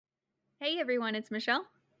Hey everyone, it's Michelle,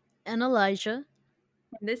 And Elijah.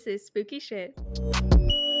 and this is Spooky Shit.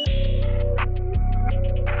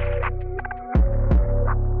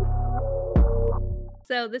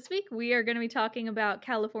 So, this week we are going to be talking about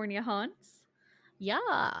California haunts. Yeah,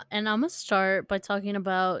 and I'm gonna start by talking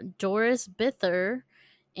about Doris Bither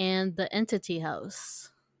and the Entity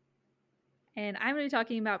House. And I'm going to be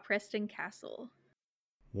talking about Preston Castle.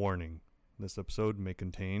 Warning: this episode may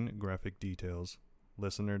contain graphic details.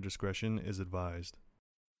 Listener discretion is advised.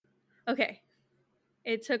 Okay,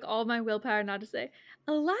 it took all my willpower not to say,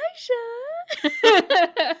 Elijah!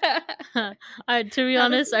 To be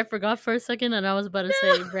honest, I forgot for a second and I was about to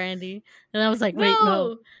say Brandy. And I was like, wait,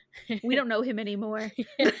 no. We don't know him anymore.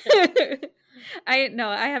 I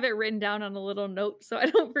have it written down on a little note so I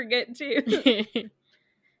don't forget to.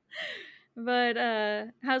 But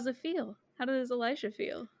how's it feel? How does Elijah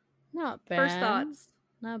feel? Not bad. First thoughts.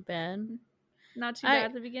 Not bad. Not too bad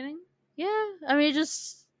at the beginning? Yeah, I mean,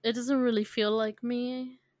 it doesn't really feel like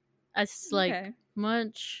me. It's like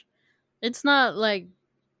much. It's not like.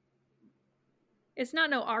 It's not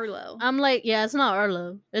no Arlo. I'm like, yeah, it's not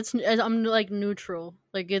Arlo. I'm like neutral.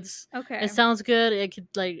 Like it's okay. It sounds good. It could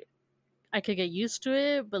like I could get used to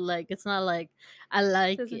it, but like it's not like I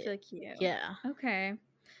like it. Doesn't it. feel like you. Yeah. Okay.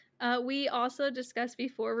 We also discussed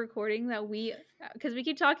before recording that because we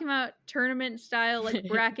keep talking about tournament style like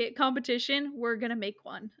bracket competition, we're gonna make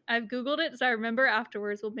one. I've Googled it, so I remember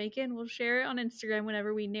afterwards we'll make it and we'll share it on Instagram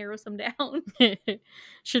whenever we narrow some down.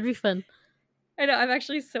 Should be fun. I know, I'm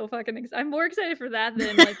actually so fucking excited. I'm more excited for that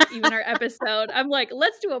than like even our episode. I'm like,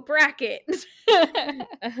 let's do a bracket.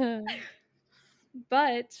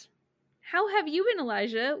 But how have you been,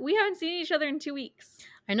 Elijah? We haven't seen each other in 2 weeks.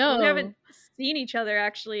 I know. Well, we haven't seen each other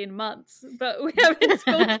actually in months, but we haven't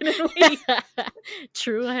spoken in weeks.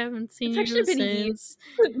 True, I haven't seen it's you actually been since.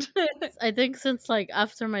 I think since like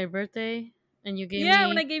after my birthday, and you gave me. Yeah,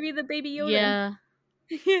 when I gave you the baby Yoda.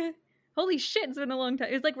 Yeah. Holy shit, it's been a long time.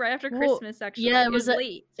 It was like right after Christmas, actually. Yeah, it was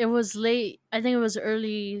late. It was late. I think it was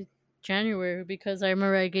early January because I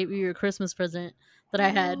remember I gave you your Christmas present that I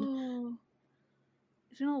had.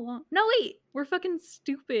 It's been a long. No, wait, we're fucking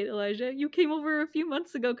stupid, Elijah. You came over a few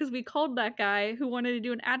months ago because we called that guy who wanted to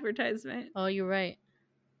do an advertisement. Oh, you're right.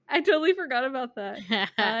 I totally forgot about that.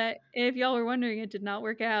 If y'all were wondering, it did not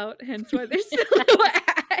work out, hence why there's still no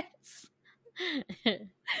ads.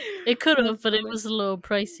 It could have, but it was a little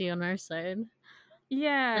pricey on our side.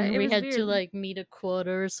 Yeah, and we had to like meet a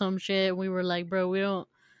quota or some shit. We were like, bro, we don't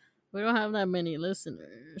have that many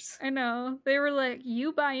listeners. I know. They were like,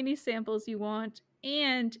 you buy any samples you want,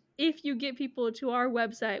 and if you get people to our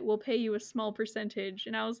website, we'll pay you a small percentage.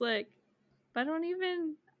 And I was like, but I don't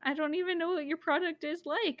even know what your product is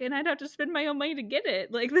like, and I'd have to spend my own money to get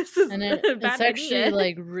it. Like, this is a bad idea. It's actually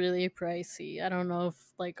like really pricey. I don't know if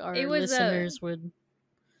like our listeners would.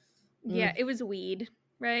 Yeah, it was weed,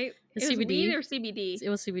 right? It was CBD. weed or CBD? It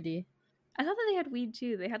was CBD. I thought that they had weed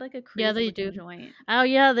too. They had like a crazy joint. Oh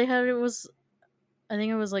yeah, they had I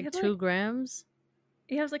think it was like 2 grams.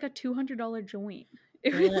 Yeah, it was like a $200 joint.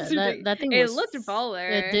 That thing it looked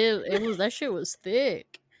baller. It did. That shit was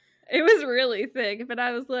thick. It was really thick, but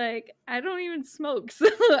I was like, I don't even smoke, so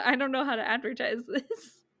I don't know how to advertise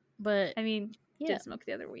this. But I mean, did smoke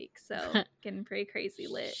the other week, so getting pretty crazy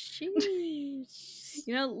lit. You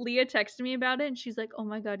know, Leah texted me about it, and she's like, oh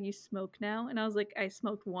my god, you smoke now? And I was like, I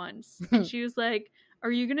smoked once. And she was like,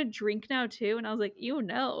 are you gonna drink now too? And I was like, you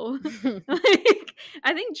know. Like,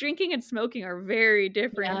 I think drinking and smoking are very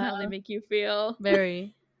different in how they make you feel.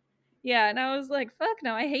 Very. Yeah, and I was like, fuck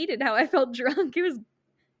no, I hated how I felt drunk.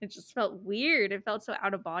 It just felt weird. It felt so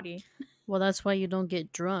out of body. Well, that's why you don't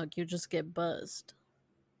get drunk. You just get buzzed.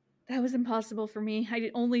 That was impossible for me. I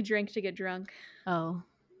only drank to get drunk. Oh.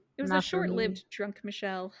 It was a short-lived drunk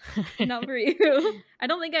Michelle. Not for you. I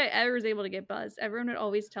don't think I ever was able to get buzzed. Everyone would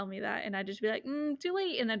always tell me that, and I'd just be like, too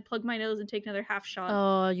late, and then plug my nose and take another half shot.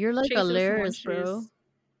 Oh, you're like hilarious, bro.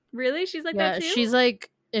 Really? She's like that too? She's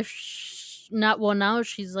like, now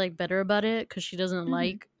she's like better about it because she doesn't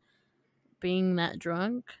like being that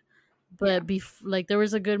drunk. But like there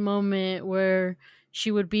was a good moment where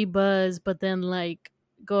she would be buzzed, but then like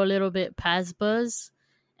go a little bit past buzz,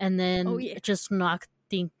 and then just knock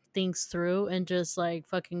things through and just like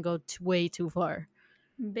fucking go way too far.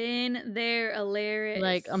 Been there, hilarious.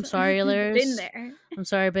 Like, I'm sorry, hilarious. Been there. I'm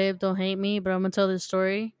sorry, babe. Don't hate me, but I'm gonna tell this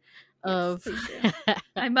story. Yes,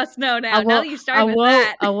 I must know now. Now that you started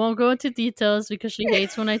that, I won't go into details because she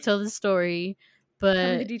hates when I tell the story. But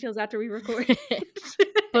tell me the details after we record.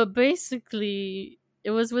 But basically,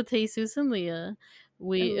 it was with Jesus and Leah.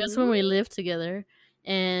 It was when we lived together,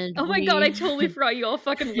 And oh my god, I totally forgot you all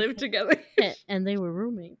fucking lived together. and they were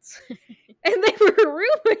roommates. And they were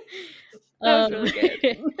roommates. That was really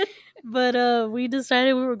good. But we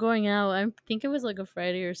decided we were going out. I think it was like a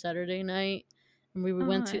Friday or Saturday night, and we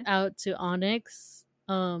went out to Onyx.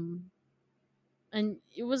 And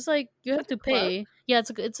it was like you have to pay. Yeah,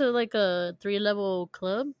 it's a like a 3-level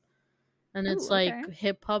club, and it's like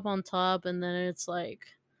hip hop on top, and then it's like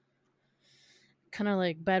kind of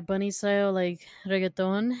like Bad Bunny style, like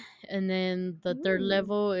reggaeton, and then the third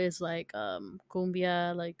level is like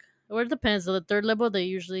cumbia, like, or it depends. The third level they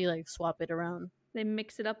usually like swap it around. They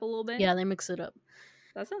mix it up a little bit. Yeah, they mix it up.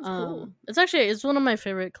 That sounds cool. It's one of my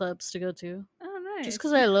favorite clubs to go to. Oh, nice. Just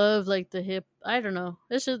because I love like the hip. I don't know.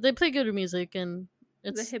 It's just they play good music and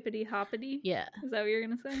it's the hippity hoppity. Yeah. Is that what you're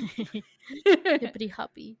gonna say? Hippity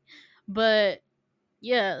hoppy. But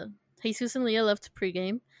yeah, Jesus and Leah left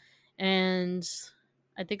pregame, and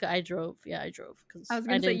I think I drove. Yeah, I drove because I was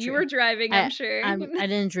gonna say you were driving. I'm sure. I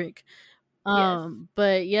didn't drink.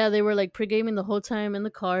 But yeah, they were like pre-gaming the whole time in the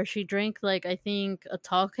car. She drank like I think a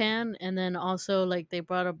tall can, and then also like they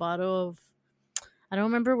brought a bottle of, I don't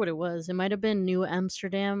remember what it was. It might have been New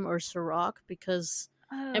Amsterdam or Ciroc, because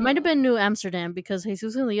it might have been New Amsterdam, because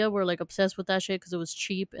Jesus and Leah were like obsessed with that shit because it was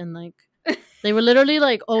cheap, and like they were literally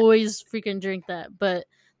like always freaking drink that. But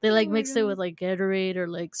they like mixed it with like Gatorade or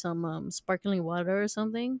like some sparkling water or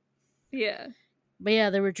something. Yeah. But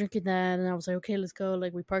yeah, they were drinking that, and I was like, okay, let's go.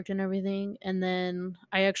 Like, we parked and everything, and then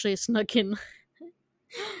I actually snuck in.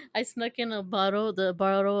 I snuck in the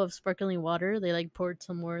bottle of sparkling water. They like poured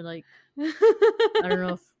some more, like, I don't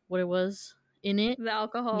know what it was in it. The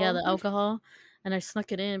alcohol. Yeah, the alcohol, and I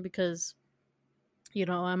snuck it in because, you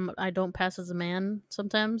know, I don't pass as a man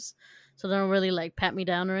sometimes, so they don't really like pat me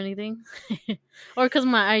down or anything, or because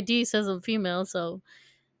my ID says I'm female, so.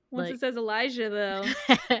 Once it says Elijah, though,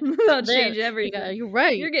 that'll change everything. Yeah, you're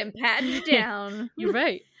right. You're getting patted down. You're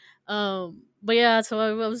right. But yeah, so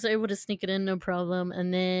I was able to sneak it in, no problem.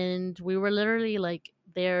 And then we were literally like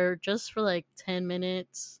there just for like 10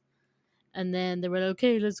 minutes, and then they were like,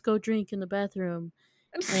 "Okay, let's go drink in the bathroom."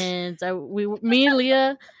 And me and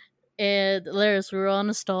Leah and Laris, we were on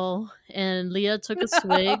a stall, and Leah took a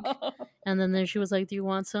swig, and then she was like, "Do you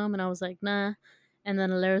want some?" And I was like, "Nah." And then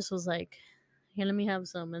Laris was like, "Here, let me have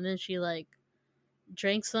some." And then she like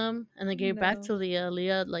drank some and then gave it back to Leah.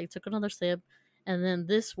 Leah like took another sip, and then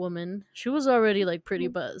this woman, she was already like pretty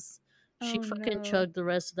buzzed. She fucking chugged the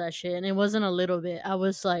rest of that shit, and it wasn't a little bit. I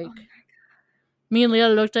was like, me and Leah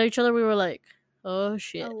looked at each other. We were like, "Oh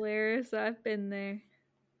shit!" Hilarious. I've been there.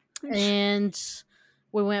 And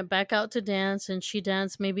we went back out to dance, and she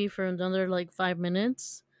danced maybe for another like 5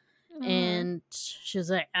 minutes, and she was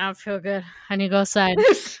like, "I don't feel good. I need to go outside."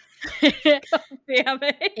 Damn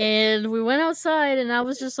it. And we went outside, and I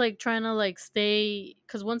was just like trying to like stay,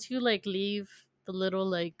 because once you like leave the little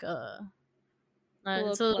like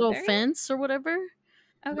it's a little fence or whatever,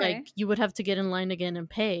 like you would have to get in line again and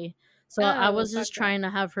pay. So I was just trying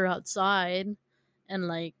to have her outside and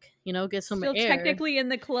like, you know, get some air. Still technically in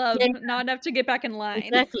the club, not enough to get back in line.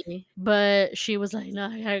 Exactly. But she was like, "No,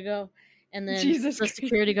 I gotta go." And then the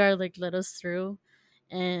security guard like let us through.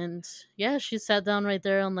 And yeah, she sat down right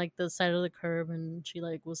there on like the side of the curb, and she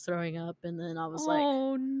like was throwing up, and then I was like,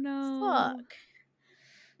 "Oh no, fuck!"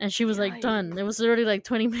 And she was like done. It was already like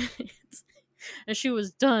 20 minutes, and she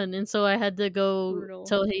was done. And so I had to go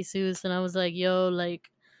tell Jesus, and I was like, "Yo,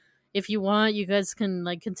 like, if you want, you guys can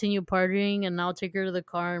like continue partying, and I'll take her to the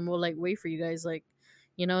car, and we'll like wait for you guys. Like,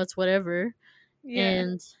 you know, it's whatever." Yeah.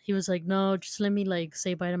 And he was like, "No, just let me like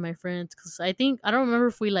say bye to my friends," because I don't remember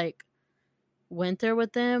if we like went there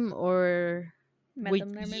with them or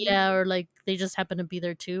them there, maybe? Yeah, or like they just happened to be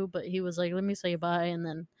there too. But he was like, "Let me say bye," and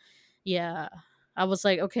then yeah, I was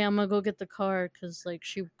like, "Okay, I'm gonna go get the car," because like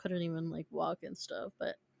she couldn't even like walk and stuff.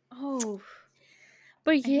 But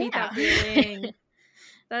but yeah, I hate that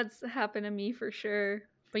that's happened to me for sure.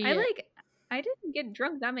 But yeah, I didn't get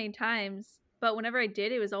drunk that many times, but whenever I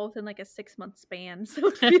did, it was all within like a 6-month span, so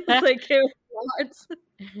it feels like it was lots.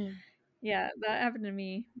 Yeah, that happened to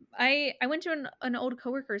me. I went to an old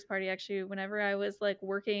coworker's party actually whenever I was like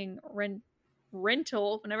working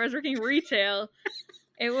rental, whenever I was working retail.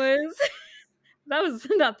 It was that was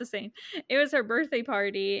not the same. It was her birthday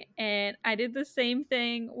party, and I did the same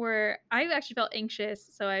thing where I actually felt anxious,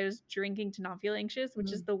 so I was drinking to not feel anxious,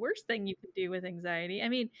 which is the worst thing you can do with anxiety. I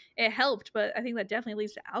mean, it helped, but I think that definitely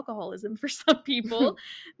leads to alcoholism for some people.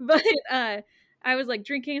 But I was like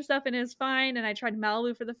drinking and stuff, and it was fine. And I tried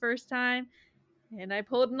Malibu for the first time, and I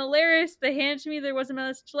pulled an Alaris. They handed to me, there wasn't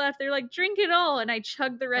much left. They're like, "Drink it all," and I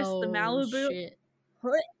chugged the rest of the Malibu. Shit.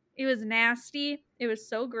 It was nasty. It was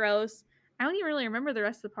so gross. I don't even really remember the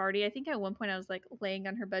rest of the party. I think at one point I was like laying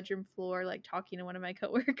on her bedroom floor, like talking to one of my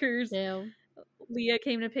coworkers. Yeah. Leah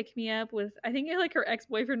came to pick me up with, I think like her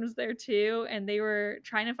ex-boyfriend was there too, and they were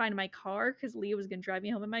trying to find my car because Leah was gonna drive me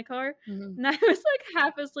home in my car. And I was like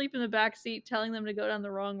half asleep in the back seat telling them to go down the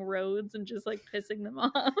wrong roads and just like pissing them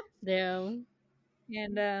off. Yeah.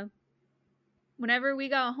 And whenever we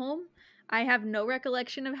got home, I have no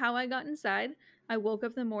recollection of how I got inside. I woke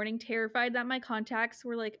up in the morning terrified that my contacts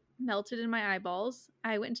were like melted in my eyeballs.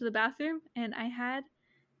 I went into the bathroom and I had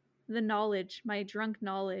the knowledge, my drunk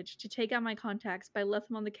knowledge, to take out my contacts, but I left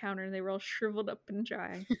them on the counter and they were all shriveled up and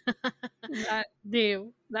dry.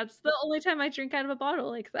 That's the only time I drink out of a bottle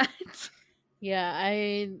like that. Yeah,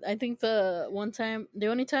 I think the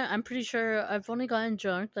only time I'm pretty sure I've only gotten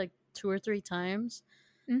drunk like 2 or 3 times.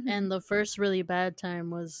 Mhm. And the first really bad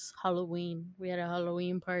time was Halloween. We had a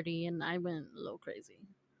Halloween party and I went a little crazy.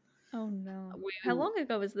 Oh no. How long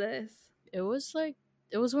ago was this? It was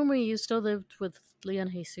when we still lived with Leah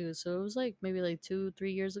and Jesus, so it was like maybe like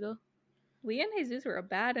 2-3 years ago. Leah and Jesus were a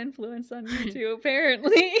bad influence on you too,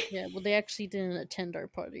 apparently. Yeah, well, they actually didn't attend our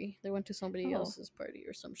party. They went to somebody else's party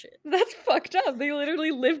or some shit. That's fucked up. They literally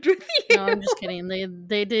lived with you. No, I'm just kidding.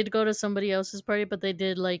 They did go to somebody else's party, but they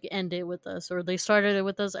did like end it with us, or they started it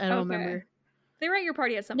with us. I don't remember. They were at your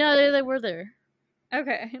party at some point. Yeah, they were there.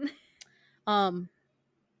 Okay.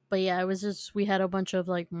 But yeah, it was just we had a bunch of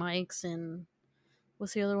like mics and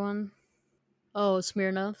what's the other one? Oh,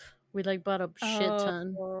 Smirnoff. We like bought a shit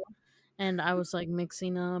ton. And I was like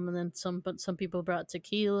mixing them, and then some people brought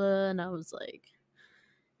tequila, and I was like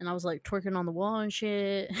twerking on the wall and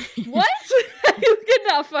shit. What? You could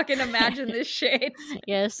not fucking imagine this shit.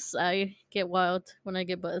 Yes, I get wild when I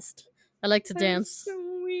get buzzed. I like to dance.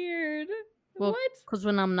 So weird. Well, what? Because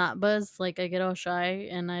when I'm not buzzed, like I get all shy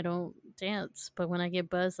and I don't dance. But when I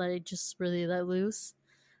get buzzed, I just really let loose.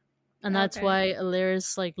 And that's why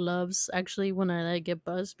Alaris like loves actually when I like get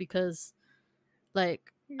buzzed, because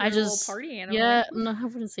like You're a just party animal. Yeah, no, I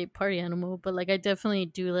wouldn't say party animal, but like I definitely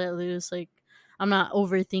do let loose. Like I'm not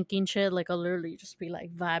overthinking shit. Like I'll literally just be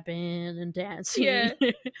like vibing and dancing. Yeah.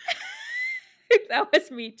 That was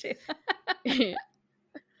me too.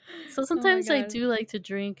 So sometimes I do like to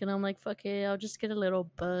drink, and I'm like, fuck it, I'll just get a little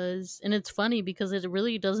buzz. And it's funny because it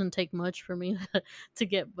really doesn't take much for me to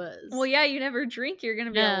get buzzed. Well, yeah, you never drink. You're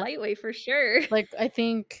gonna be a lightweight for sure. Like I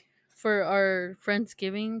think for our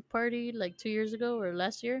Friendsgiving party like 2 years ago or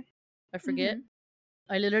last year, I forget.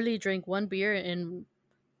 I literally drank 1 beer and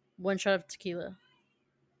 1 shot of tequila.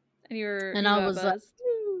 And I was like,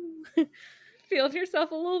 feeling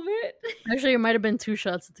yourself a little bit. Actually, it might have been 2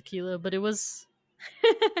 shots of tequila, but it was.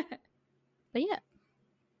 But yeah,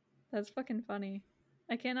 that's fucking funny.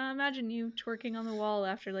 I cannot imagine you twerking on the wall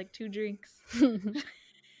after like 2 drinks.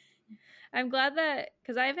 I'm glad that,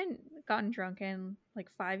 because I haven't gotten drunk in like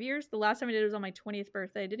 5 years. The last time I did it was on my 20th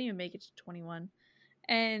birthday. I didn't even make it to 21.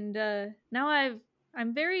 And now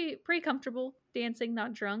I'm pretty comfortable dancing,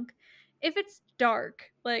 not drunk. If it's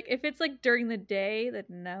dark, like if it's like during the day, then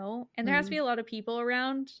no. And there has to be a lot of people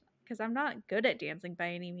around, because I'm not good at dancing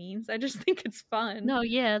by any means. I just think it's fun. No,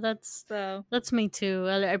 yeah, that's me too.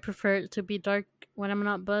 I prefer it to be dark when I'm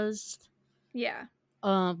not buzzed. Yeah.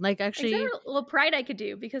 Like actually, Pride I could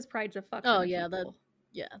do, because Pride's a fuck. Oh yeah,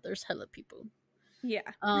 there's hella people. Yeah.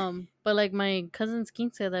 But like my cousin's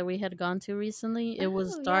quince that we had gone to recently, it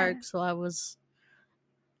was dark, so I was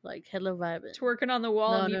like hella vibing, twerking on the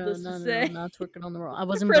wall. Needless to say, no, not twerking on the wall. I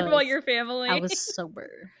wasn't buzzed. All your family. I was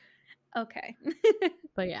sober. Okay.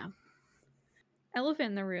 But yeah. Elephant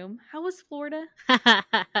in the room. How was Florida?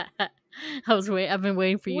 I've been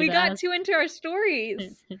waiting for you. We got too into our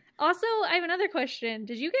stories. Also, I have another question.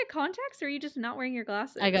 Did you get contacts, or are you just not wearing your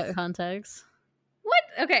glasses? I got contacts. What?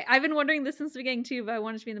 Okay, I've been wondering this since the beginning too, but I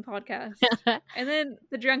wanted to be in the podcast. And then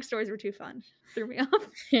the drunk stories were too fun. Threw me off.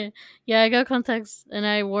 Yeah, I got contacts, and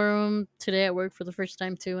I wore them today at work for the first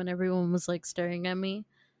time too, and everyone was like staring at me.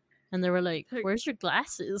 And they were like, "Where's your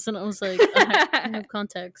glasses?" And I was like, "I have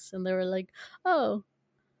contacts." And they were like, "Oh."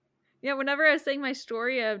 Yeah, whenever I was saying my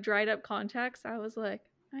story of dried up contacts, I was like,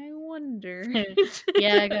 I wonder.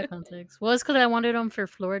 Yeah, I got contacts. Well, it's because I wanted them for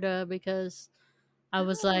Florida, because I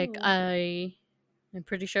was like, I'm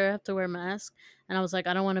pretty sure I have to wear a mask. And I was like,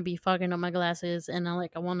 I don't want to be fogging up my glasses. And I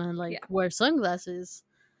want to wear sunglasses,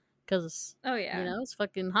 because, it's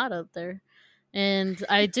fucking hot out there. And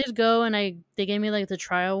I did go, and they gave me like the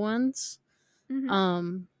trial ones.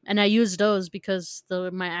 And I used those because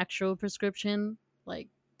my actual prescription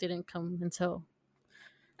didn't come until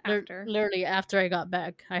literally after I got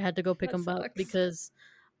back. I had to go pick them up because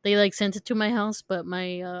they sent it to my house, but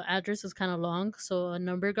my address is kind of long, so a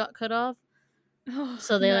number got cut off. Oh,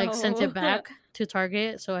 So they like sent no. it back to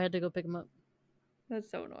Target, so I had to go pick them up. That's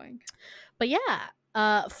so annoying. But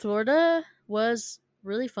yeah, Florida was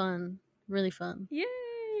really fun. Really fun.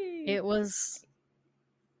 Yay! It was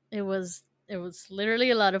literally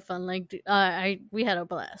a lot of fun. Like we had a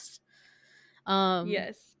blast.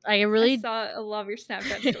 Yes. I I really saw a lot of your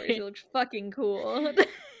Snapchat stories. It looked fucking cool.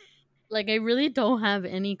 like I really don't have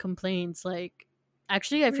any complaints. Like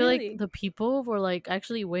actually I feel like Really? the people were like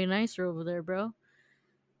actually way nicer over there, bro.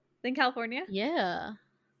 In California? Yeah.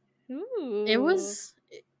 Ooh. It was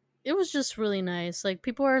just really nice. Like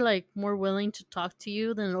people are like more willing to talk to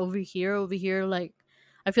you than over here. Over here, like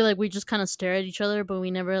I feel like we just kind of stare at each other, but we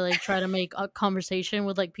never like try to make a conversation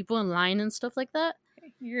with like people in line and stuff like that.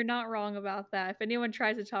 You're not wrong about that. If anyone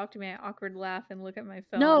tries to talk to me, I awkward laugh and look at my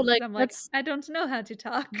phone. No, 'cause like I'm like, I don't know how to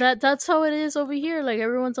talk. that's how it is over here. Like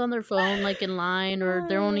everyone's on their phone, like in line, or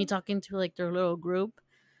they're only talking to like their little group.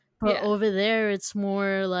 But Yeah. over there, it's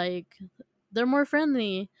more like they're more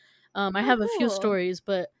friendly. I have a few cool. stories,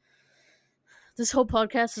 but this whole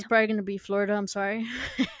podcast is probably gonna be Florida. I'm sorry.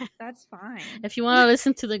 That's fine. If you want to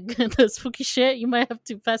listen to the spooky shit, you might have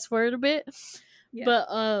to fast forward a bit. Yeah.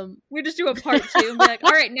 But we just do a part 2 and be like,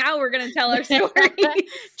 all right, now we're gonna tell our story.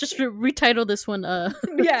 just retitle this one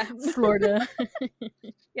Yeah. Florida.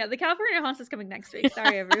 Yeah, the California Haunts is coming next week.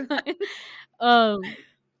 Sorry, everyone.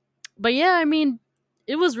 But yeah, I mean,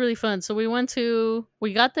 it was really fun. So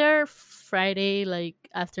we got there Friday, like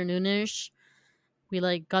afternoonish. We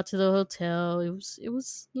like got to the hotel. It was it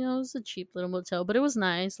was a cheap little motel, but it was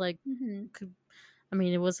nice. Like, I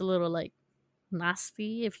mean, it was a little like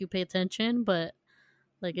nasty if you pay attention, but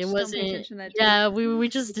like it Just don't pay wasn't. attention to that Yeah,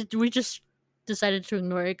 tape. we just decided to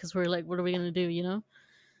ignore it because we're like, what are we gonna do? You know?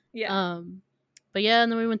 Yeah. But yeah,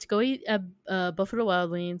 and then we went to go eat at Buffalo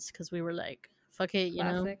Wild Wings because we were like, fuck it, you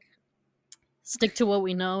know, Classic. stick to what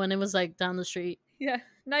we know, and it was like down the street. Yeah.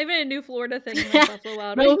 Not even a new Florida thing like Buffalo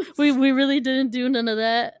Wild No, Wings. we really didn't do none of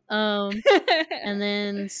that. And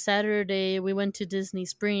then Saturday we went to Disney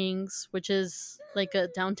Springs, which is like a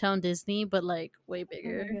downtown Disney, but like way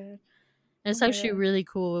bigger. Oh my God. And it's Oh my actually God. really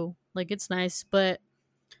cool. Like it's nice, but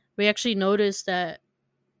we actually noticed that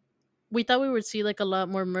we thought we would see like a lot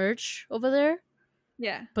more merch over there,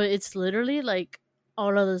 Yeah. but it's literally like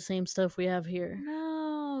all of the same stuff we have here.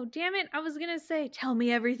 No, damn it. I was going to say, tell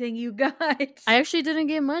me everything you got. I actually didn't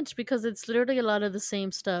get much because it's literally a lot of the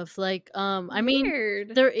same stuff. Like, I mean,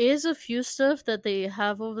 Weird. there is a few stuff that they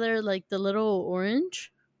have over there, like the little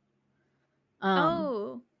orange.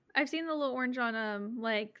 Oh, I've seen the little orange on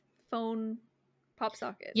like phone pop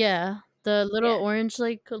sockets. Yeah, the little Yeah. orange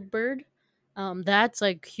like bird. That's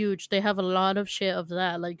like huge. They have a lot of shit of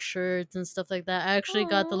that, like shirts and stuff like that. I actually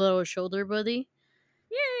got the Aw. little shoulder buddy.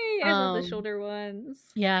 Yay! I love the shoulder ones.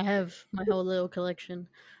 Yeah, I have my whole little collection.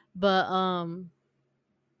 But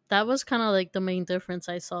that was kind of like the main difference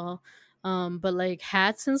I saw. But like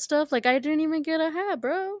hats and stuff, like I didn't even get a hat,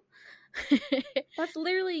 bro. That's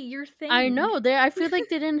literally your thing. I know. I feel like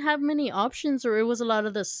they didn't have many options, or it was a lot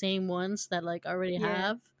of the same ones that like I already Yeah.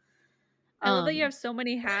 have. I love that you have so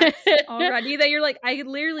many hats already that you're like, I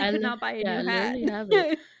literally could not buy a new hat. I literally have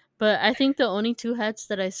it. But I think the only two hats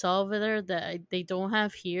that I saw over there that they don't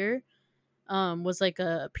have here was like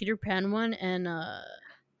a Peter Pan one and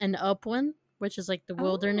an Up one, which is like the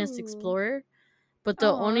Wilderness Oh. Explorer. But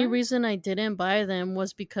the only Aw. reason I didn't buy them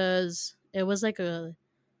was because it was like a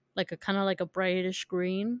kind of like a brightish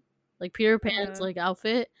green, like Peter Pan's like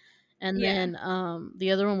outfit, and Yeah. then the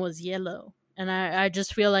other one was yellow, and I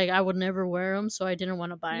just feel like I would never wear them, so I didn't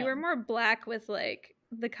want to buy You them. were more black with like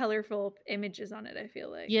the colorful images on it, I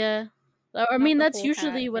feel like. Yeah, I Not mean the that's full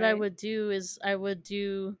usually hat, what I right? would do. Is I would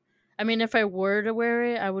do. I mean, if I were to wear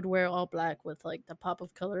it, I would wear all black with like the pop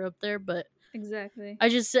of color up there. But Exactly. I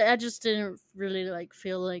just didn't really like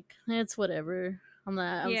feel like it's whatever. I'm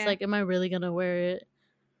not. I was Yeah. like, am I really gonna wear it?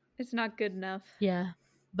 It's not good enough. Yeah,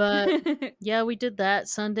 but yeah, we did that.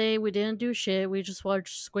 Sunday we didn't do shit. We just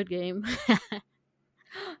watched Squid Game.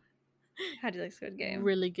 How do you like Squid Game?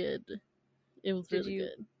 Really good. It was Did really you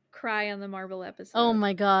good. cry on the Marvel episode? Oh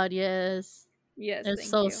my god, yes. Yes, It's thank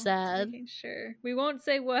so you. Just sad. making sure. We won't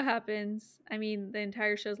say what happens. I mean, the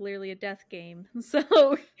entire show's literally a death game,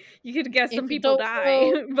 so you could guess some If you people don't die.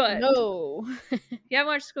 know, But no. if you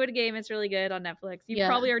haven't watched Squid Game, it's really good on Netflix. You've Yeah.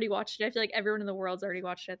 probably already watched it. I feel like everyone in the world's already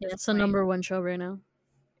watched it at Yeah, this it's the point. number one show right now.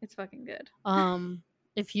 It's fucking good.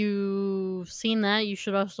 If you've seen that, you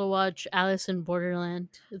should also watch Alice in Borderland.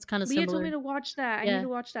 It's kind of Leah similar. told me to watch that. I Yeah, need to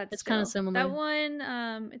watch that. it's kinda still. That similar.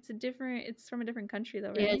 one, it's from a different country though,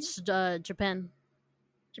 right? Yeah, it's Japan.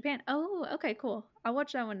 Japan. Oh, okay, cool. I'll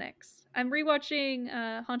watch that one next. I'm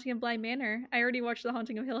rewatching Haunting of Bly Manor. I already watched The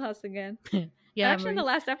Haunting of Hill House again. Yeah, I'm actually in the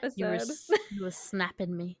last you were episode. you were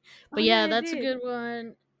snapping me, Oh but yeah, yeah, I that's a did. good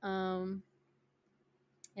one.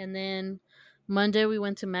 And then Monday we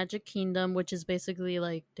went to Magic Kingdom, which is basically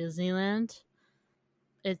like Disneyland.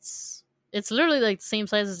 It's literally like the same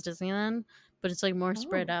size as Disneyland, but it's like more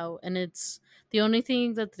spread Oh. out, and it's the only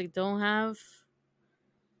thing that they don't have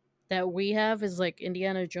that we have is like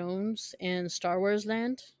Indiana Jones and Star Wars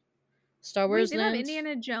Land. Star Wait, Wars they don't have Land.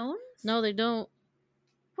 Indiana Jones? No, they don't.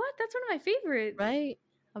 What? That's one of my favorites. Right?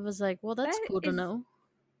 I was like, well, that's That cool to is, know.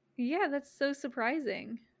 yeah, that's so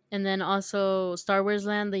surprising. And then also Star Wars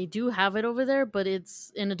Land, they do have it over there, but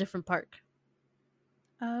it's in a different park.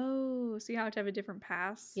 Oh, so you have to have a different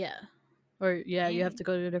pass? Yeah. Or yeah, you have Dang. to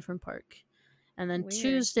go to a different park. And then Weird.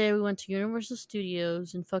 Tuesday we went to Universal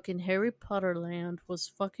Studios, and fucking Harry Potter Land was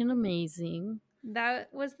fucking amazing. That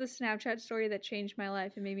was the Snapchat story that changed my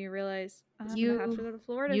life and made me realize I'm gonna have to go to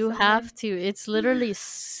Florida. You someday. have to. It's literally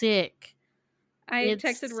sick. I It's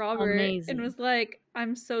texted Robert amazing. and was like,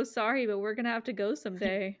 "I'm so sorry, but we're gonna have to go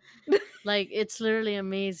someday." Like, it's literally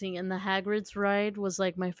amazing. And the Hagrid's ride was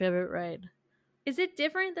like my favorite ride. Is it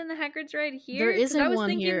different than the Hagrid's ride here? There 'Cause I isn't was one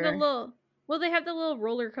thinking here. the little. Well, they have the little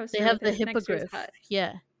roller coaster. They have with the it next to his Hippogriff. hut.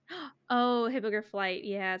 Yeah. Oh, Hippogriff Flight.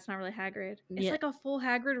 Yeah, it's not really Hagrid. It's Yeah. like a full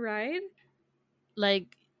Hagrid ride.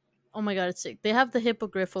 Like, oh my god, it's sick. They have the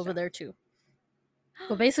Hippogriff over there too.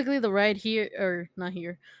 But basically the ride here, or not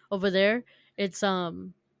here, over there, it's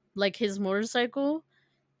like his motorcycle.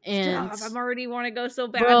 And Stop! I'm already want to go so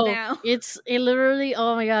bad bro, now. it literally,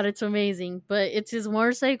 oh my god, it's amazing. But it's his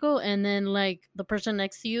motorcycle, and then like the person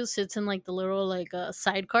next to you sits in like the little like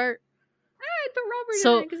side cart. I put Robert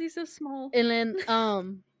So- in it because he's so small. And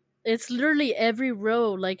then it's literally every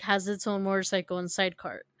row like has its own motorcycle and side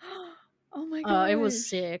cart. Oh my god! It was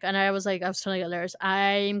sick. And I was telling Alaris,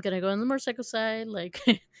 I'm gonna go on the motorcycle side, like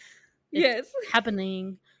it's Yes.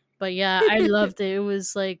 happening. But yeah, I loved it. It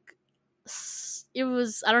was like, it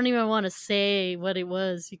was, I don't even want to say what it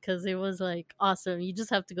was because it was like awesome. You just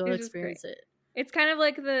have to go It was just experience it. It's kind of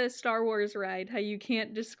like the Star Wars ride, how you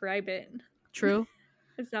can't describe it. True.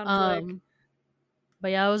 It sounds like.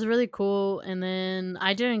 But yeah, it was really cool. And then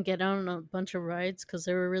I didn't get on a bunch of rides because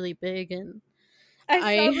they were really big, and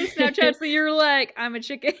I saw the Snapchats that you were like, I'm a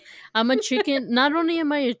chicken. I'm a chicken. Not only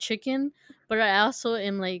am I a chicken, but I also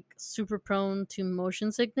am like super prone to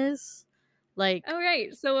motion sickness. Like, Oh,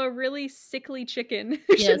 right. So a really sickly chicken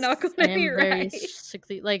yes, should not go I on am any very ride.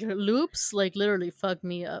 sickly. Like loops, like literally fuck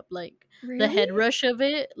me up. Like Really? the head rush of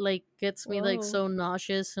it, like gets me like Whoa. so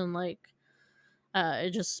nauseous, and like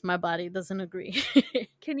it just, my body doesn't agree.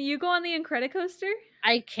 Can you go on the Incredicoaster?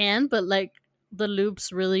 I can, but like the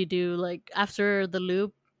loops really do. Like after the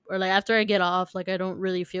loop, or like after I get off, like I don't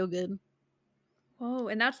really feel good. Whoa,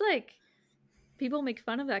 and that's like people make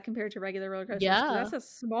fun of that compared to regular roller coasters. 'cause Yeah. that's a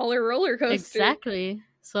smaller roller coaster. Exactly.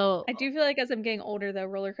 So I do feel like as I'm getting older, though,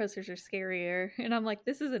 roller coasters are scarier, and I'm like,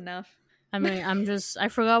 this is enough. I mean, I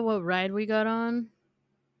forgot what ride we got on.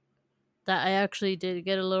 That I actually did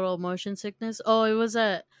get a little motion sickness. Oh, it was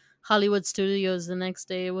at Hollywood Studios the next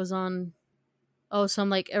day. It was on, some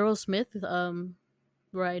like Aerosmith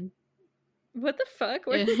ride. What the fuck?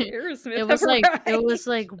 Where does Aerosmith It was have a like ride? it was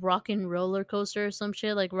like rock and roller coaster or some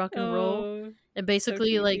shit, like rock and roll. Oh, And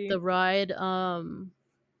basically like cheesy. the ride,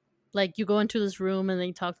 like you go into this room and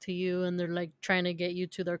they talk to you, and they're like trying to get you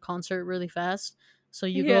to their concert really fast. So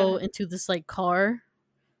you go Yeah. into this like car,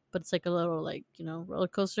 but it's like a little like, roller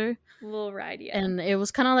coaster. little ride, yeah. And it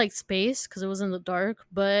was kind of like space because it was in the dark,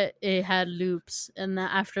 but it had loops. And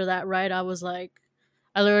after that ride, I was like,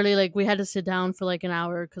 I literally, like, we had to sit down for like an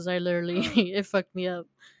hour because I literally it fucked me up.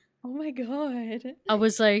 Oh my god. I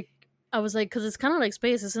was like, because it's kind of like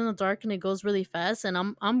space. It's in the dark and it goes really fast, and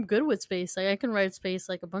I'm good with space. Like I can ride space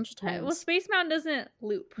like a bunch of times. Well, Space Mountain doesn't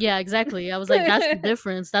loop. Yeah, exactly. I was like, that's the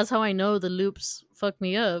difference. That's how I know the loops fuck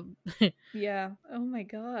me up. Yeah. Oh my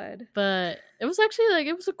god. But it was actually like,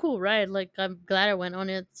 it was a cool ride. Like I'm glad I went on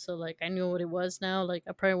it. So like I knew what it was now. Like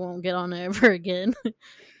I probably won't get on it ever again.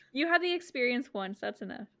 You had the experience once. That's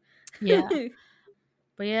enough. Yeah.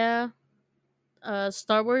 But yeah,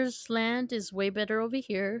 Star Wars Land is way better over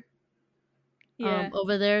here. Yeah.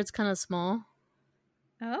 Over there it's kind of small.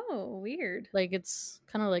 Oh, weird. Like it's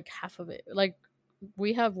kind of like half of it. Like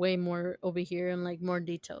we have way more over here and like more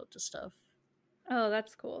detailed to stuff. Oh,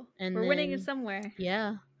 that's cool. And We're winning it then- somewhere.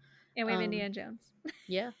 Yeah. And we have um, Indiana Jones.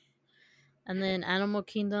 Yeah. And then Animal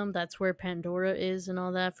Kingdom, that's where Pandora is and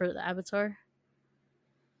all that for the Avatar.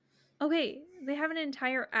 Okay, they have an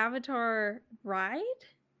entire Avatar ride?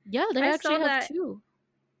 Yeah, they I actually saw have that- two.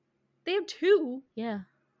 They have two. Yeah.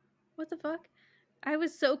 What the fuck? I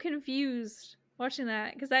was so confused watching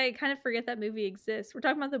that because I kind of forget that movie exists. We're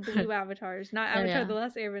talking about the blue avatars, not Avatar: Yeah. The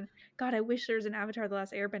Last Airbender. God, I wish there was an Avatar: The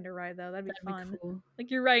Last Airbender ride though. That'd be fun. cool. Like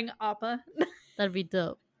you're riding Appa. That'd be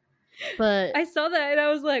dope. But I saw that and I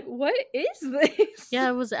was like, "What is this?" yeah,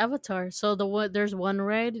 it was Avatar. So there's one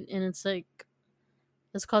ride and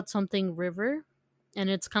it's called something River, and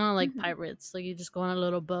it's kind of like Mhm. pirates. Like you just go on a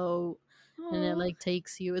little boat and it Aw. like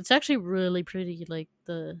takes you. It's actually really pretty, like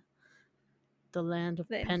the land of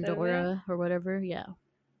The inside of it? Pandora or whatever. Yeah.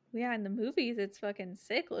 Yeah, in the movies, it's fucking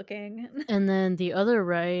sick looking. And then the other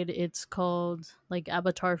ride, it's called like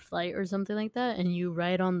Avatar Flight or something like that, and you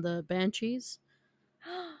ride on the Banshees.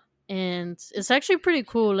 And it's actually pretty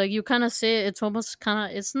cool. Like you kind of sit, it's almost kind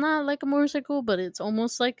of, it's not like a motorcycle, but it's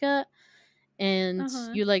almost like that. And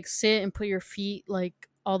Uh-huh. you like sit and put your feet like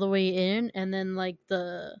all the way in, and then like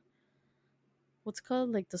what's it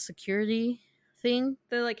called, like the security thing,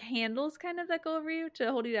 The like handles kind of that go over you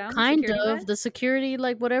to hold you down. kind security of vest? the security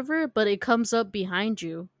like whatever, but it comes up behind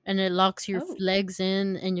you and it locks your Oh. legs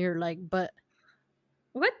in, and you're like, but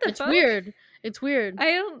What the it's fuck? weird. It's weird.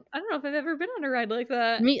 I don't know if I've ever been on a ride like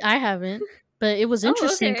that. I haven't, but it was Oh,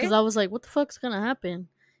 interesting because okay. I was like, what the fuck's gonna happen?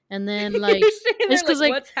 And then like You're standing there it's 'cause, like,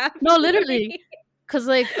 what's happening? no, to literally, me? because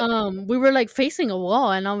like we were like facing a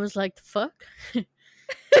wall, and I was like, the fuck.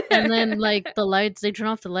 And then like the lights, they turn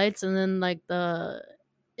off the lights, and then like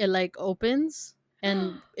it like opens,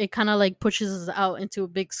 and it kind of like pushes us out into a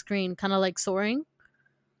big screen, kind of like soaring.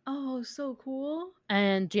 Oh, so cool.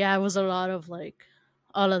 And yeah, it was a lot of like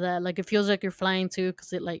all of that. Like it feels like you're flying too,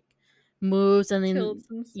 because it like moves and then Tilts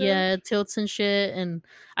and stuff. yeah, it tilts and shit. And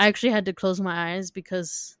I actually had to close my eyes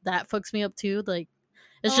because that fucks me up too. Like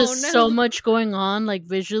it's Oh, just no. so much going on like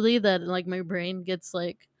visually that like my brain gets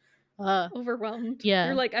like Overwhelmed. yeah.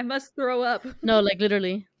 You're like, I must throw up. no, like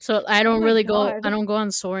literally. So I Oh don't my really God. I don't go on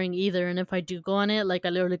soaring either. And if I do go on it, like I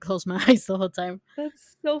literally close my eyes the whole time.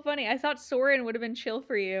 That's so funny. I thought Soren would have been chill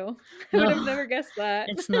for you. I would have No, never guessed that.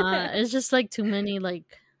 it's not. It's just like too many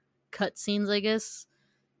like cut scenes, I guess.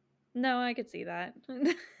 No, I could see that.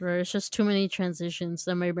 Or it's just too many transitions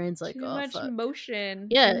that my brain's like, Too oh much fuck. motion.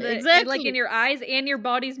 Yeah, and like exactly. in your eyes, and your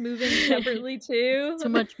body's moving separately too. Too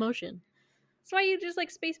much motion. That's why you just like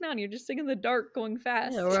Space Mountain. You're just sitting in the dark going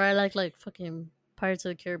fast. Yeah, or I like fucking Pirates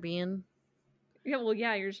of the Caribbean. Yeah, well,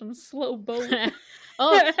 yeah, you're just on a slow boat.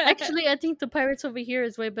 Oh, actually, I think the Pirates over here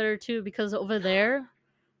is way better too, because over there,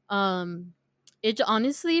 it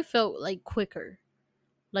honestly felt like quicker.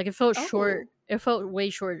 Like it felt short. It felt way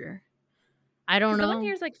shorter. I don't know. The one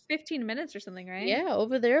here is like 15 minutes or something, right? Yeah,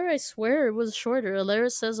 over there, I swear it was shorter.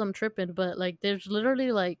 Alaris says I'm tripping, but like there's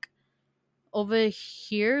literally like over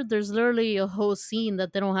here, there's literally a whole scene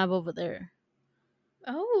that they don't have over there.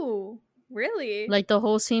 Oh, really? Like the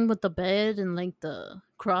whole scene with the bed and like the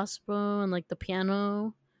crossbow and like the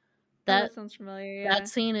piano. That sounds familiar. Yeah. That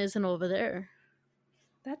scene isn't over there.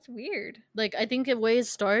 That's weird. Like I think the way it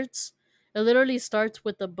starts, it literally starts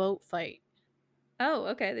with the boat fight. Oh,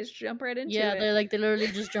 okay. They just jump right into it. Yeah, they literally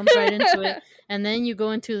just jump right into it, and then you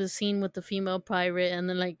go into the scene with the female pirate, and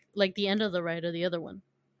then like the end of the ride of the other one.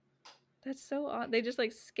 That's so odd. They just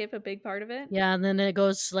like skip a big part of it. Yeah, and then it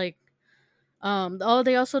goes like, oh,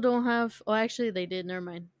 they also don't have. Oh, actually, they did. Never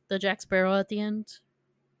mind. The Jack Sparrow at the end.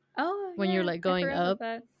 Oh, when you're like going up.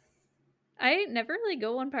 I never really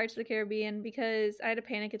go on Pirates of the Caribbean because I had a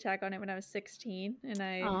panic attack on it when I was 16, and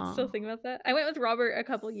I still think about that. I went with Robert a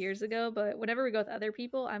couple years ago, but whenever we go with other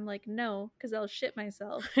people, I'm like, no, because I'll shit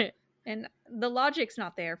myself. And the logic's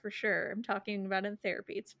not there for sure. I'm talking about in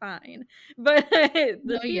therapy. It's fine. But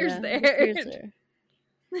the fear's there.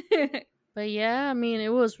 But yeah, I mean, it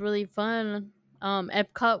was really fun.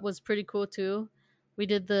 Epcot was pretty cool too. We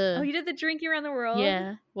did the... Oh, you did the drinking around the world?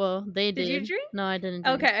 Yeah. Well, they did. Did you drink? No, I didn't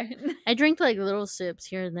drink. Okay. I drank like little sips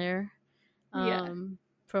here and there. Yeah.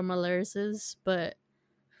 From Alaris's, but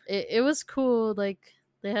it was cool. Like,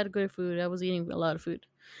 they had good food. I was eating a lot of food.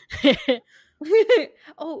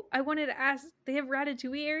 Oh, I wanted to ask, they have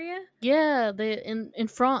Ratatouille area? Yeah, they in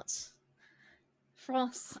France.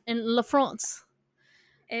 In La France.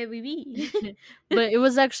 Eh, oui, oui. But it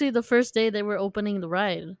was actually the first day they were opening the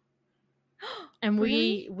ride. And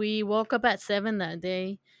Really? we woke up at 7 that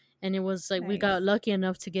day, and it was like we got lucky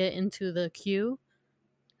enough to get into the queue.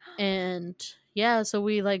 And yeah, so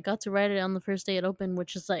we like got to ride it on the first day it opened,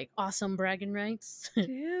 which is like awesome bragging rights.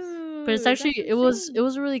 Dude, but it's actually it was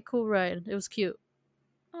a really cool ride. It was cute.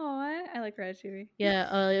 Oh, I like Ratatouille.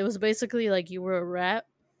 Yeah, it was basically like you were a rat.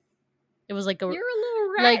 It was like You're a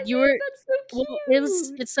little rat. like you were. That's so cute.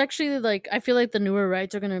 Well, it's actually like I feel like the newer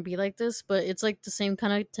rides are gonna be like this, but it's like the same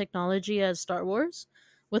kind of technology as Star Wars,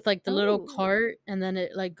 with like the little Oh. cart, and then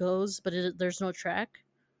it like goes, but there's no track.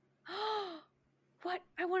 What?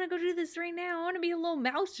 I want to go do this right now. I want to be a little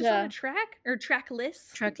mouse just on a track or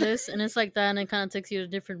trackless. Trackless, and it's like that, and it kind of takes you to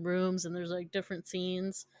different rooms, and there's like different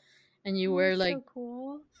scenes, and you wear like so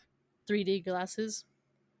cool. 3D glasses.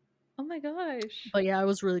 Oh my gosh. But yeah, it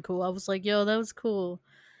was really cool. I was like, yo, that was cool.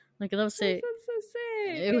 Like, that was sick. That's so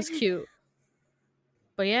sick. It was cute.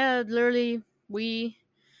 But yeah, literally, we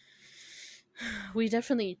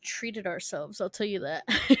definitely treated ourselves. I'll tell you that.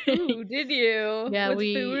 Ooh, did you? Yeah,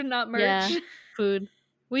 with food, not merch. Yeah, food.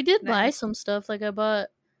 We did buy Nice. some stuff. Like, I bought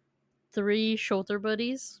 3 shoulder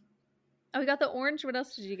buddies. Oh, we got the orange. What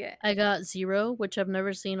else did you get? I got Zero, which I've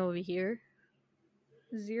never seen over here.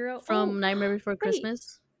 Zero From Nightmare Before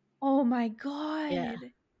Christmas. Oh my god. Yeah.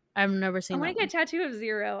 I've never seen I that want to get a tattoo of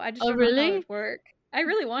Zero. I just Oh, don't know how really? it would work. I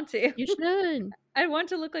really want to. You should. I want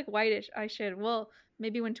to look like Whitish. I should. Well,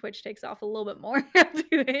 maybe when Twitch takes off a little bit more, I'll do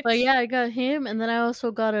it. But yeah, I got him, and then I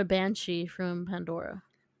also got a Banshee from Pandora.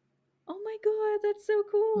 Oh my god, that's so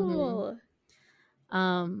cool.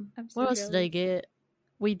 I'm so What else did I jealous. get?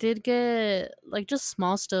 We did get like just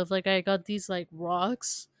small stuff. Like I got these like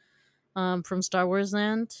rocks from Star Wars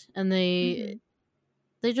Land, and they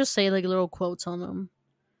just say like little quotes on them.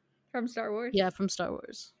 From Star Wars? Yeah, from Star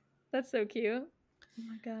Wars. That's so cute. Oh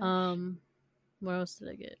my gosh. What else did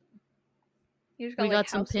I get? You just got, We like, got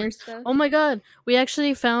some houseware pins. stuff? Oh my god, we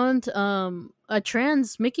actually found a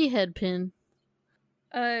trans Mickey head pin.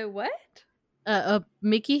 What? A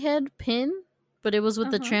Mickey head pin, but it was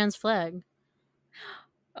with the Uh-huh. trans flag.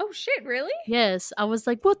 Oh shit, really? Yes, I was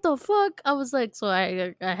like, what the fuck? I was like, so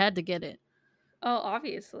I had to get it. Oh,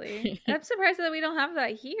 obviously. I'm surprised that we don't have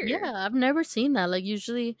that here. Yeah, I've never seen that. Like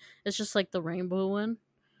usually it's just like the rainbow one.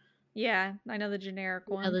 Yeah, I know the generic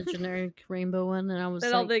one. The generic rainbow one, and I was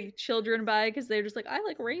that like, all the children buy because they're just like, I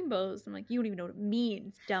like rainbows. I'm like, you don't even know what it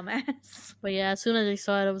means, dumbass. but yeah, as soon as I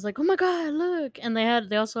saw it, I was like, oh my god, look! And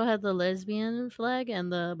they also had the lesbian flag and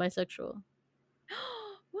the bisexual.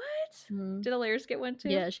 What? Mhm. Did Alaris get one too?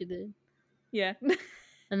 Yeah, she did. Yeah.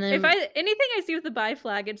 And then If anything I see with the bi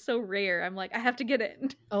flag, it's so rare. I'm like, I have to get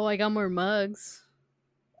it. oh, I got more mugs.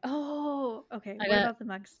 Oh, okay. I What got- about the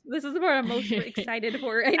mugs? This is the part I'm most excited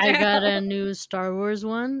for right now. I got a new Star Wars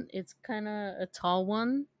one. It's kind of a tall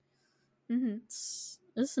one. Mm-hmm.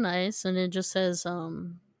 It's nice, and it just says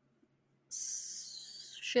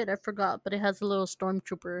shit, I forgot, but it has a little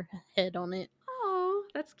stormtrooper head on it. Oh,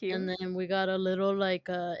 that's cute. And then we got a little like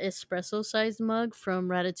espresso sized mug from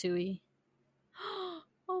Ratatouille.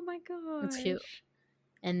 Oh my gosh. It's cute.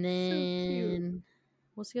 And So then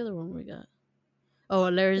what's the other one we got? Oh,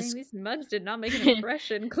 Dang, Alaris. these mugs did not make an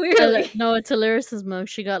impression, clearly. No, it's Alaris's mug.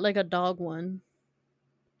 She got like a dog one.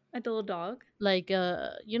 A little dog. Like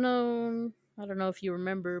you know, I don't know if you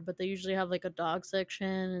remember, but they usually have like a dog section,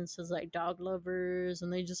 and it says like dog lovers,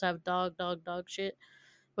 and they just have dog shit.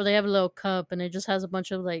 But they have a little cup, and it just has a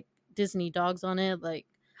bunch of like Disney dogs on it, like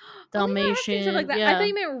Dalmatian. Oh, like that. Yeah. I thought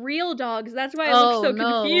you meant real dogs. That's why I looked so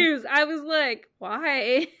no. confused. I was like,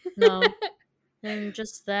 why? No. And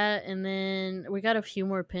just that, and then we got a few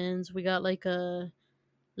more pins. We got like a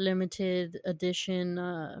limited edition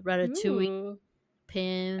Ratatouille Ooh.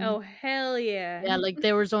 pin. Oh hell yeah! Yeah, like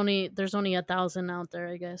there's only 1,000 out there,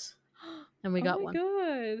 I guess, and we got one. Oh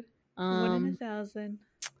my god! 1 in 1,000.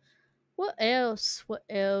 What else?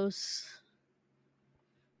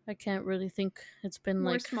 I can't really think. It's been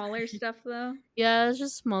More like smaller stuff though. Yeah, it's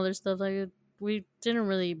just smaller stuff. Like we didn't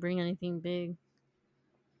really bring anything big.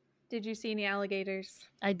 Did you see any alligators?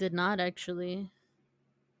 I did not actually.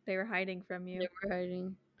 They were hiding from you. They were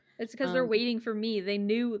hiding. It's because they're waiting for me. They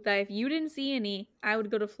knew that if you didn't see any, I would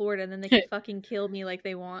go to Florida and then they could fucking kill me like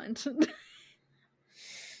they want.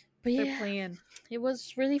 But Their yeah, plan. it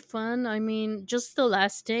was really fun. I mean, just the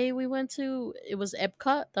last day we went to, it was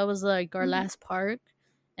Epcot. That was like our last park.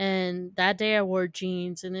 And that day I wore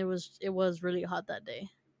jeans, and it was really hot that day.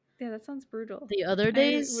 Yeah, that sounds brutal. The other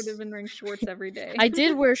days I would have been wearing shorts every day. I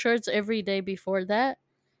did wear shorts every day before that,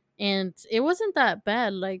 and it wasn't that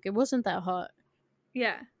bad. Like it wasn't that hot.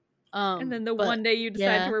 Yeah. And then the one day you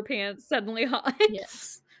decide to wear pants, suddenly hot.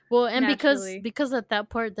 Yes. Well, and Naturally. because at that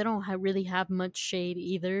part they don't really have much shade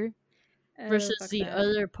either. Versus fuck the that.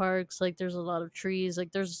 other parks, like there's a lot of trees,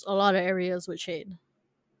 like there's a lot of areas with shade.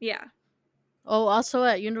 Yeah. Oh, also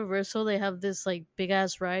at Universal they have this like big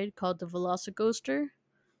ass ride called the Velocicoaster.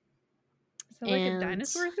 Is that like a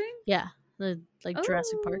dinosaur thing? Yeah, like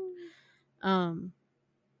Jurassic Park. Oh.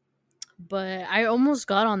 But I almost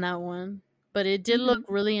got on that one, but it did look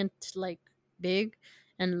really like big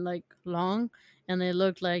and like long, and it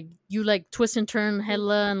looked like you like twist and turn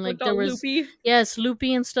hella, and like Looked there all was loopy.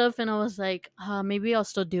 loopy and stuff, and I was like, maybe I'll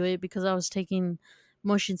still do it because I was taking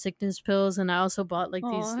motion sickness pills, and I also bought like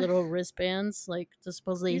these Aw. little wristbands like to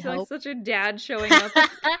supposedly You sound like help. such a dad showing up.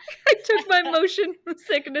 I took my motion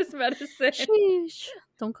sickness medicine. Sheesh.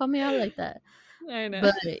 Don't call me out like that. I know.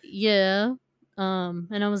 But yeah,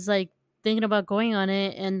 and I was like thinking about going on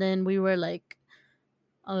it, and then we were like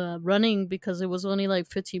running because it was only like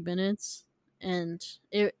 15 minutes, and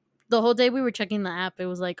the whole day we were checking the app, it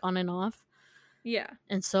was like on and off. Yeah.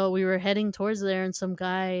 And so we were heading towards there, and some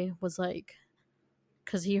guy was like,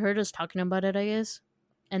 because he heard us talking about it, I guess.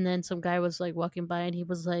 And then some guy was like walking by, and he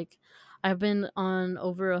was like, I've been on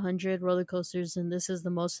over 100 roller coasters, and this is the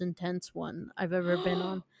most intense one I've ever been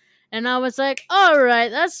on. And I was like, all right,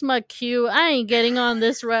 that's my cue. I ain't getting on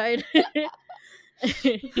this ride.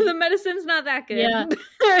 The medicine's not that good. Yeah.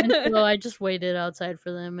 And so I just waited outside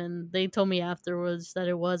for them, and they told me afterwards that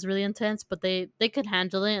it was really intense, but they could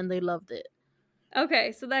handle it, and they loved it.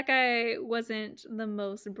 Okay, so that guy wasn't the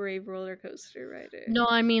most brave roller coaster rider. No,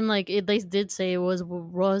 I mean, like, they did say it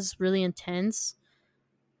was really intense,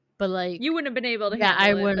 but like, You wouldn't have been able to yeah, handle I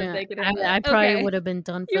it, but wouldn't. they could handle I it. probably Okay. would have been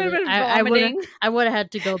done You for would it. have been vomiting. I would have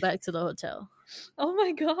had to go back to the hotel. Oh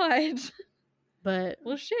my god. But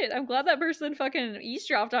Well, shit. I'm glad that person fucking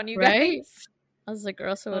eavesdropped on you Right? guys. I was like, or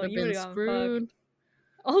else I Oh, would have you been would've gotten screwed.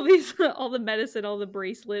 All the medicine, all the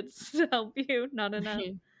bracelets to help you. Not enough.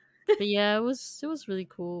 But yeah, it was really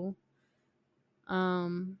cool.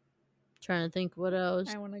 Trying to think what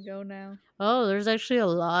else. I want to go now. Oh, there's actually a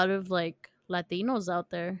lot of like Latinos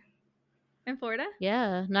out there. In Florida?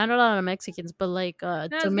 Yeah, not a lot of Mexicans, but like No, I was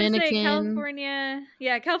gonna Dominican. say California.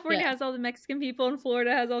 Yeah, California Yeah. has all the Mexican people, and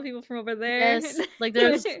Florida has all the people from over there. Yes, like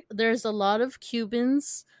there's a lot of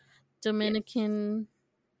Cubans, Dominicans.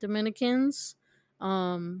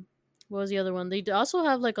 What was the other one? They also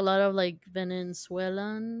have like a lot of like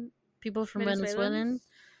Venezuelan people from Venezuelan,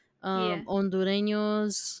 Yeah.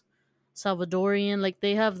 Hondureños, Salvadorian. Like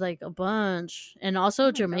they have like a bunch, and also Oh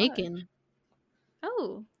my Jamaican.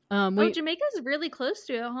 Oh. We, Jamaica's really close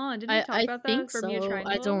to it, huh? Didn't we talk I about think that? Bermuda so.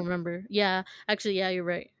 Triangle? I don't remember. Yeah, actually, yeah, you're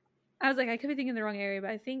right. I was like, I could be thinking the wrong area, but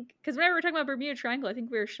I think because whenever we're talking about Bermuda Triangle, I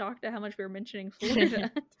think we were shocked at how much we were mentioning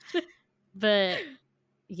Florida. But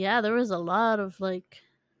yeah, there was a lot of like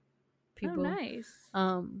people. Oh, nice.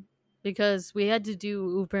 Because we had to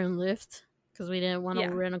do Uber and Lyft because we didn't want to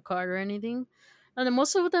rent a car or anything. And then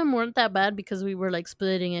most of them weren't that bad because we were like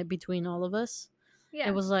splitting it between all of us. Yeah.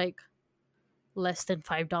 It was like less than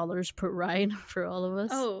 $5 per ride for all of us.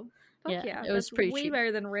 Oh, fuck yeah. It was pretty way cheap.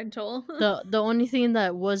 better than rental. The only thing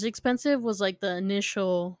that was expensive was like the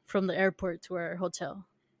initial from the airport to our hotel.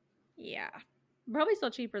 Yeah. Probably still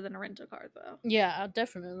cheaper than a rental car though. Yeah,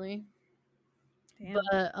 definitely. Damn.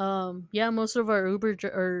 But yeah, most of our Uber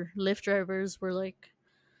or Lyft drivers were like,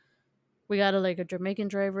 we got a Jamaican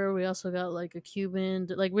driver. We also got like a Cuban.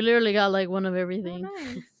 Like we literally got like one of everything. Oh,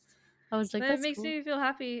 nice. I was like, that that's makes cool. me feel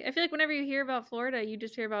happy. I feel like whenever you hear about Florida, you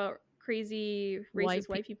just hear about crazy racist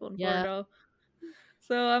white people in yeah. Florida.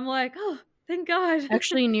 So I'm like, oh, thank God.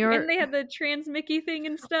 Actually, New York. And they had the trans Mickey thing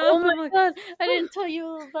and stuff. Oh my like, God! I didn't tell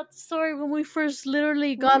you about the story when we first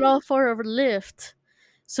literally got off our Lyft.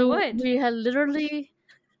 So we had literally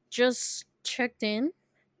just checked in,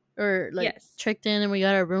 or like checked in, and we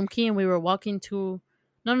got our room key, and we were walking to.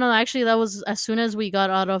 No, actually, that was as soon as we got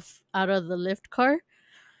out of the Lyft car.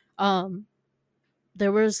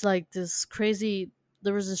 There was like this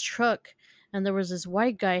truck, and there was this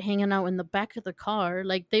white guy hanging out in the back of the car.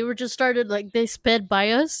 Like they were just started, like they sped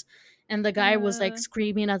by us, and the guy was like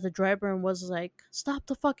screaming at the driver and was like, stop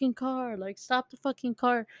the fucking car, like stop the fucking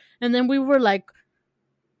car. And then we were like,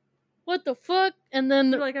 what the fuck? And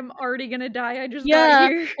then you're like, I'm already gonna die, I just got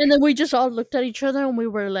here. And then we just all looked at each other and we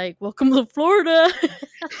were like, welcome to Florida.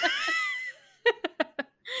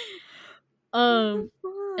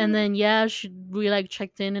 And then we like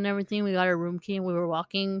checked in and everything. We got our room key and we were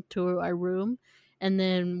walking to our room, and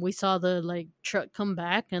then we saw the like truck come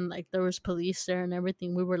back and like there was police there and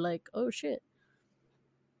everything. We were like, oh shit,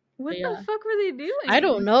 what the fuck were they doing? I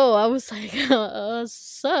don't know. I was like,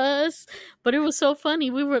 sus, but it was so funny.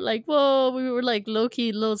 We were like, whoa. We were like low key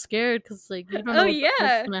a little scared because like we don't know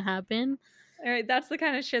what's gonna happen. All right, that's the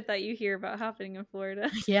kind of shit that you hear about happening in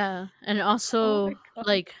Florida. Yeah, and also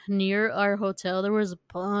like near our hotel, there was a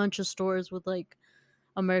bunch of stores with like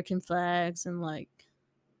American flags and like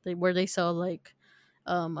where they sell like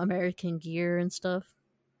American gear and stuff,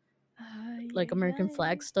 like American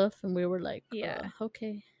flag stuff, and we were like,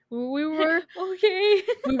 okay. We were okay.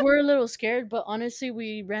 We were a little scared, but honestly,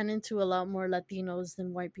 we ran into a lot more Latinos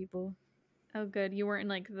than white people. Oh, good. You weren't in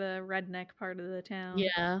like the redneck part of the town.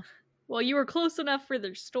 Yeah. Well, you were close enough for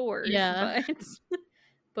their stores, Yeah. but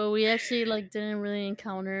But we actually like didn't really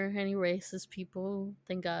encounter any racist people,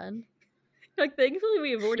 thank God. like thankfully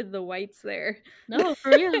we avoided the whites there. No,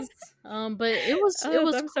 for real. But it was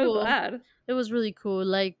I'm so cool. glad. It was really cool.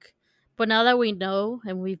 Like, but now that we know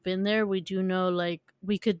and we've been there, we do know like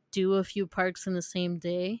we could do a few parks in the same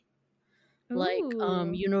day. Like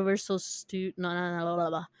Ooh. Universal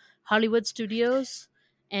no, Hollywood Studios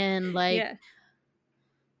and like Yeah.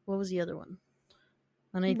 what was the other one?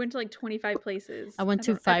 And You went to like 25 places. I went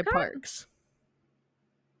to 5 Epcot? parks.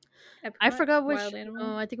 Epcot? I forgot which. Wild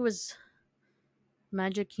Animal? I think it was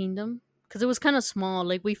Magic Kingdom because it was kind of small.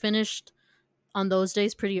 Like we finished on those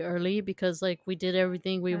days pretty early because like we did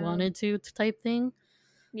everything we wanted to type thing.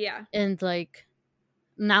 Yeah. And like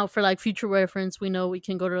now for like future reference, we know we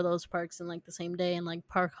can go to those parks in like the same day and like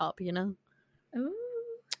park hop, you know. Ooh.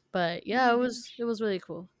 But yeah, Oh it my was really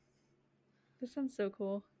cool. This sounds so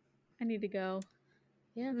cool. I need to go.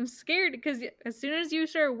 Yeah. I'm scared because as soon as you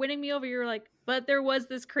start winning me over, you're like, but there was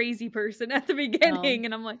this crazy person at the beginning.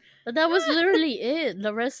 And I'm like, but that was literally it.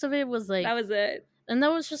 The rest of it was like, that was it. And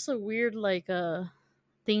that was just a weird like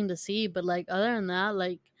thing to see. But like other than that,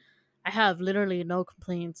 like I have literally no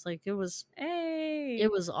complaints. Like it was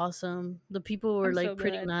awesome. The people were like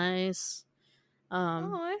pretty nice.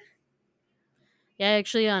 Aww. Yeah,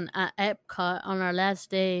 actually on Epcot on our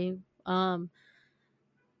last day,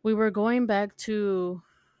 we were going back to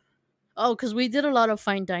because we did a lot of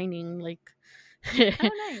fine dining, like nice.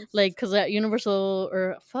 like because at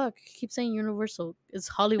Universal I keep saying Universal, it's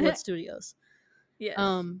Hollywood Studios. Yes.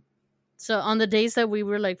 So on the days that we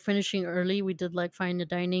were like finishing early, we did like fine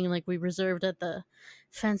dining, like we reserved at the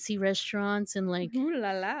fancy restaurants and like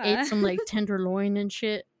ate some like tenderloin and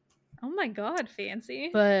shit. Oh my god, fancy.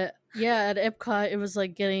 But yeah, at Epcot it was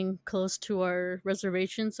like getting close to our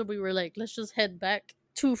reservation, so we were like, let's just head back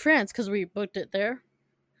to France because we booked it there.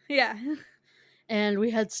 Yeah. And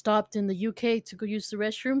we had stopped in the UK to go use the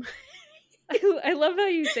restroom. I love how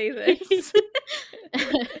you say this.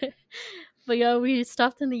 But yeah, we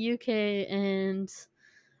stopped in the UK and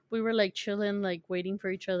we were like chilling, like waiting for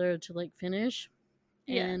each other to like finish.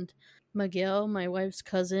 Yeah. And Miguel, my wife's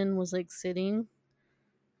cousin, was like sitting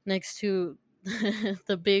next to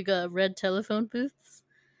the big red telephone booths.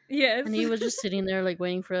 Yes. And he was just sitting there like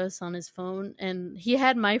waiting for us on his phone. And he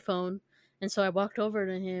had my phone. And so I walked over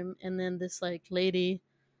to him, and then this like lady,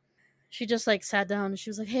 she just like sat down and she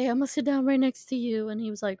was like, hey, I'm gonna sit down right next to you. And he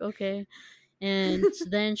was like, okay. And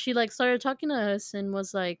then she like started talking to us and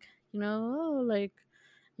was like, you know, oh, like,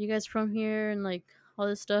 you guys from here and like all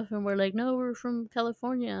this stuff. And we're like, no, we're from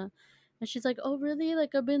California. And she's like, oh, really?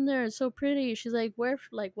 Like, I've been there. It's so pretty. She's like, where?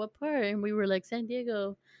 Like, what part? And we were like, San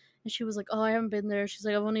Diego. And she was like, oh, I haven't been there. She's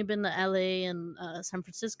like, I've only been to LA and San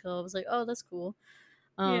Francisco. I was like, oh, that's cool.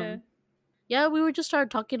 Yeah, we were just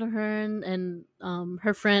started talking to her, and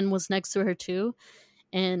her friend was next to her too.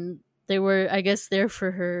 And they were, I guess, there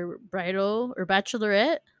for her bridal or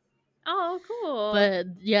bachelorette. Oh, cool.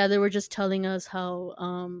 But yeah, they were just telling us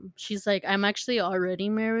how she's like, I'm actually already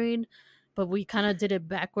married, but we kind of did it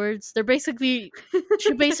backwards.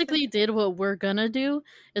 She basically did what we're gonna do,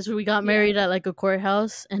 is we got married at like a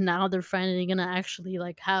courthouse, and now they're finally gonna actually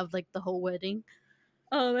like have like the whole wedding.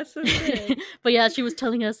 Oh, that's so good. But yeah, she was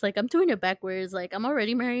telling us like, I'm doing it backwards. Like, I'm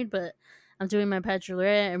already married, but I'm doing my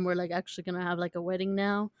bachelorette, and we're like actually gonna have like a wedding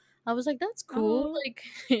now. I was like, that's cool. Like,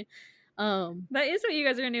 that is what you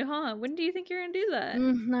guys are gonna do, huh? When do you think you're gonna do that?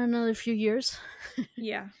 Not another few years.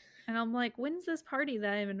 Yeah, and I'm like, when's this party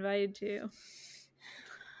that I'm invited to?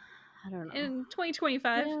 I don't know. In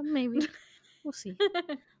 2025. Yeah, maybe. We'll see.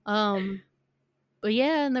 But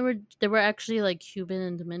yeah, and they were actually like Cuban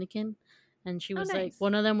and Dominican, and she was like,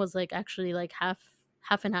 one of them was like actually like half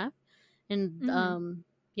and half, and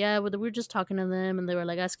yeah, we were just talking to them, and they were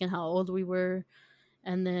like asking how old we were,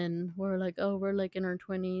 and then we were like, oh, we're like in our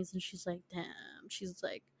 20s, and she's like, damn, she's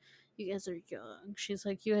like, you guys are young. She's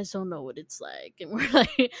like, you guys don't know what it's like, and we're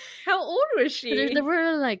like, how old was she? They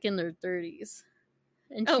were like in their 30s.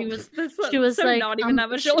 And she she was so like, not even that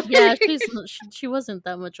much older. Yeah, she wasn't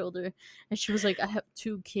that much older. And she was like, I have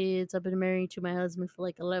 2 kids. I've been married to my husband for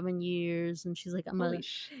like 11 years. And she's like,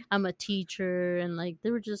 I'm a teacher. And like they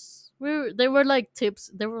were like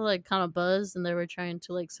tips. They were like kind of buzzed, and they were trying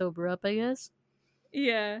to like sober up, I guess.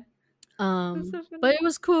 Yeah. So but it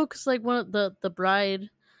was cool because like one of the bride,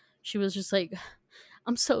 she was just like,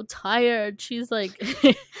 I'm so tired. She's like,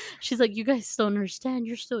 you guys don't understand.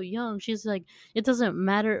 You're still young. She's like, it doesn't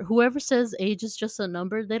matter. Whoever says age is just a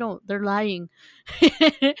number, they're lying.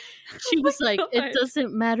 She was like, it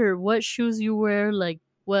doesn't matter what shoes you wear, like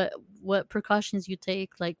what precautions you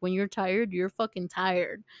take. Like when you're tired, you're fucking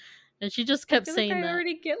tired. And she just kept I feel saying like I that.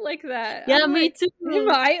 already get like that. Yeah, I'm me like, too. Am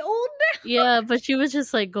I old now? Yeah, but she was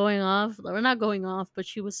just like going off, or not going off, but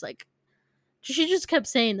she was like, she just kept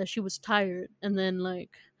saying that she was tired, and then like,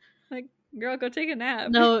 Like, girl, go take a nap.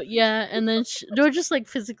 no, yeah, and then they were just like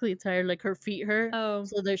physically tired, like her feet hurt, Oh.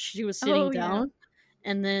 so that she was sitting down,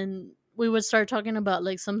 and then we would start talking about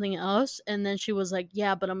like something else, and then she was like,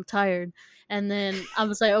 "Yeah, but I'm tired," and then I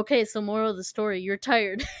was like, "Okay, so moral of the story, you're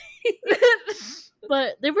tired."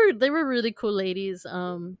 But they were really cool ladies.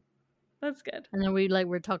 That's good. And then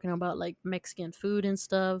we're talking about like Mexican food and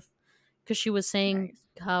stuff, because she was saying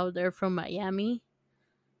Nice. how they're from Miami,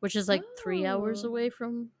 which is like 3 hours Oh. away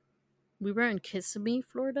from. We were in Kissimmee,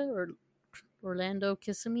 Florida, or Orlando,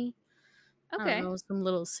 Kissimmee. I Okay. don't know, some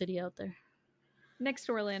little city out there. Next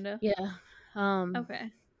to Orlando. Yeah.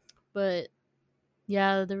 Okay. But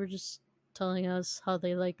yeah, they were just telling us how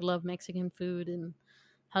they like love Mexican food, and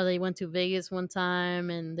how they went to Vegas one time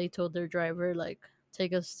and they told their driver like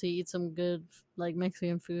take us to eat some good like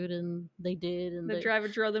Mexican food, and they did. And The driver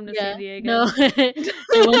drove them to yeah, San Diego.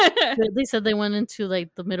 no, they said they went into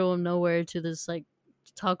like the middle of nowhere to this like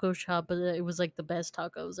taco shop, but it was like the best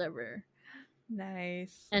tacos ever.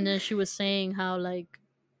 Nice. And then she was saying how like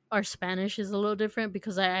our Spanish is a little different,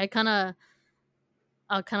 because I kind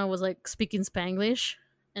of was like speaking Spanglish,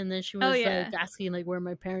 and then she was like asking like where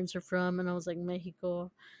my parents are from, and I was like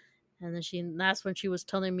Mexico. And then that's when she was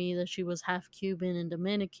telling me that she was half Cuban and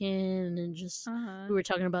Dominican, and just we were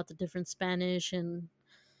talking about the different Spanish.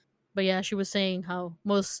 But yeah, she was saying how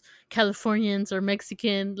most Californians are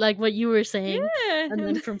Mexican, like what you were saying. Yeah. And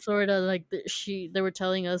then from Florida, like they were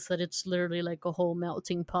telling us that it's literally like a whole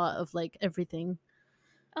melting pot of like everything.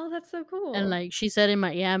 Oh, that's so cool. And like she said in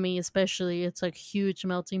Miami especially, it's like huge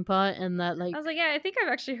melting pot, and that like I was like, yeah, I think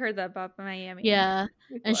I've actually heard that about Miami. Yeah.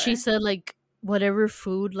 before. And she said like whatever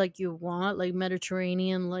food like you want, like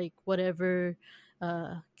Mediterranean, like whatever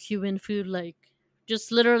Cuban food, like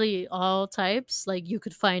just literally all types, like you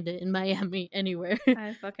could find it in Miami anywhere.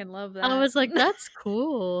 I fucking love that. I was like, that's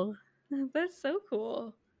cool. That's so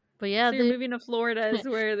cool. But yeah, so you're moving to Florida is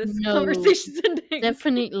where this No, conversation's ending.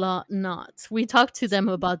 definitely not. We talked to them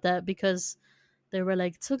about that because they were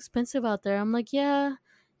like, it's so expensive out there. I'm like, yeah,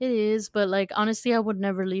 it is, but like honestly, I would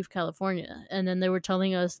never leave California. And then they were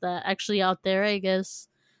telling us that actually out there, I guess,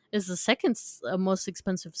 is the second most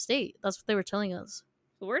expensive state. That's what they were telling us.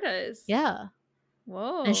 Florida is. Yeah.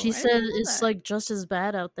 Whoa. And she said it's like just as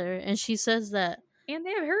bad out there. And she says that. And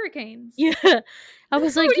they have hurricanes. Yeah. I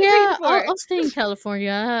was like, What are you yeah, paying for? I'll stay in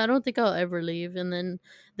California. I don't think I'll ever leave. And then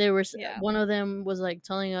they were, one of them was like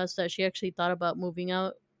telling us that she actually thought about moving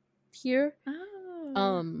out here.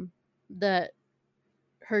 Oh. That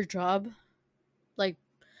her job, like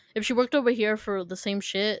if she worked over here for the same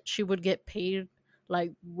shit, she would get paid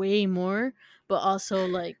like way more, but also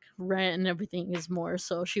like rent and everything is more.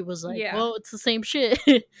 So she was like, well, it's the same shit.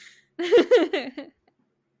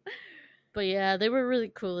 But yeah, they were really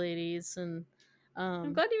cool ladies. And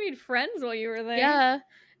I'm glad you made friends while you were there. Yeah,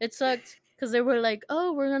 it sucked because they were like,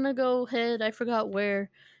 oh, we're gonna go ahead, I forgot where.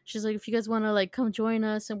 She's like, if you guys want to like come join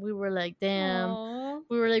us. And we were like, damn. Aww.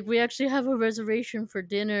 We were like, we actually have a reservation for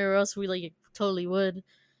dinner, or else we like totally would.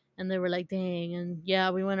 And they were like, dang. And yeah,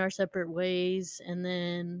 we went our separate ways. And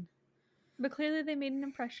then but clearly they made an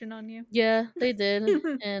impression on you. Yeah, they did.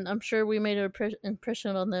 And I'm sure we made an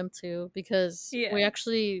impression on them too, because we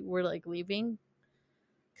actually were like leaving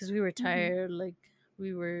because we were tired. Like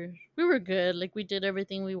we were good. Like we did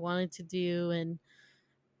everything we wanted to do. And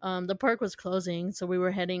the park was closing, so we were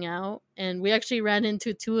heading out, and we actually ran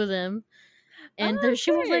into two of them. And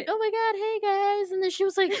she was like, oh my god, hey guys. And then she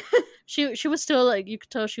was like, she was still like, you could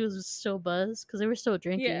tell she was still buzzed because they were still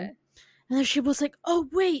drinking. Yeah. And then she was like, oh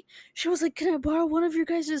wait, she was like, can I borrow one of your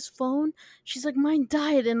guys' phone? She's like, mine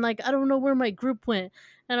died, and like I don't know where my group went.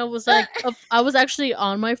 And I was like, I was actually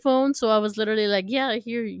on my phone, so I was literally like, yeah,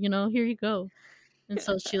 here you go. And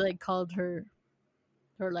so she like called her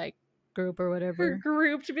like group or whatever, her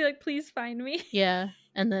group, to be like, please find me. Yeah.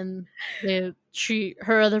 And then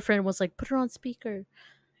her other friend was like, put her on speaker.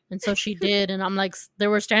 And so she did. And I'm like, they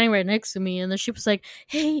were standing right next to me. And then she was like,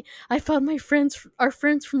 hey, I found our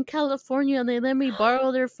friends from California, and they let me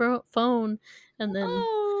borrow their phone. And then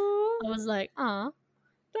I was like, aw,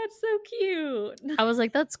 that's so cute. I was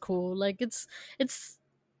like, that's cool. Like it's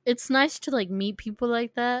nice to like meet people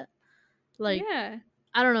like that. Like, yeah,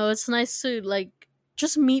 I don't know. It's nice to like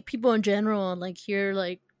just meet people in general and like hear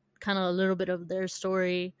like kind of a little bit of their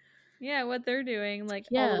story. Yeah, what they're doing, like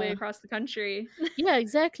all the way across the country. Yeah,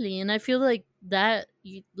 exactly. And I feel like that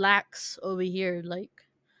lacks over here. Like,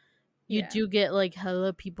 you do get like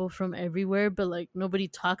hella people from everywhere, but like nobody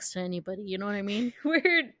talks to anybody. You know what I mean?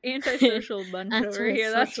 We're antisocial bunch over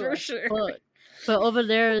here, that's for sure. But over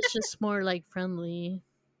there, it's just more like friendly.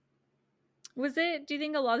 Do you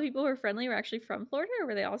think a lot of people who were friendly were actually from Florida, or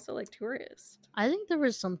were they also like tourists? I think there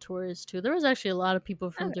was some tourists too. There was actually a lot of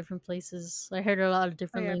people from different places. I heard a lot of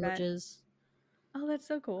different languages. Oh, that's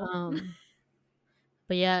so cool.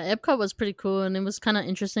 But yeah, Epcot was pretty cool, and it was kind of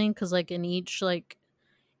interesting because like in each like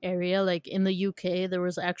area, like in the UK, there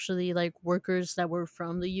was actually like workers that were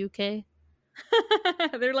from the UK.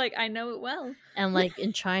 They're like, I know it well. And like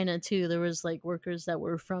in China too, there was like workers that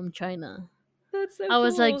were from China. That's so cool. I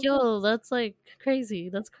was like, yo, that's like crazy.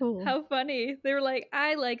 That's cool. How funny. They were like,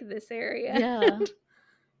 I like this area. Yeah.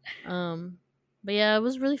 But yeah, it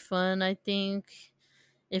was really fun. I think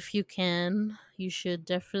if you can, you should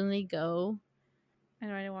definitely go. I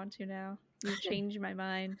know I don't want to now. You changed my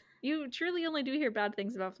mind. You truly only do hear bad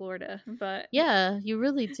things about Florida, but yeah, you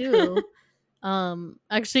really do.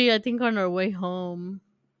 Actually, I think on our way home,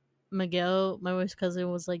 Miguel, my wife's cousin,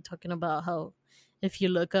 was like talking about how if you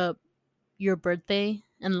look up your birthday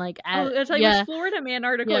and like that's like which Florida Man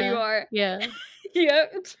article you are. Yeah.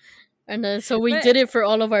 Yep. And so we did it for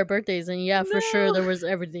all of our birthdays, and for sure there was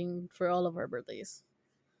everything for all of our birthdays.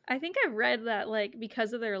 I think I've read that like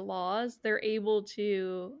because of their laws, they're able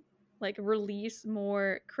to like release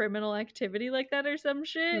more criminal activity like that or some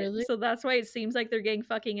shit. Really? So that's why it seems like they're getting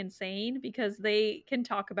fucking insane, because they can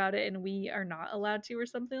talk about it and we are not allowed to, or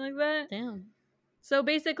something like that. Damn. So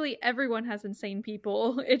basically everyone has insane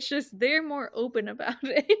people. It's just they're more open about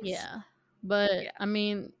it. Yeah. But I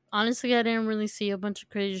mean, honestly, I didn't really see a bunch of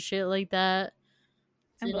crazy shit like that.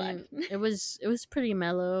 I'm glad. It was pretty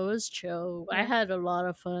mellow. It was chill. I had a lot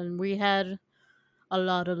of fun. We had a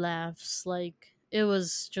lot of laughs. Like, it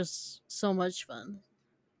was just so much fun.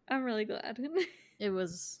 I'm really glad. It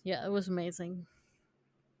was amazing.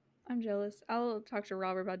 I'm jealous. I'll talk to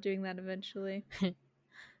Robert about doing that eventually.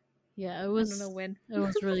 Yeah, it was. I don't know when. It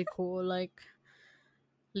was really cool. Like,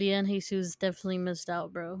 Leah and Jesus definitely missed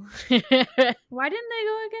out, bro. Why didn't they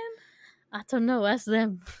go again? I don't know. Ask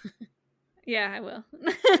them. Yeah, I will.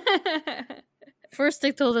 First,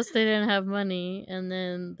 they told us they didn't have money, and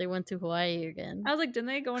then they went to Hawaii again. I was like, didn't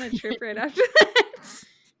they go on a trip right after that?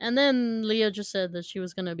 And then Leah just said that she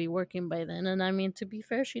was going to be working by then. And I mean, to be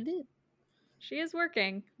fair, she did. She is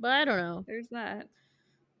working. But I don't know. There's that.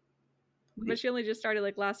 But she only just started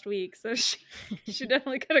like last week, so she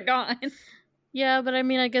definitely could have gone. Yeah, but I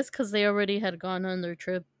mean, I guess because they already had gone on their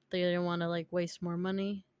trip, they didn't want to like waste more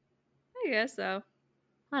money. I guess so.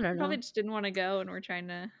 I don't know. Probably just didn't want to go, and we're trying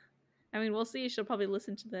to. I mean, we'll see. She'll probably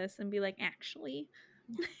listen to this and be like, actually.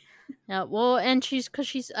 Yeah, well, and she's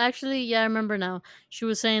actually, I remember now. She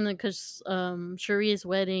was saying that because Cherie's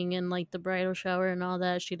wedding and like the bridal shower and all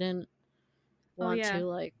that, she didn't want to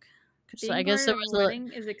like. Being I guess there was a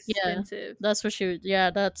wedding is expensive. Yeah, that's what she.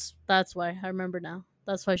 Yeah, that's why I remember now.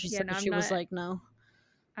 That's why she said she was like, no.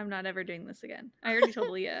 I'm not ever doing this again. I already told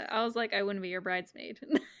Leah. I was like, I wouldn't be your bridesmaid.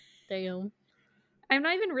 Damn. I'm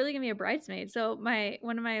not even really gonna be a bridesmaid. So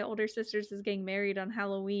one of my older sisters is getting married on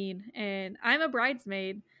Halloween, and I'm a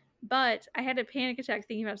bridesmaid, but I had a panic attack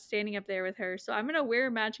thinking about standing up there with her. So I'm gonna wear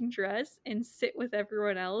a matching dress and sit with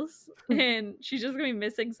everyone else, and she's just gonna be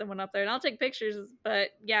missing someone up there. And I'll take pictures,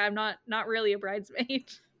 but yeah, I'm not really a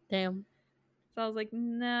bridesmaid. Damn. So I was like,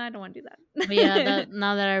 nah, I don't want to do that. But yeah,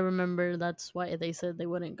 now that I remember, that's why they said they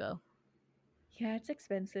wouldn't go. Yeah, it's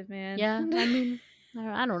expensive, man. Yeah, I mean,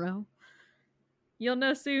 I don't know. You'll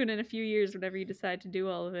know soon in a few years whenever you decide to do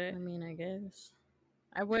all of it. I mean, I guess.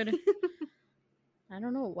 I would. I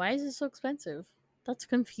don't know. Why is it so expensive? That's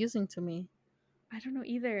confusing to me. I don't know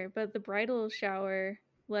either, but the bridal shower,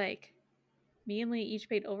 like, me and Lee each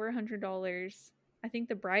paid over $100. I think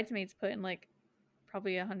the bridesmaids put in, like,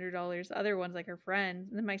 probably $100. The other ones, like her friends.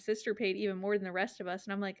 And then my sister paid even more than the rest of us.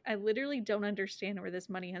 And I'm like, I literally don't understand where this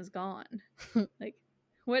money has gone. Like,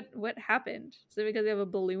 what happened? Is it because they have a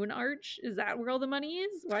balloon arch? Is that where all the money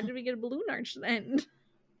is? Why did we get a balloon arch then?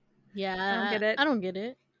 Yeah, I don't get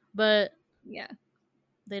it. But yeah,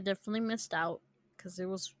 they definitely missed out because it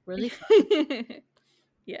was really fun.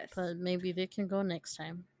 Yes, but maybe they can go next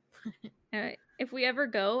time. All right. If we ever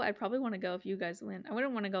go, I'd probably want to go if you guys went. I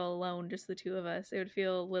wouldn't want to go alone, just the two of us. It would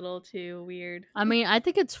feel a little too weird. I mean, I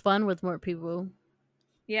think it's fun with more people.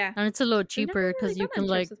 Yeah, and it's a little cheaper because you can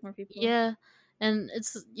like, with more people. Yeah, and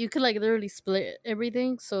you can like literally split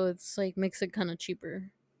everything, so it's like makes it kind of cheaper.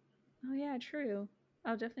 Oh yeah, true.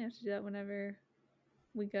 I'll definitely have to do that whenever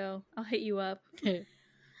we go. I'll hit you up.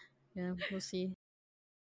 Yeah, we'll see.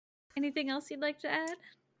 Anything else you'd like to add?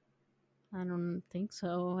 I don't think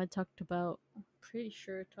so. I talked about pretty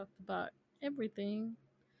sure it talked about everything.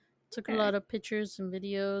 Took a Okay. lot of pictures and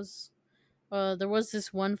videos. There was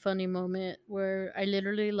this one funny moment where I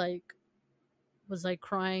literally like was like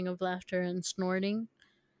crying of laughter and snorting.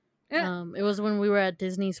 It was when we were at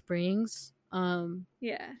Disney Springs.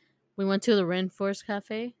 Yeah. We went to the Rainforest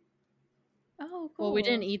Cafe. Oh, cool. Well, we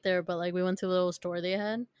didn't eat there, but like we went to a little store they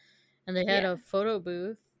had, and they had Yeah. a photo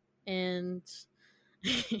booth, and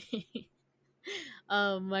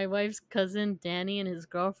my wife's cousin Danny and his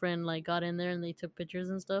girlfriend like got in there and they took pictures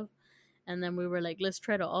and stuff, and then we were like, let's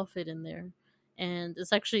try to all fit in there, and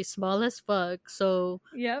it's actually small as fuck. So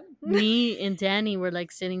Yep. me and Danny were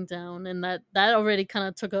like sitting down, and that already kind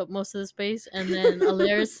of took up most of the space. And then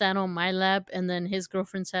Alaire sat on my lap, and then his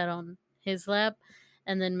girlfriend sat on his lap,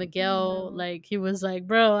 and then Miguel No. like he was like,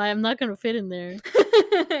 "Bro, I'm not gonna fit in there,"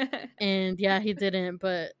 and yeah, he didn't.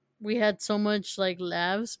 But we had so much like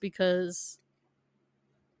laughs because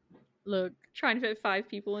look, Trying to fit 5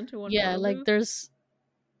 people into one. yeah, photo like booth. there's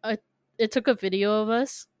a it took a video of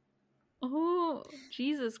us, Oh,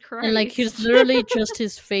 Jesus Christ! and like he's literally just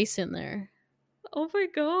his face in there. Oh my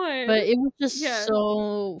god! But it was just Yeah.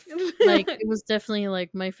 so like it was definitely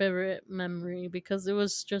like my favorite memory because it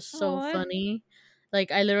was just so Aw. funny.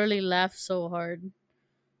 Like I literally laughed so hard.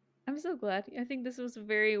 I'm so glad. I think this was a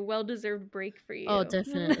very well-deserved break for you. Oh,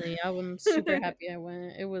 definitely. I'm super happy I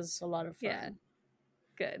went. It was a lot of fun. Yeah.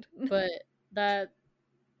 Good. But that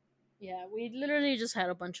yeah, we literally just had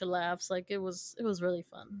a bunch of laughs. Like it was really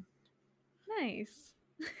fun. Nice.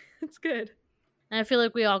 It's good. And I feel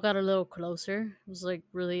like we all got a little closer. It was like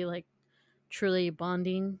really like truly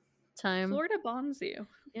bonding time. Florida bonds you.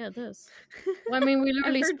 Yeah, it does. Well, I mean, we I've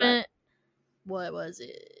literally heard spent what was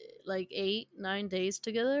it, like 8-9 days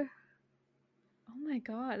together? Oh my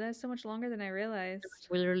god, that's so much longer than I realized.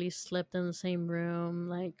 We literally slept in the same room.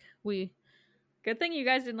 Like we Good thing you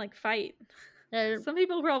guys didn't like fight. yeah, Some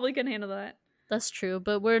people probably couldn't handle that. that's true,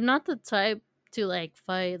 but we're not the type to like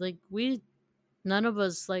fight. Like we none of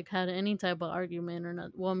us like had any type of argument or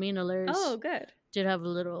not. Well, me and Alaris Oh, good. did have a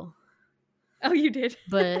little, Oh, you did.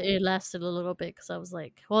 but it lasted a little bit because I was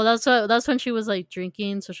like, well, that's when she was like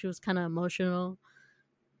drinking, so she was kind of emotional.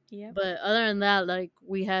 Yep. But other than that, like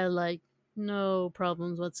we had like no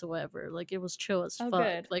problems whatsoever. Like it was chill as Oh, fuck.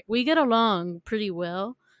 good. Like we get along pretty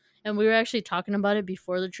well, and we were actually talking about it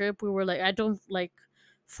before the trip. We were like, I don't like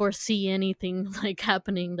foresee anything like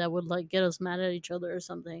happening that would like get us mad at each other or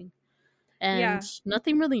something. And Yeah.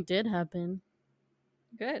 nothing really did happen.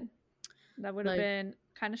 Good. That would have Like- been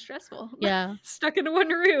kind of stressful. Yeah. Stuck in one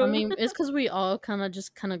room. I mean, it's because we all kind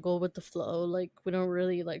of go with the flow. Like we don't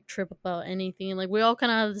really like trip about anything. Like we all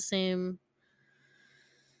kind of have the same,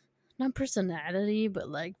 not personality, but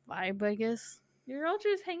like vibe, I guess. You're all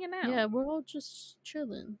just hanging out. Yeah, we're all just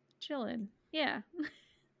chilling. Chilling. Yeah.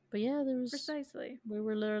 But yeah, there was Precisely. we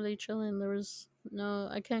were literally chilling. There was no,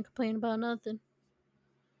 I can't complain about nothing.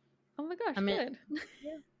 Oh my gosh, I mean, good.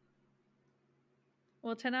 yeah.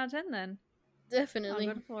 Well, 10 out of 10 then. Definitely.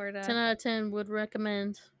 I'll go to Florida. 10 out of 10 would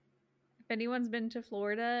recommend. If anyone's been to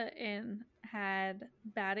Florida and had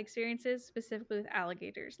bad experiences, specifically with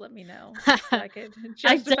alligators, let me know. So I could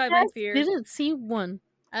justify my fears. Didn't see one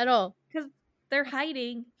at all. Because they're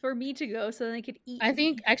hiding for me to go so they could eat I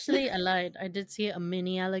think, me. actually, I lied. I did see a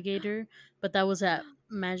mini alligator, but that was at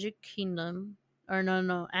Magic Kingdom. Or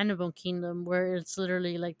no, Animal Kingdom, where it's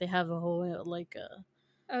literally like they have a whole, like,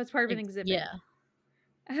 Oh, it's part of an exhibit. Yeah.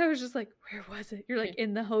 I was just like, where was it? You're like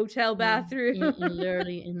in the hotel bathroom.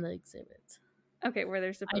 Literally in the exhibit. Okay, where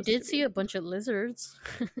they're supposed to I did see be. a bunch of lizards.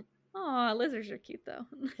 Aw, lizards are cute though.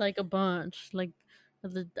 Like a bunch. Like,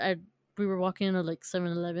 we were walking into like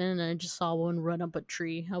 7-Eleven and I just saw one run up a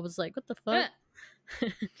tree. I was like, what the fuck?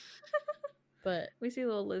 But we see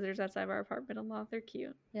little lizards outside of our apartment a lot. They're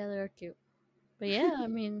cute. yeah, they're cute. But yeah, I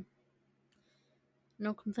mean,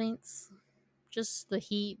 no complaints. Just the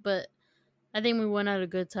heat, but I think we went at a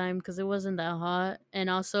good time because it wasn't that hot. And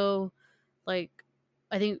also, like,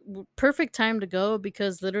 I think perfect time to go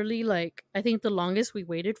because literally, like, I think the longest we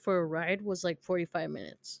waited for a ride was like 45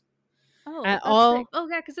 minutes. Oh, At that's all- sick. Oh,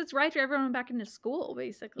 yeah, because it's right for everyone back into school,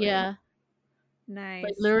 basically. Yeah. Nice.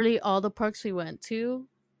 Like, literally all the parks we went to,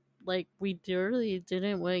 like, we literally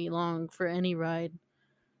didn't wait long for any ride.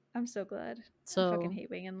 I'm so glad. So, I fucking hate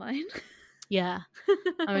waiting in line. yeah.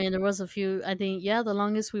 I mean, there was a few, I think, yeah, the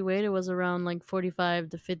longest we waited was around like 45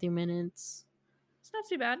 to 50 minutes. It's not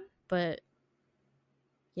too bad. But,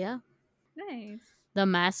 yeah. Nice. The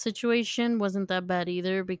mask situation wasn't that bad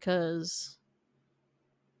either because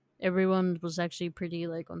everyone was actually pretty,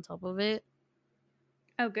 like, on top of it.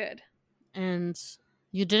 Oh, good. And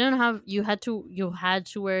you had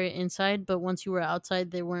to wear it inside, but once you were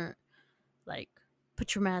outside, they weren't like,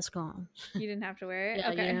 put your mask on. You didn't have to wear it?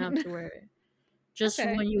 Yeah, Okay. you didn't have to wear it. Just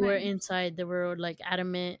Okay, when you were nice. inside, they were like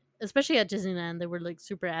adamant, especially at Disneyland, they were like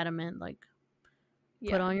super adamant, like, put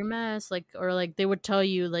Yeah. on your mask, like, or like they would tell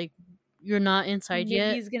you like you're not inside yet.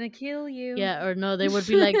 Nikki's gonna kill you. Yeah, or no, they would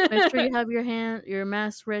be like, make sure you have your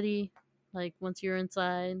mask ready, like once you're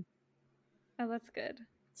inside. Oh, that's good.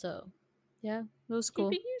 So, yeah, it was cool.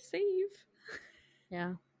 Keeping you safe.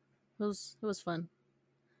 Yeah, it was fun.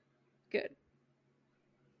 Good.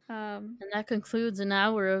 And that concludes an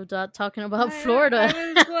hour of talking about I Florida.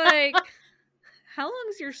 was like, how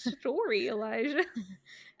long's your story, Elijah?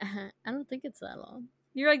 I don't think it's that long.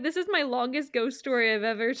 You're like, this is my longest ghost story I've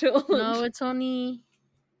ever told. No, it's only,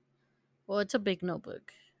 well, it's a big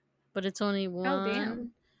notebook, but it's only Oh, damn.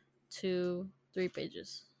 1, 2, 3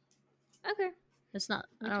 pages. Okay. It's not.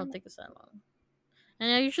 I Okay. don't think it's that long.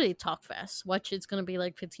 And I usually talk fast. Watch, it's gonna be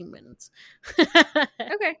like 15 minutes.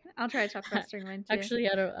 Okay. I'll try to talk faster in mine too. Actually,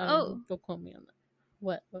 I don't. Oh. Don't quote me on that.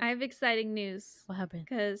 What? I have exciting news. What happened?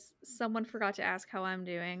 Because someone forgot to ask how I'm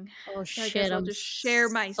doing. Oh So I shit! guess I'll I'm just share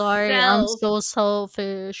sorry. I'm myself. so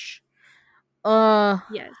selfish.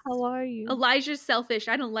 Yes. How are you? Elijah's selfish.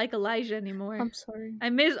 I don't like Elijah anymore. I'm sorry. I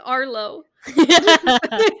miss Arlo.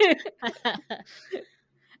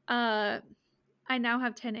 I now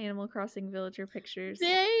have 10 Animal Crossing villager pictures.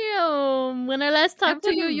 Damn! When I last talked to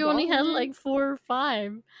fucking you, you only had balling. like 4 or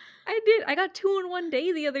 5. I did. I got 2 in one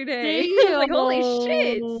day the other day. I was like, holy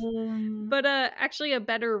shit. Damn. But actually, a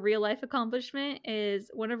better real life accomplishment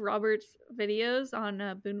is one of Robert's videos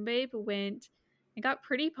on Boon Babe it got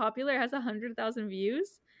pretty popular. It has 100,000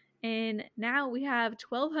 views. And now we have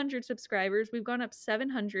 1,200 subscribers. We've gone up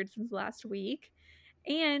 700 since last week.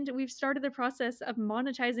 And we've started the process of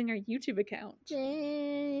monetizing our YouTube account.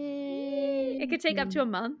 It could take up to a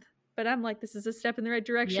month, but I'm like, this is a step in the right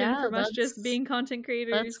direction from us just being content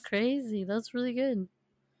creators. That's crazy. That's really good.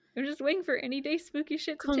 I'm just waiting for any day spooky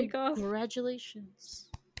shit to take off. Congratulations.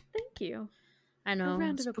 Thank you. I know.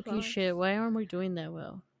 round of Spooky applause. shit. Why aren't we doing that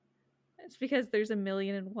well? It's because there's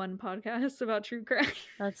 1,000,001 podcasts about true crime.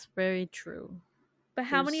 That's very true. But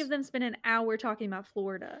how many of them spend an hour talking about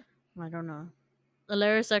Florida? I don't know.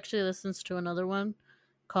 Alaris actually listens to another one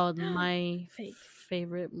called My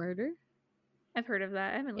Favorite Murder. I've heard of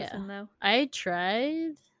that. I haven't listened though. I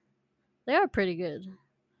tried. They are pretty good.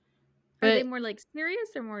 Are they more like serious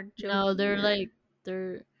or more jokey? No, they're like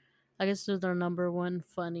I guess they're their number 1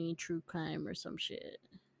 funny true crime or some shit.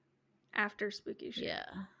 After spooky shit. Yeah.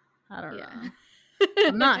 I don't know.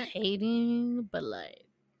 I'm not hating, but like,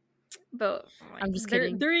 but I'm just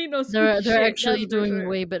kidding. There ain't no spooky shit. They're actually doing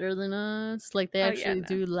way better than us. Like they actually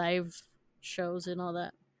do live shows and all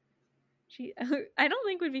that. I don't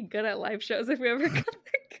think we'd be good at live shows if we ever got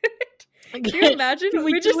that good. Can you imagine?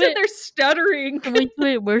 We just sit there stuttering. Can we do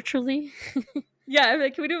it virtually? Yeah, I'm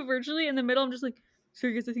like, can we do it virtually? In the middle, I'm just like,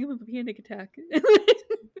 sorry guys, I think I'm having a panic attack.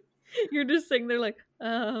 You're just sitting there like,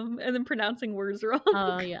 and then pronouncing words wrong.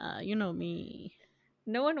 Oh yeah, you know me.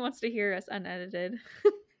 No one wants to hear us unedited.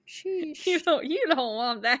 Sheesh. You don't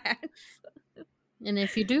want that. And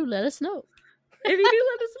if you do, let us know. If you do,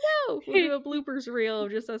 let us know. We'll do a bloopers reel of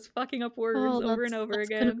just us fucking up words over and over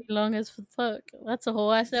again. That's gonna be long as fuck. That's a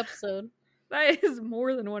whole ass episode. That is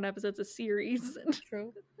more than one episode. It's a series.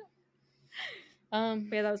 True. But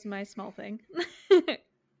yeah, that was my small thing.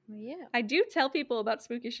 Yeah. I do tell people about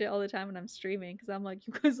spooky shit all the time when I'm streaming because I'm like,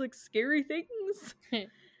 you guys like scary things?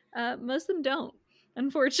 Most of them don't,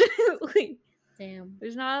 unfortunately. Damn.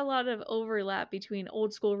 There's not a lot of overlap between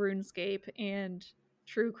old school RuneScape and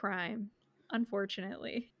true crime,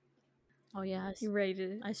 unfortunately. Oh yeah. You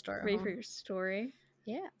ready for your story?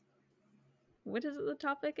 Yeah. What is the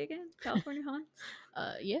topic again? California haunts?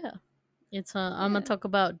 Yeah. It's I'm gonna talk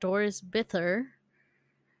about Doris Bither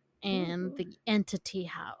and the Entity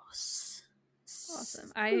House.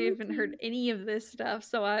 Awesome. I haven't heard any of this stuff,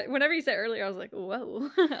 so whenever you said earlier, I was like,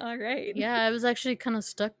 whoa, all right. Yeah, I was actually kind of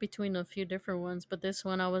stuck between a few different ones, but this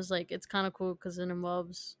one I was like, it's kind of cool because it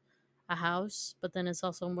involves a house, but then it's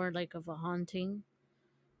also more like of a haunting.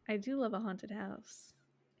 I do love a haunted house.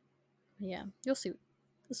 Yeah, you'll see.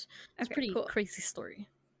 It's pretty cool. Crazy story.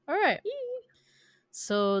 All right.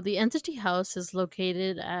 So the Entity House is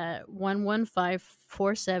located at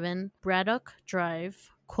 11547 Braddock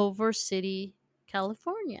Drive, Culver City,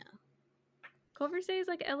 California. Culver City is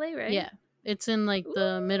like LA, right? Yeah. It's in like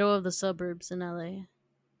the middle of the suburbs in LA.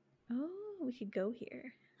 Oh, we could go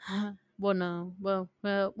here. Well, no. Well.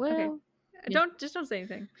 Okay. Yeah. Don't say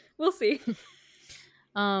anything. We'll see.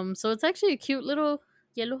 So it's actually a cute little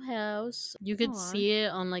yellow house. You could see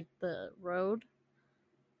it on like the road.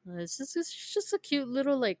 It's just a cute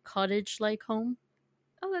little like cottage like home.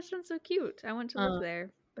 Oh, that sounds so cute. I want to live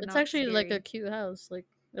there, but It's not actually like a scary. cute house. Like,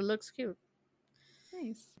 it looks cute.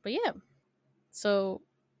 Nice. But yeah. So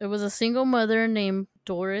it was a single mother named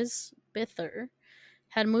Doris Bither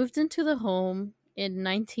had moved into the home in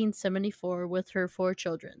 1974 with her 4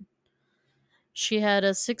 children. She had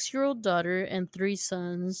a 6-year-old daughter and 3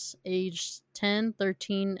 sons, aged 10,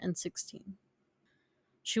 13, and 16.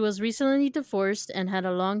 She was recently divorced and had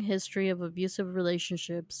a long history of abusive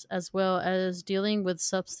relationships, as well as dealing with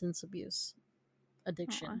substance abuse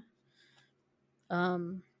addiction.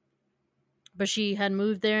 Um, but she had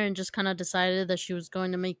moved there and just kind of decided that she was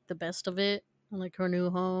going to make the best of it, like her new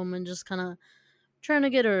home, and just kind of trying to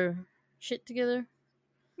get her shit together,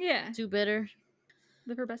 Yeah. do better.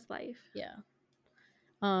 Live her best life. Yeah.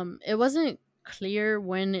 It wasn't clear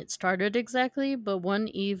when it started exactly, but one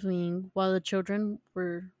evening while the children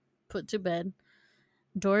were put to bed,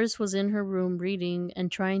 Doris was in her room reading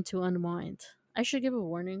and trying to unwind. I should give a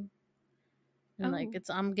warning. And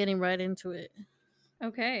Oh. I'm getting right into it.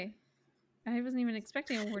 Okay. I wasn't even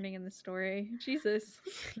expecting a warning in this story. Jesus.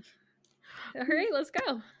 All right, let's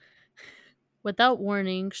go. Without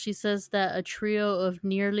warning, she says that a trio of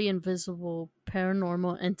nearly invisible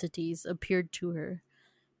paranormal entities appeared to her.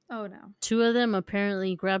 Oh no. 2 of them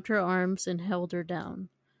apparently grabbed her arms and held her down.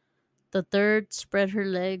 The third spread her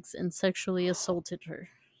legs and sexually assaulted her.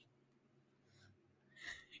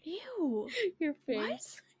 Ew. Your face. What?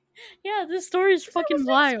 Yeah, this story is fucking I wasn't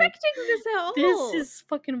wild. expecting this at all. This is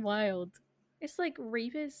fucking wild. It's like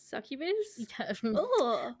rapist succubus. Yeah.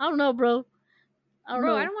 Ugh. I don't know, bro. I don't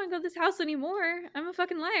know. I don't want to go to this house anymore. I'm a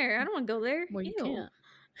fucking liar. I don't want to go there. Well, you Ew. can't.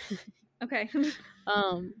 Okay.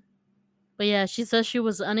 But yeah, she says she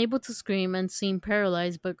was unable to scream and seemed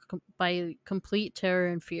paralyzed by complete terror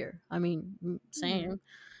and fear. I mean, same.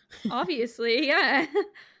 Obviously, yeah.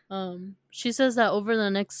 She says that over the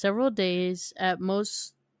next several days, at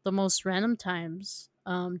the most random times,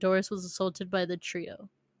 Doris was assaulted by the trio.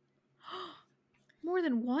 More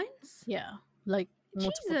than once? Yeah, like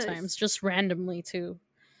multiple Jesus. times, just randomly too.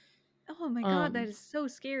 Oh my god, that is so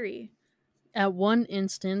scary. At one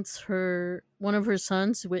instance, one of her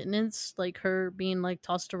sons witnessed like her being like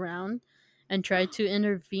tossed around and tried to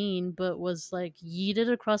intervene, but was like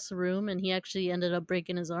yeeted across the room, and he actually ended up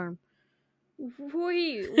breaking his arm.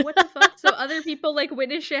 Wait, what the fuck? So other people like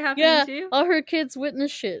witness shit happening too? All her kids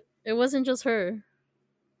witnessed shit. It wasn't just her.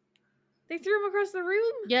 They threw him across the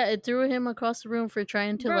room? Yeah, it threw him across the room for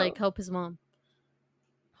trying to like help his mom.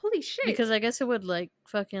 Holy shit. Because I guess it would like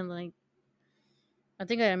fucking like, I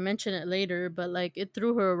think I mentioned it later, but like it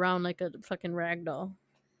threw her around like a fucking rag doll.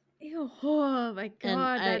 Ew, oh my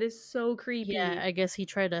god, that is so creepy. Yeah, I guess he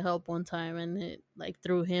tried to help one time and it like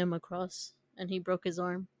threw him across and he broke his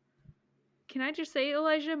arm. Can I just say,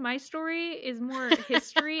 Elijah, my story is more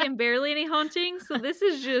history and barely any haunting, so this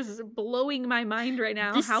is just blowing my mind right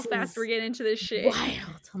now how fast we're getting into this shit.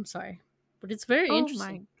 Wild. I'm sorry. But it's very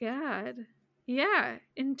interesting. Oh my god. Yeah,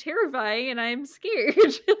 and terrifying, and I'm scared.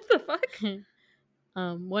 What the fuck?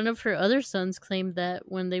 One of her other sons claimed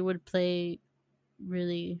that when they would play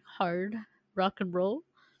really hard rock and roll,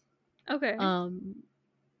 okay,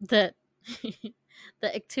 that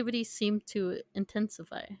the activity seemed to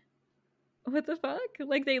intensify. What the fuck?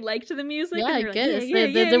 Like they liked the music? Yeah, and I guess.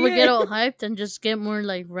 They would get all hyped and just get more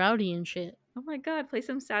like rowdy and shit. Oh my god, play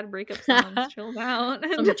some sad breakup songs. Chill out.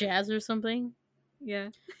 Some jazz or something. Yeah.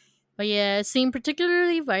 But yeah, it seemed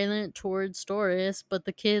particularly violent towards Doris, but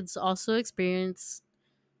the kids also experienced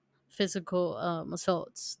physical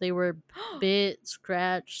assaults. They were bit,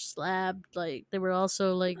 scratched, slapped, like they were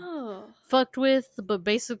also like fucked with, but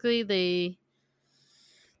basically they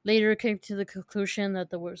later came to the conclusion that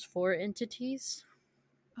there was 4 entities.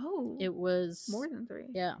 Oh. It was more than 3.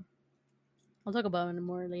 Yeah. I'll talk about it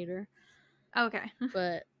more later. Okay.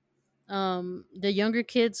 But the younger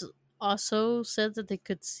kids also said that they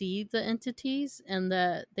could see the entities and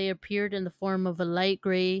that they appeared in the form of a light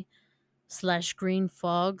gray / green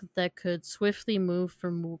fog that could swiftly move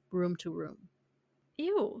from room to room.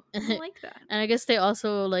 Ew, I don't like that. And I guess they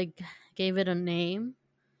also like gave it a name.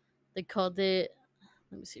 They called it,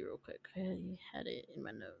 let me see real quick. I had it in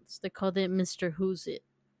my notes. They called it Mr. Who's It.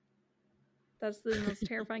 That's the most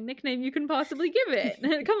terrifying nickname you can possibly give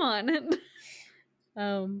it. Come on.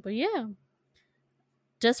 But yeah.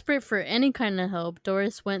 Desperate for any kind of help,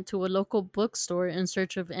 Doris went to a local bookstore in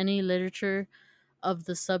search of any literature of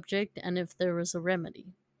the subject and if there was a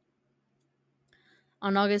remedy.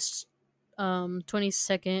 On August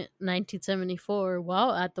 22nd, 1974,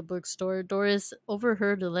 while at the bookstore, Doris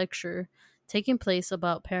overheard a lecture taking place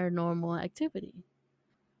about paranormal activity.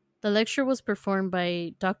 The lecture was performed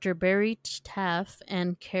by Dr. Barry Taff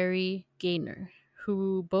and Carrie Gaynor,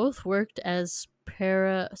 who both worked as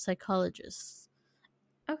parapsychologists.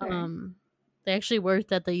 Okay. They actually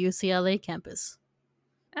worked at the UCLA campus.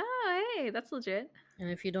 Oh, hey, that's legit. And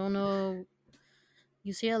if you don't know,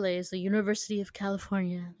 UCLA is the University of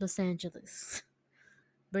California, Los Angeles.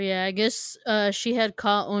 But yeah, I guess she had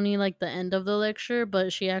caught only like the end of the lecture,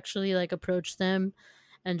 but she actually like approached them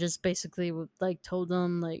and just basically like told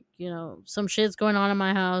them like, you know, some shit's going on in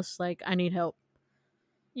my house, like I need help.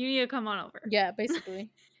 You need to come on over. Yeah, basically.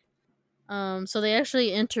 So they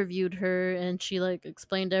actually interviewed her and she like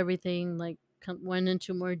explained everything, like went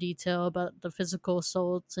into more detail about the physical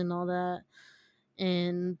assaults and all that.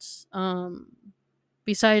 And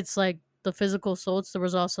besides like the physical assaults, there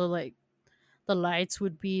was also like the lights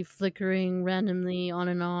would be flickering randomly on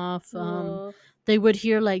and off. Ugh. They would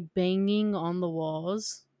hear like banging on the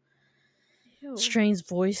walls, Ew. strange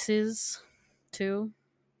voices too.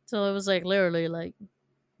 So it was like literally like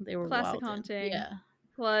they were Classic wild. haunting. Yeah.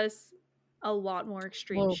 Plus a lot more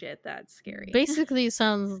extreme shit that's scary. Basically, it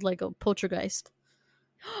sounds like a poltergeist.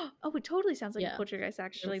 Oh, it totally sounds like Yeah. a poltergeist.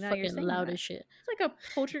 Actually, They're now you're fucking saying loud that. as shit. It's like a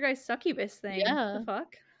poltergeist succubus thing. Yeah. The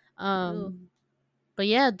fuck. But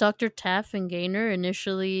yeah, Dr. Taff and Gaynor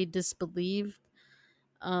initially disbelieved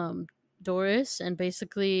Doris, and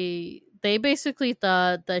they basically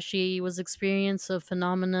thought that she was experiencing a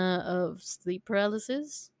phenomena of sleep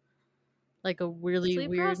paralysis, like a really Sleep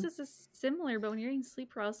weird. paralysis is similar, but when you're in sleep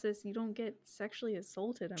paralysis, you don't get sexually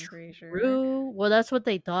assaulted. I'm pretty sure. True. Well, that's what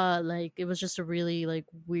they thought. Like it was just a really like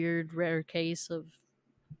weird, rare case of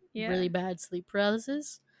really bad sleep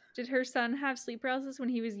paralysis. Did her son have sleep paralysis when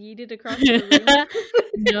he was yeeted across the room?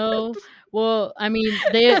 No. Well, I mean,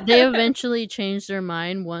 they eventually changed their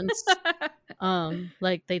mind once.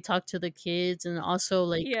 Like they talked to the kids and also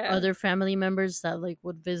like other family members that like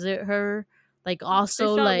would visit her. Like also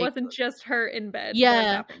they saw like it wasn't just her in bed.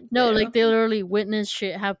 Yeah. No, like they literally witnessed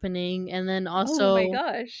shit happening, and then also oh my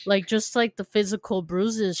gosh, like just like the physical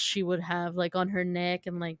bruises she would have like on her neck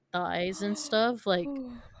and like thighs and stuff. Like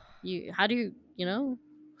how do you know?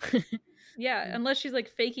 Yeah, unless she's like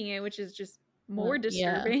faking it, which is just more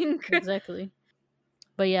disturbing. Yeah, exactly.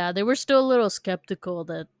 But yeah, they were still a little skeptical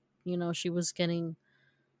that, you know, she was getting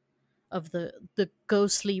of the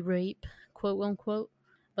ghostly rape, quote unquote.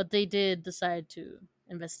 But they did decide to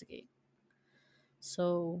investigate.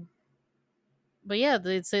 So, but yeah,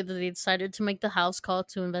 they'd say that they decided to make the house call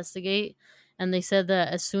to investigate, and they said that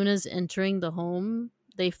as soon as entering the home,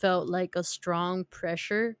 they felt like a strong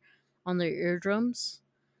pressure on their eardrums.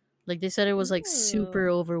 Like they said it was like super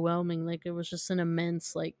overwhelming, like it was just an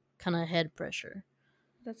immense like kind of head pressure.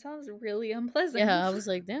 That sounds really unpleasant. Yeah, I was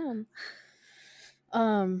like, damn.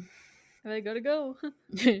 I gotta go.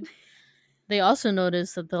 They also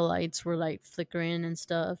noticed that the lights were like flickering and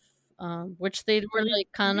stuff, which they were like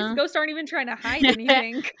kind of. These ghosts aren't even trying to hide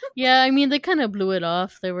anything. Yeah, I mean they kind of blew it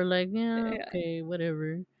off. They were like, yeah, okay,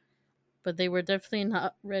 whatever. But they were definitely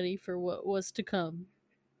not ready for what was to come.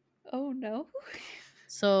 Oh no.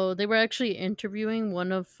 So they were actually interviewing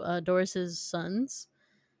one of Doris's sons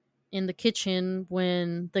in the kitchen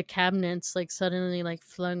when the cabinets like suddenly like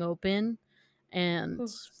flung open and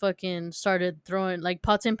fucking started throwing like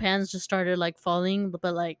pots and pans just started like falling,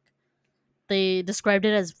 but like they described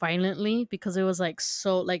it as violently because it was like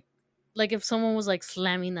so like if someone was like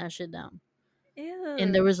slamming that shit down. Ew.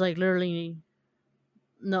 And there was like literally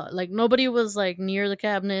no like nobody was like near the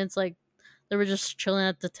cabinets, like they were just chilling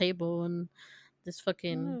at the table, and this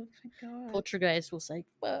fucking poltergeist was like,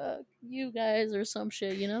 fuck you guys or some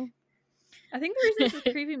shit, you know? I think the reason this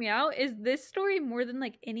is creeping me out is this story, more than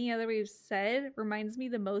like any other we've said, reminds me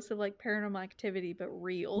the most of like Paranormal Activity, but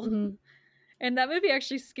real. Mm-hmm. And that movie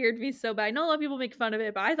actually scared me so bad. I know a lot of people make fun of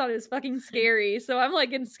it, but I thought it was fucking scary. So I'm like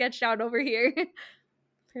getting sketched out over here.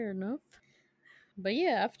 Fair enough. But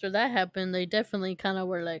yeah, after that happened, they definitely kind of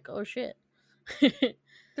were like, oh shit.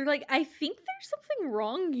 They're like, I think there's something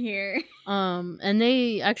wrong here. And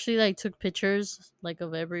they actually like took pictures like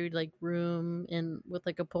of every like room and with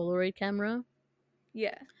like a Polaroid camera.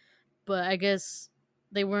 Yeah. But I guess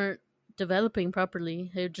they weren't developing properly.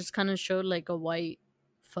 They just kind of showed like a white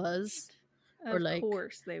fuzz. Of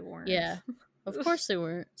course they weren't. Yeah. Of course they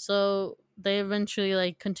weren't. So they eventually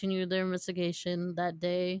like continued their investigation that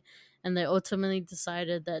day, and they ultimately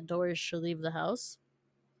decided that Doris should leave the house.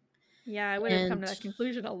 Yeah, I would have come to that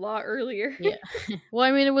conclusion a lot earlier. Yeah. Well,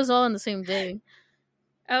 I mean, it was all on the same day.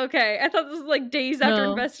 Okay. I thought this was like days after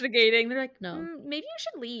investigating. They're like, no, maybe you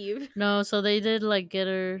should leave. No, so they did like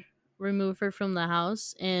remove her from the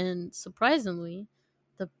house, and surprisingly,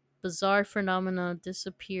 the bizarre phenomena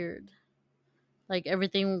disappeared. Like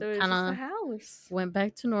everything So it's kind just the of house. went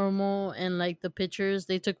back to normal, and like the pictures,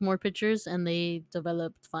 they took more pictures and they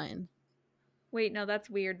developed fine. Wait, no, that's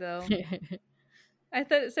weird though. I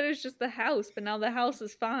thought it said it's just the house, but now the house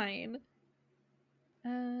is fine.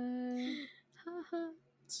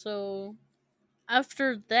 So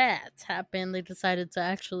after that happened, they decided to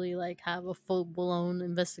actually like have a full blown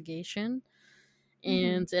investigation,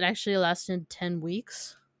 and it actually lasted 10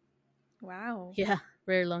 weeks. Wow. Yeah,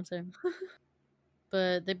 very long time.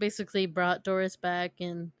 But they basically brought Doris back,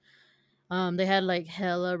 and they had like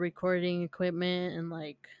hella recording equipment and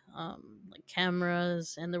like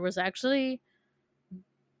cameras, and there was actually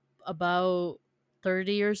about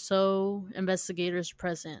 30 or so investigators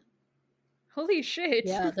present. Holy shit.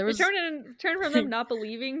 Yeah, there was It turned from them not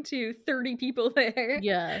believing to 30 people there.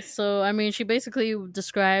 Yeah, so I mean, she basically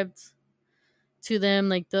described to them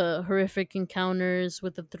like the horrific encounters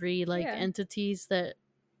with the three like Yeah. entities that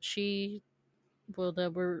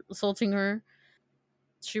that were assaulting her.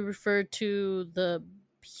 She referred to the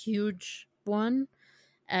huge one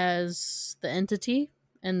as the entity,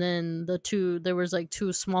 and then there was like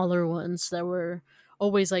two smaller ones that were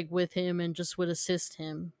always like with him and just would assist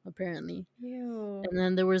him apparently. Ew. And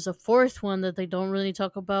then there was a fourth one that they don't really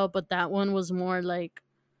talk about, but that one was more like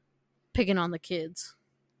picking on the kids.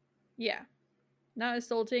 Yeah. Not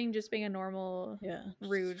assaulting, just being a normal,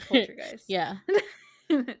 rude Yeah. poltergeist. Yeah.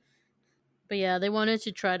 But yeah, they wanted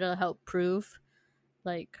to try to help prove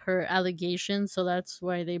like her allegations, so that's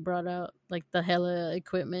why they brought out like the hella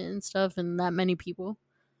equipment and stuff and that many people.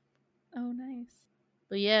 Oh, nice.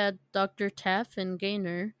 But yeah, Dr. Taff and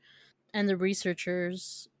Gaynor and the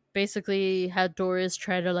researchers basically had Doris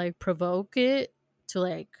try to like provoke it to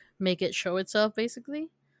like make it show itself basically.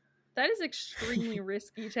 That is extremely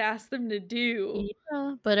risky to ask them to do.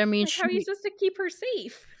 Yeah, but I mean, like, how are you supposed to keep her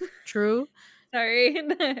safe? True. Sorry.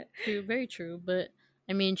 True, very true. But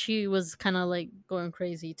I mean, she was kind of like going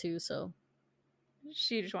crazy too, so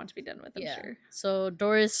she just wanted to be done with, I'm sure. So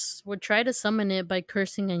Doris would try to summon it by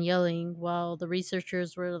cursing and yelling while the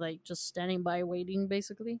researchers were like just standing by waiting,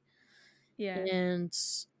 basically. Yeah. And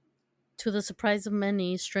to the surprise of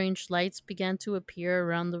many, strange lights began to appear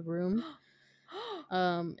around the room.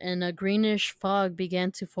 And a greenish fog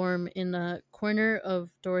began to form in the corner of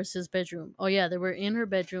Doris's bedroom. Oh yeah, they were in her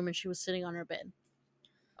bedroom and she was sitting on her bed.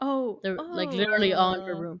 They're like literally on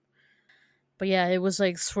her room. But yeah, it was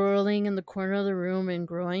like swirling in the corner of the room and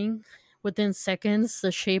growing. Within seconds,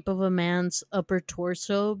 the shape of a man's upper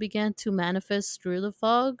torso began to manifest through the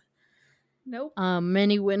fog. Nope.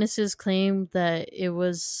 Many witnesses claimed that it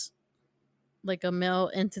was like a male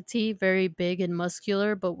entity, very big and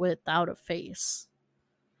muscular, but without a face.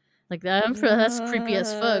 Like that, that's creepy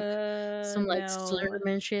as fuck. Some like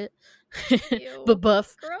Slenderman shit, but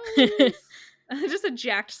buff. Gross. Just a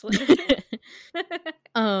jacked Slenderman.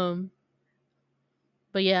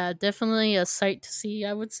 But yeah, definitely a sight to see,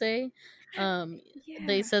 I would say.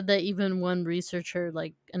 They said that even one researcher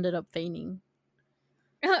like ended up fainting.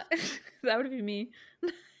 That would be me.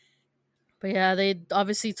 But yeah, they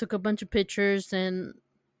obviously took a bunch of pictures, and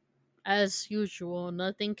as usual,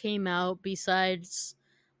 nothing came out besides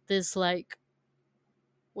this like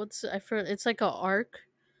it's like an arc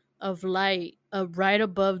of light right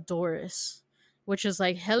above Doris, which is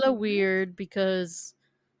like hella weird because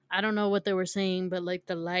I don't know what they were saying, but like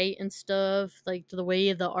the light and stuff, like the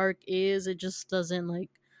way the arc is, it just doesn't like,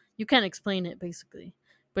 you can't explain it basically.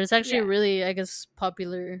 But it's actually a really, I guess,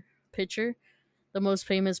 popular picture, the most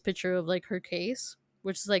famous picture of like her case,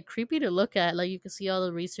 which is like creepy to look at. Like you can see all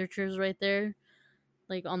the researchers right there,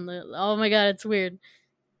 like on the. Oh my god, it's weird.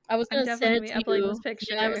 I was gonna send it to you. This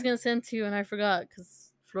picture. Yeah, I was gonna send it to you, and I forgot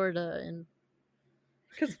because Florida and.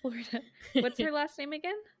 Because Florida. What's her last name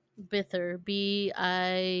again? Bither, Bither.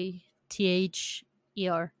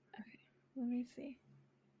 Okay, let me see.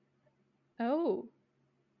 Oh,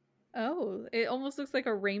 it almost looks like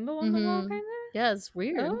a rainbow on the wall, kind of. Yeah, it's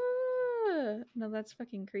weird. Oh, no, that's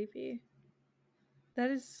fucking creepy.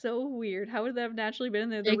 That is so weird. How would that have naturally been in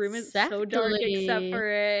there? The room is so dark except for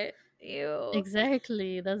it. Ew.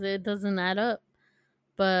 Exactly. It doesn't add up.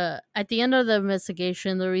 But at the end of the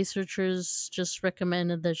investigation, the researchers just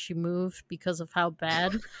recommended that she move because of how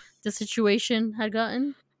bad the situation had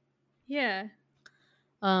gotten. Yeah.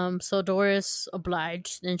 So Doris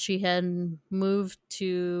obliged, and she had moved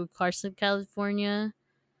to Carson, California,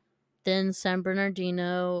 then San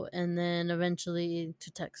Bernardino, and then eventually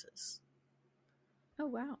to Texas. Oh,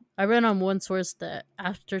 wow. I read on one source that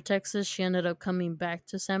after Texas, she ended up coming back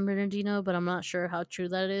to San Bernardino, but I'm not sure how true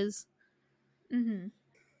that is. Mm-hmm.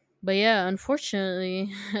 But yeah,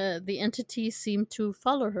 unfortunately, the entity seemed to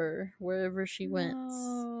follow her wherever she went.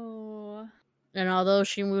 Oh. And although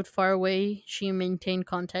she moved far away, she maintained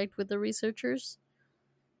contact with the researchers.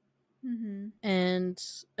 Mm-hmm. And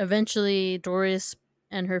eventually, Doris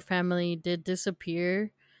and her family did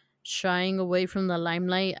disappear, shying away from the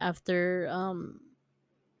limelight after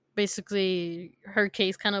basically her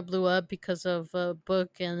case kind of blew up because of a book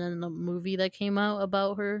and then a movie that came out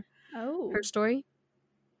about her Oh, story.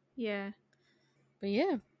 yeah. But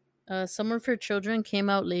yeah, some of her children came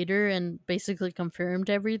out later and basically confirmed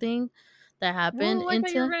everything that happened. Whoa, I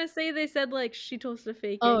thought you were gonna say they said like she told us to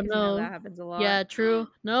fake it Oh because no, that happens a lot. yeah, true.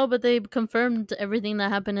 No, but they confirmed everything that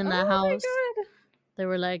happened in that Oh house. my god. They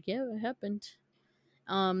were like, yeah, it happened.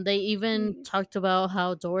 They even Jeez. talked about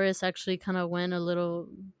how Doris actually kind of went a little.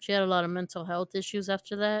 She had a lot of mental health issues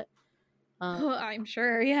after that. I'm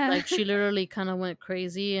sure, yeah. Like she literally kind of went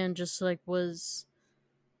crazy and just like was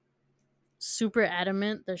super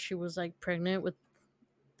adamant that she was like pregnant with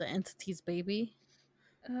the entity's baby,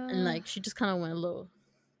 and like she just kind of went a little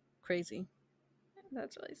crazy.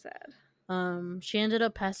 That's really sad. She ended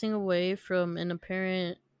up passing away from an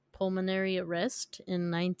apparent pulmonary arrest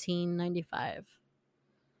in 1995.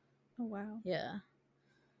 Oh wow. Yeah.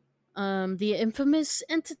 The infamous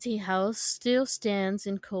Entity House still stands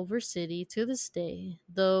in Culver City to this day,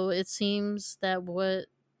 though it seems that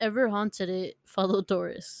whatever haunted it followed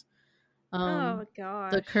Doris. Oh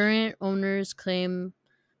gosh. The current owners claim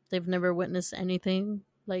they've never witnessed anything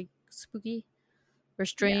like spooky or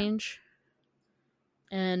strange.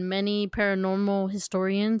 And many paranormal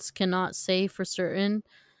historians cannot say for certain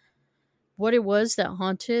what it was that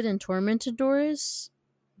haunted and tormented Doris,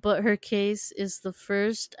 but her case is the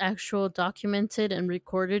first actual documented and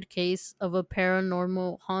recorded case of a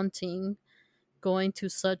paranormal haunting going to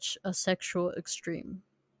such a sexual extreme.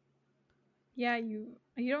 Yeah, you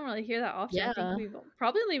don't really hear that often. I Yeah. think we've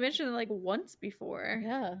probably only mentioned it like once before.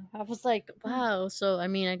 Yeah, I was like, wow. So I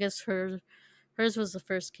mean, I guess hers was the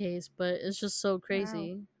first case, but it's just so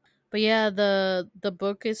crazy. Wow. But yeah, the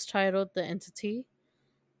book is titled The Entity,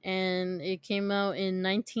 and it came out in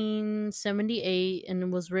 1978 and it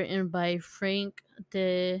was written by Frank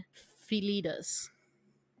de Filidas.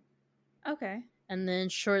 Okay. And then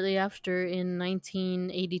shortly after, in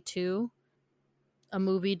 1982, a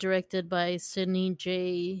movie directed by Sidney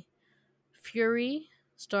J. Fury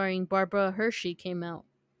starring Barbara Hershey came out,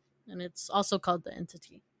 and it's also called The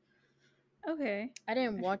Entity. Okay. I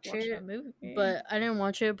didn't watch that it, movie.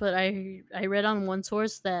 but I read on one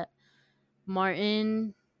source that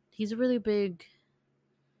Martin, he's really big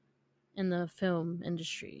in the film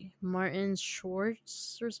industry. Martin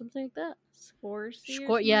Schwartz or something like that.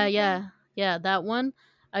 Yeah, that one.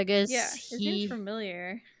 I guess his name's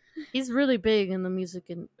familiar. He's really big in the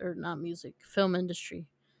music or not music, film industry.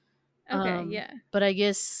 Okay, yeah. But I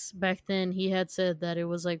guess back then he had said that it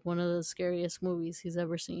was like one of the scariest movies he's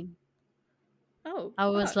ever seen. Oh, I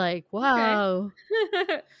was like, wow.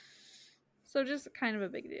 Okay. So just kind of a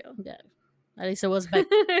big deal. Yeah. At least it was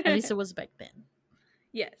back then.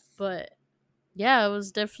 Yes. But yeah, it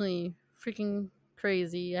was definitely freaking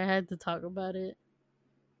crazy. I had to talk about it.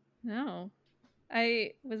 No.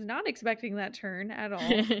 I was not expecting that turn at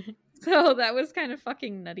all. So that was kind of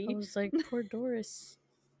fucking nutty. I was like, poor Doris.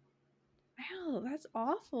 Wow, that's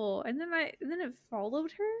awful. And then it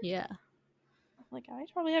followed her? Yeah. Like, I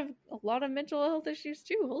probably have a lot of mental health issues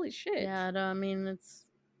too. Holy shit. Yeah, I mean, it's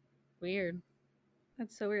weird.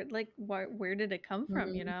 That's so weird. Like, where did it come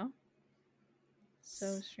from, you know?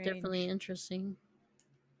 So strange. Definitely interesting.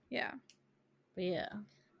 Yeah. But yeah.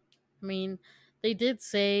 I mean, they did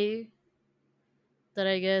say that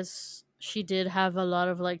I guess she did have a lot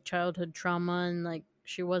of like childhood trauma and like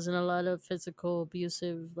she was in a lot of physical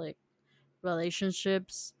abusive like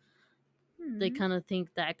relationships. They kind of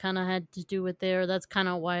think that kind of had to do with it, or that's kind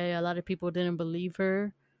of why a lot of people didn't believe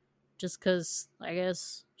her, just because I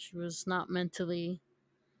guess she was not mentally,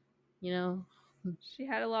 you know. She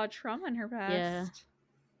had a lot of trauma in her past. Yeah.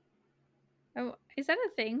 Oh, is that a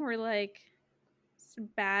thing where like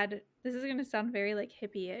bad? This is gonna sound very like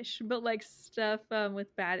hippie-ish, but like stuff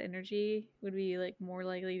with bad energy would be like more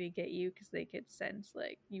likely to get you because they could sense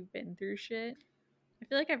like you've been through shit. I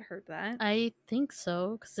feel like I've heard that. I think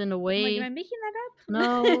so, because in a way, like, am I making that up?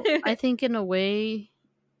 No, I think in a way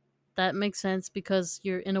that makes sense because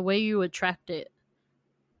you attract it.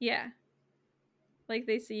 Yeah. Like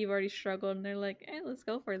they see you've already struggled and they're like, let's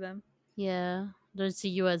go for them. Yeah. They see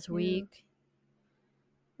you as weak.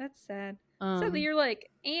 That's sad. So that you're like,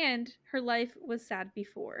 and her life was sad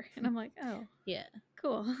before. And I'm like, oh. Yeah.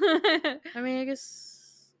 Cool. I mean,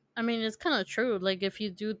 it's kind of true. Like, if you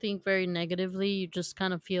do think very negatively, you just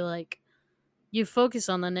kind of feel like you focus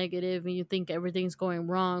on the negative and you think everything's going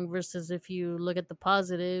wrong, versus if you look at the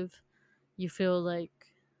positive, you feel like,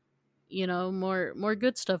 more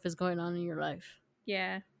good stuff is going on in your life.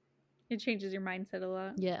 Yeah. It changes your mindset a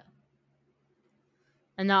lot. Yeah.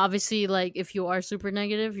 And now obviously, like, if you are super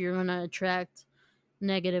negative, you're gonna attract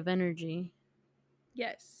negative energy.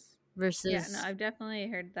 Yes. Versus, yeah, no, I've definitely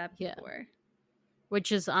heard that before.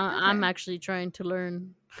 Which is I'm actually trying to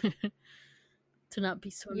learn to not be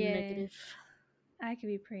so negative. I can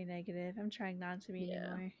be pretty negative. I'm trying not to be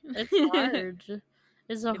anymore. It's hard.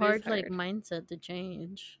 It's a hard hard. mindset to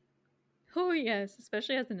change. Oh yes,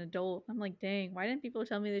 especially as an adult. I'm like, dang, why didn't people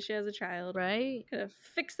tell me this shit as a child? Right? Could have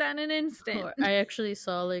fixed that in an instant. I actually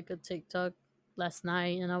saw like a TikTok last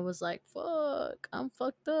night and I was like, fuck, I'm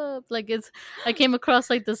fucked up. Like, I came across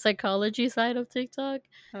like the psychology side of TikTok.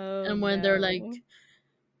 And when they're like,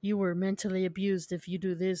 you were mentally abused if you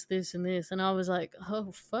do this, this, and this. And I was like,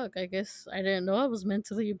 oh, fuck, I guess I didn't know I was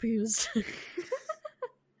mentally abused.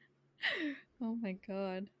 Oh my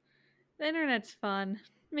god. The internet's fun.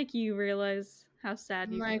 Make you realize how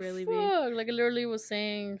sad you could really be. Like, I literally was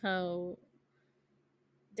saying how...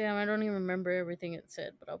 Damn, I don't even remember everything it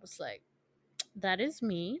said, but I was like, that is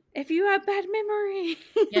me. If you have bad memory.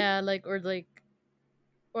 Yeah,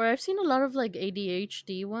 or I've seen a lot of like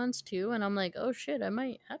ADHD ones too, and I'm like, oh shit, I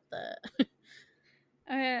might have that.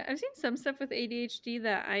 I've seen some stuff with ADHD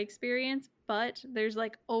that I experience, but there's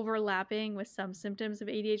like overlapping with some symptoms of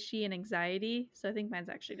ADHD and anxiety. So I think mine's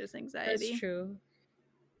actually just anxiety. That's true.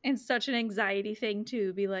 And such an anxiety thing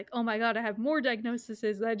too. Be like, oh my god, I have more diagnoses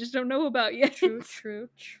that I just don't know about yet. True.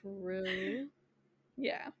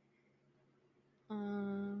 Yeah.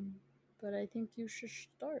 But I think you should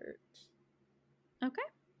start. Okay.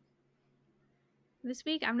 This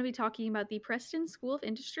week, I'm going to be talking about the Preston School of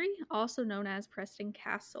Industry, also known as Preston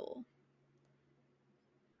Castle.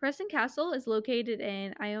 Preston Castle is located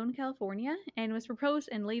in Ione, California, and was proposed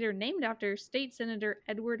and later named after State Senator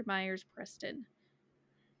Edward Myers Preston.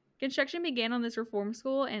 Construction began on this reform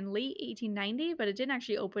school in late 1890, but it didn't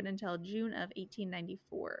actually open until June of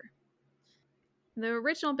 1894. The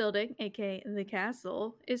original building, aka the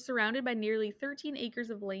castle, is surrounded by nearly 13 acres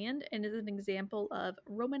of land and is an example of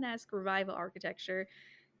Romanesque revival architecture.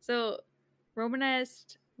 So,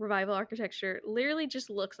 Romanesque revival architecture literally just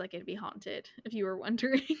looks like it'd be haunted, if you were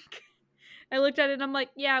wondering. I looked at it and I'm like,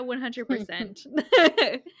 yeah, 100%.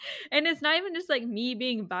 And it's not even just like me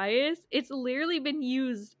being biased. It's literally been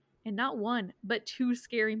used in not one, but 2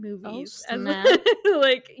 scary movies.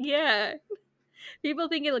 Yeah. People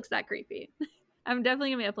think it looks that creepy. I'm definitely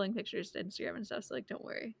going to be uploading pictures to Instagram and stuff, so like, don't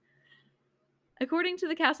worry. According to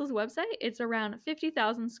the castle's website, it's around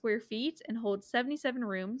 50,000 square feet and holds 77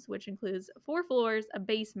 rooms, which includes 4 floors, a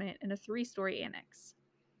basement, and a 3-story annex.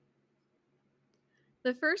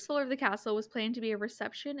 The first floor of the castle was planned to be a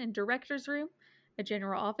reception and director's room, a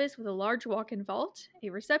general office with a large walk-in vault, a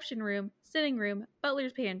reception room, sitting room,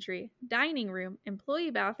 butler's pantry, dining room, employee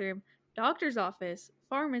bathroom, doctor's office,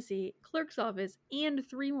 pharmacy, clerk's office, and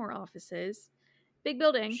 3 more offices. Big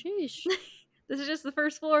building. Sheesh. This is just the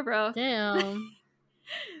first floor, bro. Damn.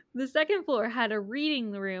 The second floor had a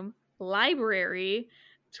reading room, library,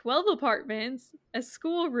 12 apartments, a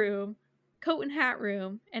school room, coat and hat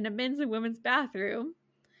room, and a men's and women's bathroom.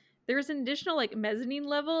 There was an additional mezzanine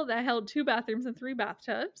level that held 2 bathrooms and 3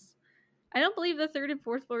 bathtubs. I don't believe the 3rd and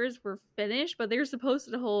 4th floors were finished, but they were supposed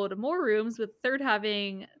to hold more rooms, with the 3rd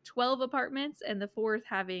having 12 apartments and the 4th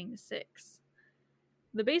having 6.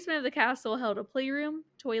 The basement of the castle held a playroom,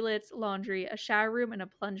 toilets, laundry, a shower room, and a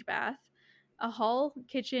plunge bath, a hall,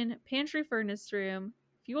 kitchen, pantry furnace room,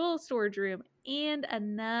 fuel storage room, and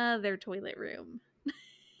another toilet room.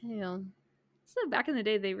 Damn. So back in the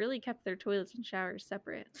day, they really kept their toilets and showers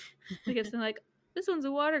separate. They kept saying this one's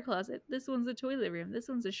a water closet, this one's a toilet room, this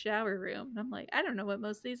one's a shower room. And I'm like, I don't know what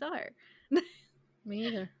most of these are. Me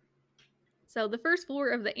either. So the first floor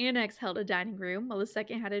of the annex held a dining room, while the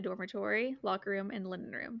second had a dormitory, locker room, and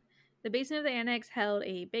linen room. The basement of the annex held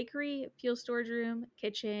a bakery, fuel storage room,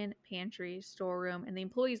 kitchen, pantry, storeroom, and the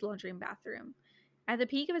employees' laundry and bathroom. At the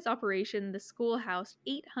peak of its operation, the school housed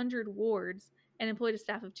 800 wards and employed a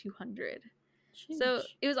staff of 200. Jeez. So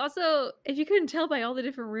it was also, if you couldn't tell by all the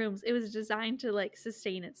different rooms, it was designed to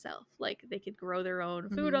sustain itself. They could grow their own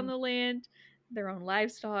food on the land, their own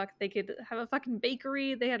livestock. They could have a fucking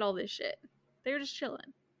bakery. They had all this shit. They were just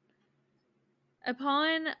chilling.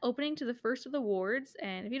 Upon opening to the first of the wards,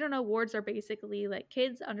 and if you don't know, wards are basically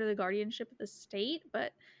kids under the guardianship of the state,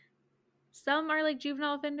 but some are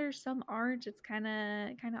juvenile offenders, some aren't. It's kind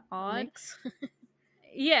of odd. Mix.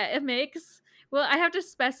 Yeah, a mix. Well, I have to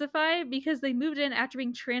specify because they moved in after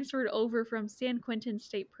being transferred over from San Quentin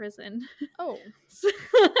State Prison. Oh. So,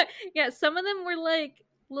 yeah, some of them were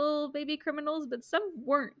little baby criminals, but some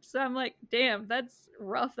weren't. So I'm like, damn, that's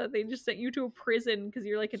rough that they just sent you to a prison because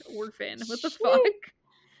you're like an orphan. What the fuck?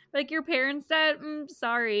 Like your parents died?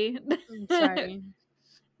 Sorry. Sorry.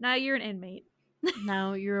 Now you're an inmate.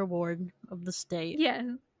 Now you're a ward of the state. Yeah.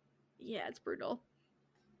 Yeah, it's brutal.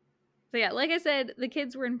 So yeah, like I said, the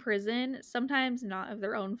kids were in prison, sometimes not of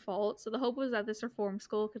their own fault. So the hope was that this reform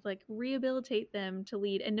school could like rehabilitate them to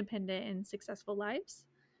lead independent and successful lives.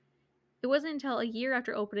 It wasn't until a year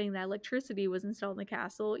after opening that electricity was installed in the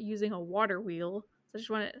castle using a water wheel. So I just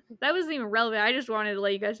wanted, that wasn't even relevant. I just wanted to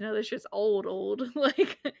let you guys know this shit's old.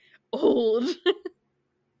 Like, old.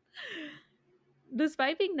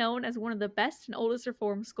 Despite being known as one of the best and oldest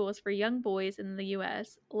reform schools for young boys in the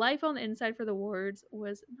US, life on the inside for the wards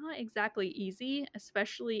was not exactly easy,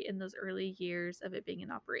 especially in those early years of it being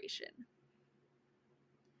in operation.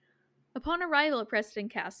 Upon arrival at Preston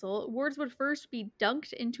Castle, wards would first be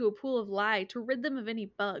dunked into a pool of lye to rid them of any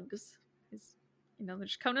bugs. Because, they're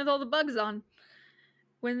just coming with all the bugs on.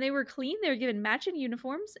 When they were clean, they were given matching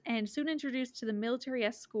uniforms and soon introduced to the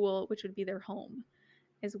military-esque school, which would be their home.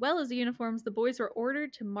 As well as the uniforms, the boys were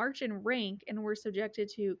ordered to march in rank and were subjected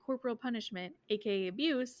to corporal punishment, aka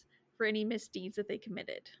abuse, for any misdeeds that they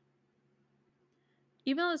committed.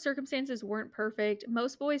 Even though the circumstances weren't perfect,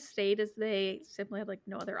 most boys stayed as they simply had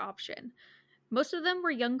no other option. Most of them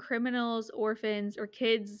were young criminals, orphans, or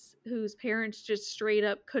kids whose parents just straight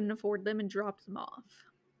up couldn't afford them and dropped them off.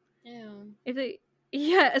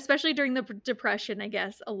 Yeah. Especially during the Depression, I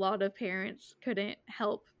guess a lot of parents couldn't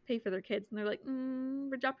help pay for their kids, and they're like,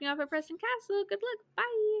 we're dropping off at Preston Castle. Good luck.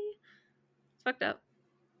 Bye. It's fucked up.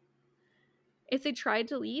 If they tried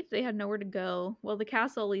to leave, they had nowhere to go. Well, the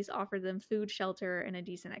castle at least offered them food, shelter, and a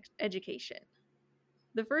decent education.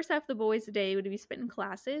 The first half of the boys' day would be spent in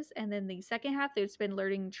classes, and then the second half they would spend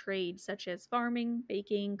learning trades such as farming,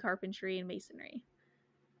 baking, carpentry, and masonry.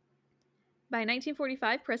 By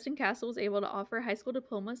 1945, Preston Castle was able to offer high school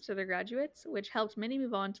diplomas to their graduates, which helped many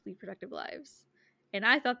move on to lead productive lives. And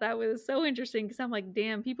I thought that was so interesting because I'm like,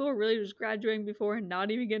 damn, people were really just graduating before and not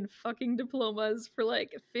even getting fucking diplomas for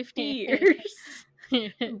 50 years.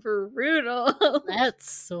 Brutal. That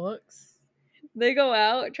sucks. They go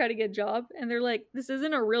out, try to get a job, and they're like, this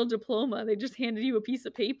isn't a real diploma. They just handed you a piece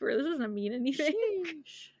of paper. This doesn't mean anything.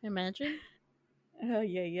 Sheesh. Imagine. Oh,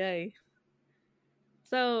 yay.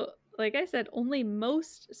 So, like I said, only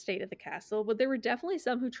most stayed at the castle, but there were definitely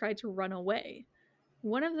some who tried to run away.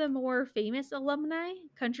 One of the more famous alumni,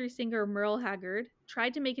 country singer Merle Haggard,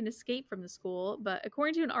 tried to make an escape from the school, but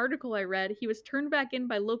according to an article I read, he was turned back in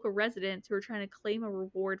by local residents who were trying to claim a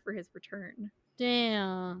reward for his return.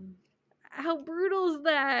 Damn. How brutal is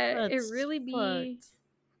that? That's It really be fucked.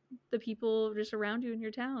 the people just around you in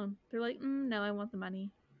your town. They're like, no, I want the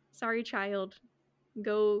money. Sorry, child.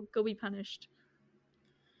 Go be punished.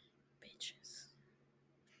 Bitches.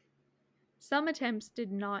 Some attempts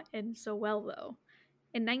did not end so well, though.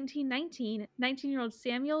 In 1919, 19-year-old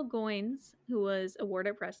Samuel Goines, who was a ward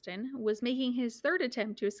at Preston, was making his third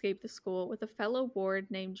attempt to escape the school with a fellow ward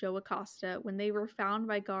named Joe Acosta when they were found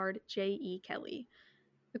by guard J.E. Kelly.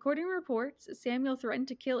 According to reports, Samuel threatened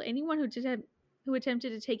to kill anyone who attempted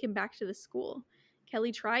to take him back to the school.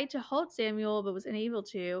 Kelly tried to halt Samuel but was unable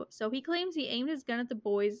to, so he claims he aimed his gun at the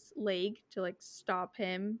boy's leg to stop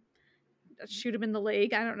him, shoot him in the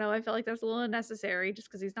leg. I don't know, I felt like that's a little unnecessary just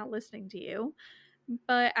because he's not listening to you.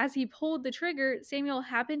 But as he pulled the trigger, Samuel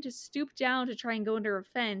happened to stoop down to try and go under a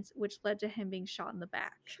fence, which led to him being shot in the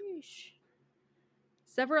back. Sheesh.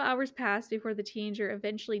 Several hours passed before the teenager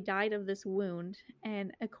eventually died of this wound,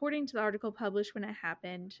 and according to the article published when it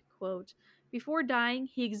happened, quote, before dying,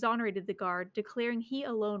 he exonerated the guard, declaring he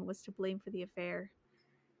alone was to blame for the affair.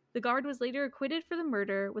 The guard was later acquitted for the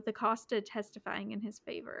murder, with Acosta testifying in his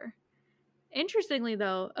favor. Interestingly,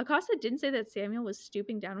 though, Acosta didn't say that Samuel was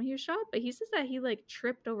stooping down when he was shot, but he says that he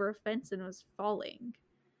tripped over a fence and was falling.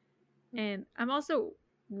 And I'm also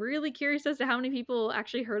really curious as to how many people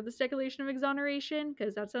actually heard this declaration of exoneration,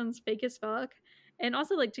 because that sounds fake as fuck. And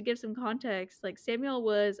also, to give some context, Samuel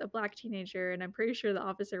was a black teenager, and I'm pretty sure the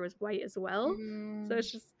officer was white as well. So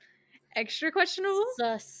it's just extra questionable.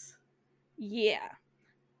 Sus. Yeah.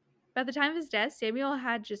 By the time of his death, Samuel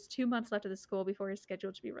had just 2 months left of the school before he was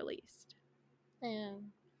scheduled to be released.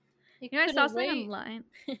 Damn. I saw something online.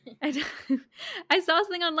 I saw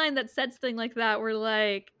something online that said something like that, where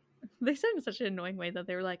they said it in such an annoying way that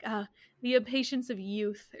they were the impatience of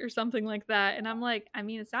youth or something like that. And I'm like, I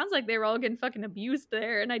mean, it sounds like they were all getting fucking abused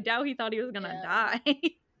there, and I doubt he thought he was gonna die.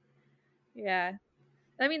 Yeah.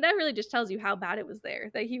 I mean, that really just tells you how bad it was there,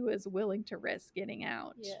 that he was willing to risk getting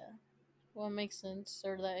out. Yeah. Well, it makes sense.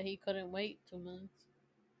 Or that he couldn't wait 2 months.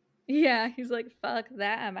 Yeah, he's like, fuck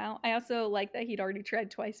that, I'm out. I also like that he'd already tried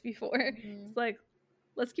twice before. Mhm. It's like,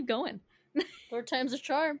 let's keep going. Third time's a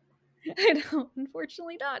charm. I know,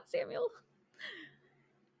 unfortunately not, Samuel.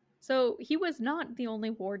 So he was not the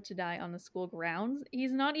only ward to die on the school grounds.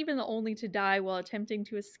 He's not even the only to die while attempting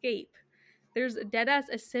to escape. There's deadass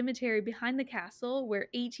a cemetery behind the castle where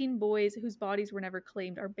 18 boys whose bodies were never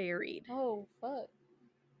claimed are buried. Oh, fuck.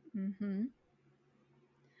 Mm-hmm.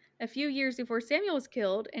 A few years before Samuel was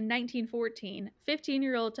killed, in 1914,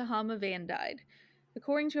 15-year-old Tahama Van died.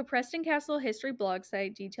 According to a Preston Castle history blog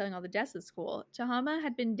site detailing all the deaths at school, Tahama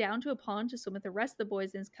had been down to a pond to swim with the rest of the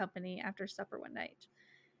boys in his company after supper one night.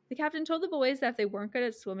 The captain told the boys that if they weren't good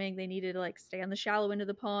at swimming, they needed to stay on the shallow end of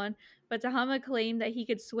the pond, but Tahama claimed that he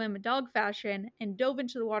could swim dog fashion and dove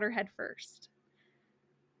into the water head first.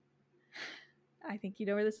 I think you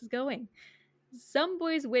know where this is going. Some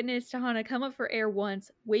boys witnessed Tahana come up for air once,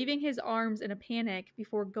 waving his arms in a panic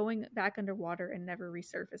before going back underwater and never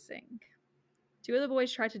resurfacing. 2 of the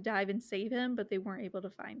boys tried to dive and save him, but they weren't able to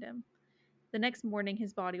find him. The next morning,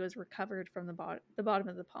 his body was recovered from the bottom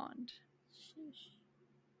of the pond. Sheesh.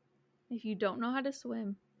 If you don't know how to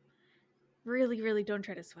swim, really, really don't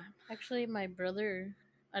try to swim. Actually, my brother,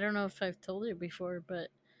 I don't know if I've told you before, but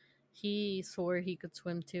he swore he could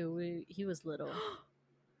swim too. He was little.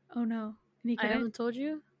 Oh no. And he I couldn't? haven't told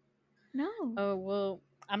you? No. Oh, well,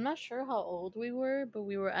 I'm not sure how old we were, but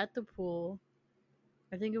we were at the pool.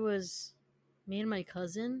 I think it was me and my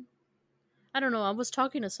cousin. I don't know. I was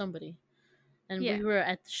talking to somebody. And Yeah. we were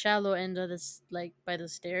at the shallow end of this, like, by the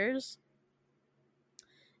stairs.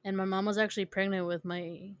 And my mom was actually pregnant with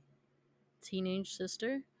my teenage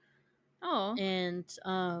sister. Oh. And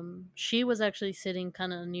she was actually sitting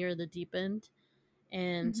kind of near the deep end.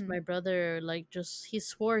 And Mhm. my brother, he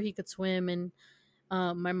swore he could swim. And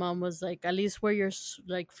my mom was like, at least wear your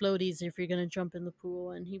floaties if you're gonna jump in the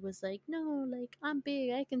pool. And he was like, no, I'm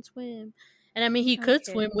big, I can swim. And I mean, he could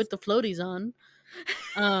swim Okay. with the floaties on.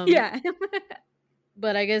 Yeah.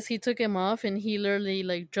 But I guess he took him off, and he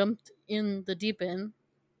literally jumped in the deep end.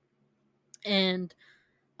 And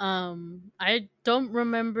I don't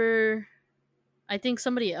remember. I think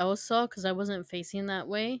somebody else saw because I wasn't facing that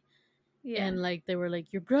way. Yeah. And they were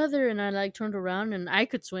like, your brother. And I turned around and I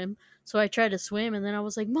could swim, so I tried to swim. And then I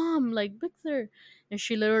was like, Mom, Victor. And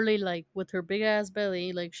she literally with her big ass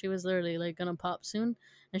belly, she was literally gonna pop soon.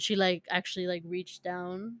 And she actually reached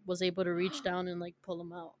down, was able to reach down and pull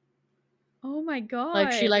him out. Oh my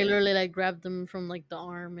god. She literally grabbed him from the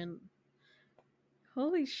arm. And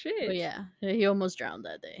holy shit. but yeah, he almost drowned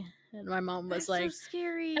that day. And my mom was That's so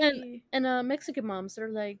scary. and Mexican moms,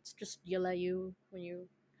 they're just yell at you when you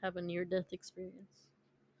have a near-death experience.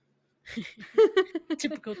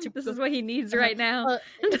 Typical. This is what he needs right now.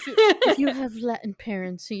 If you have Latin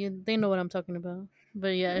parents, they know what I'm talking about.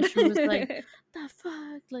 But yeah, she was like, the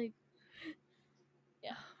fuck?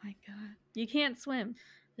 Yeah. Oh my god. You can't swim.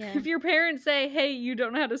 Yeah. If your parents say, hey, you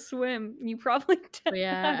don't know how to swim, you probably don't But know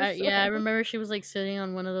yeah, how to swim. I remember she was sitting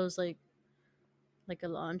on one of those a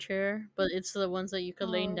lawn chair, but it's the ones that you could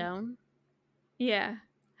lay down. Yeah.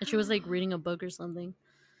 And she was reading a book or something.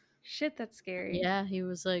 Shit, that's scary. Yeah, he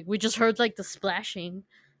was we just heard the splashing.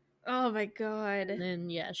 Oh my god. And then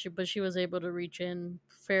yeah, she was able to reach in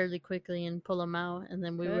fairly quickly and pull him out, and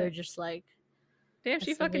then we were just damn,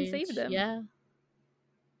 she fucking saved him. Yeah.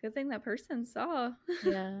 Good thing that person saw.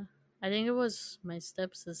 Yeah. I think it was my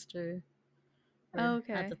stepsister.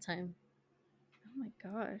 Okay. At the time. Oh my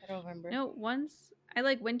gosh. I don't remember. No, once I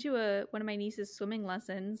went to one of my niece's swimming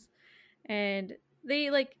lessons, and they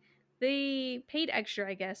paid extra,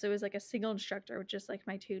 I guess. It was a single instructor with just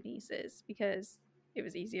my 2 nieces because it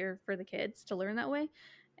was easier for the kids to learn that way.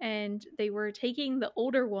 And they were taking the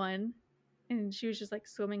older one, and she was just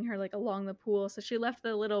swimming her along the pool. So she left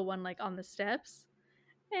the little one on the steps,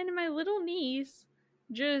 and my little niece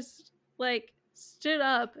just stood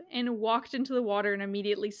up and walked into the water and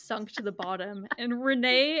immediately sunk to the bottom. And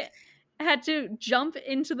Renee had to jump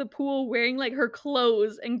into the pool wearing her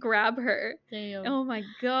clothes and grab her. Damn. Oh my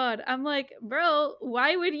god. I'm like, bro,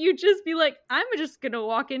 why would you just be I'm just gonna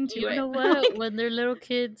walk into it? You know what? When they're little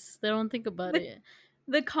kids, they don't think about it.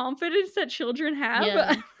 The confidence that children have.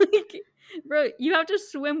 Yeah. Bro, you have to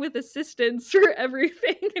swim with assistance for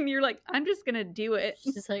everything, and you're I'm just gonna do it.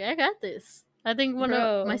 She's I got this. I think one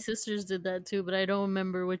of my sisters did that too, but I don't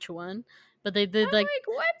remember which one. But they did what?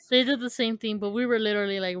 They did the same thing, but we were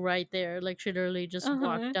literally right there. She literally just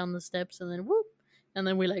walked down the steps and then whoop, and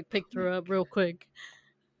then we picked her up real quick,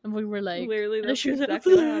 and we were literally that's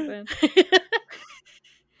exactly what happened.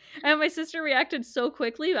 And my sister reacted so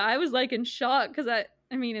quickly, but I was in shock because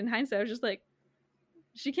I mean, in hindsight, I was just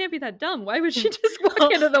She can't be that dumb. Why would she just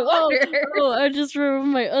walk into the water? Oh, I just remember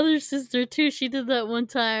my other sister too. She did that one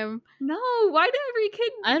time. No, why did every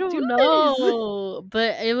kid I don't do know,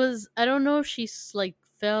 but it was. I don't know if she like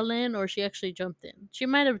fell in or she actually jumped in. She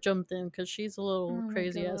might have jumped in because she's a little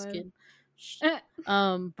crazy ass kid.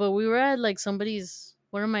 But we were at like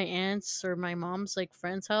one of my aunts or my mom's like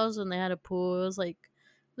friend's house, and they had a pool. It was like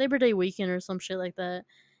Labor Day weekend or some shit like that.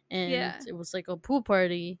 And it was like a pool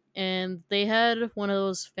party, and they had one of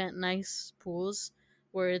those nice pools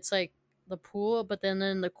where it's like the pool, but then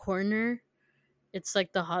in the corner it's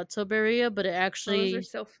like the hot tub area, but it actually those are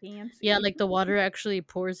so fancy. Yeah, like the water actually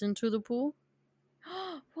pours into the pool.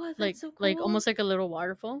 What? That's like so cool. like almost like a little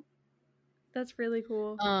waterfall. That's really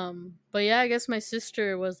cool. But yeah, I guess my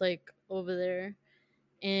sister was like over there,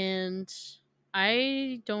 and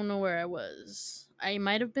I don't know where I was. I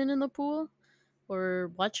might have been in the pool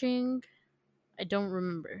or watching. I don't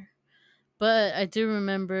remember. But I do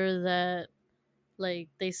remember that like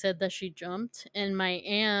they said that she jumped, and my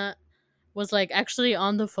aunt was like actually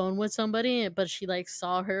on the phone with somebody, but she like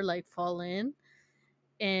saw her like fall in,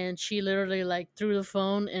 and she literally like threw the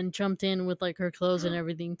phone and jumped in with like her clothes and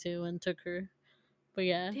everything too, and took her. But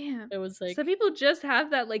yeah, damn, it was like some people just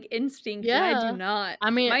have that like instinct. Yeah, and I do not. I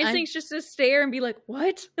mean, my instinct's just to stare and be like,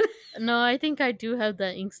 "What?" No, I think I do have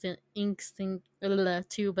that instinct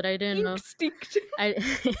too, but I didn't know.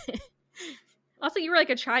 Also, you were like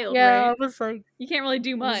a child, yeah, right? I was like, you can't really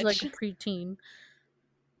do much. I was like a preteen.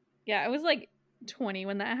 Yeah, I was like 20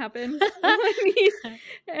 when that happened with my niece,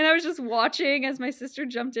 and I was just watching as my sister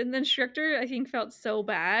jumped in. Then Schrichter, I think, felt so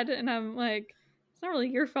bad, and I'm like, it's not really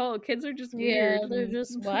your fault. Kids are just weird. Yeah, they're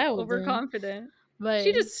just wild, overconfident. But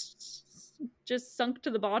she just sunk to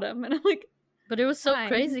the bottom, and I'm like, but it was so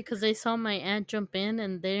crazy because they saw my aunt jump in,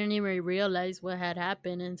 and they didn't even realize what had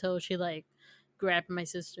happened until she like grabbed my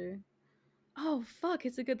sister. Oh fuck!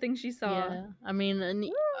 It's a good thing she saw. Yeah, I mean,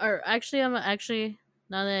 or actually,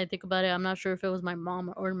 now that I think about it, I'm not sure if it was my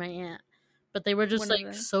mom or my aunt, but they were just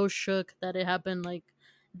like so shook that it happened like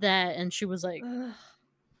that, and she was like, ugh.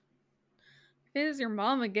 It is your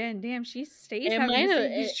mom again. Damn, she stays it having to save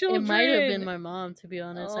these children. It might have been my mom, to be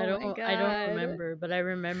honest. Oh I don't remember, but I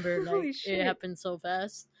remember like it happened so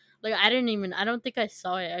fast. Like I don't think I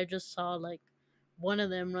saw it. I just saw like one of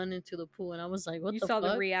them run into the pool, and I was like, what the fuck? You saw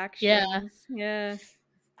the reaction. Yeah.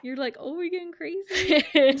 You're like, oh, we're getting crazy.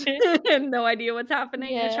 And no idea what's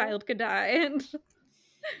happening. Yeah. A child could die.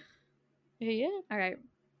 Yeah. All right.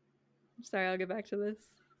 Sorry, I'll get back to this.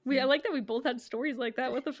 I like that we both had stories like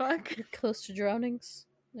that. What the fuck? Close to drownings.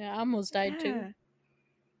 Yeah, I almost died too.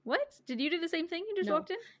 What? Did you do the same thing? You just walked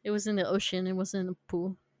in? It was in the ocean. It wasn't in a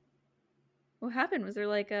pool. What happened? Was there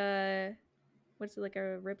like like a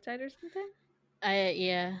riptide or something?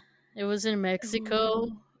 Yeah. It was in Mexico.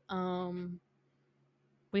 Ooh.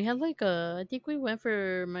 We had like I think we went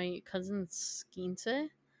for my cousin's quince.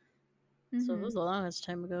 Mm-hmm. So it was a long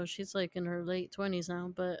time ago. She's like in her late 20s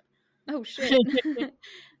now, but oh shit.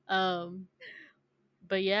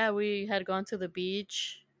 But yeah, we had gone to the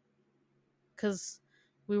beach because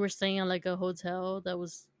we were staying at like a hotel that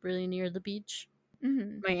was really near the beach.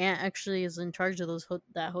 Mm-hmm. My aunt actually is in charge of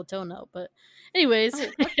that hotel now. But anyways,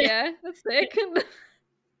 yeah, that's sick.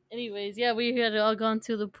 Anyways, yeah, we had all gone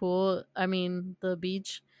to the pool. I mean, the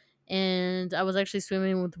beach, and I was actually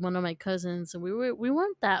swimming with one of my cousins, and we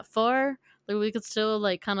weren't that far. Like we could still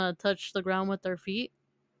like kind of touch the ground with our feet.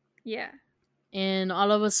 Yeah. And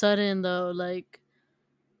all of a sudden, though, like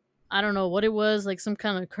I don't know what it was, like some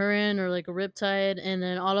kind of current or like a riptide, and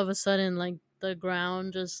then all of a sudden, like the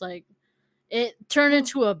ground just like it turned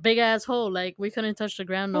into a big ass hole. Like we couldn't touch the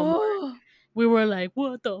ground no more. We were like,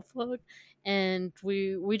 what the fuck? And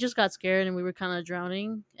we just got scared, and we were kind of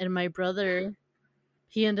drowning. And my brother,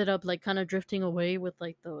 he ended up like kind of drifting away with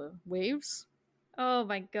like the waves. Oh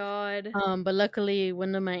my god. But luckily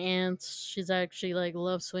one of my aunts, she's actually like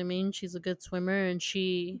loves swimming. She's a good swimmer, and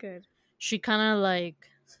she kind of like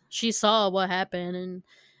she saw what happened,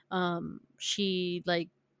 and she like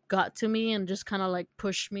got to me and just kind of like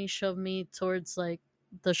shoved me towards like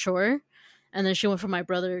the shore. And then she went for my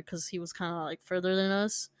brother because he was kind of like further than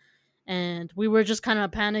us. And we were just kind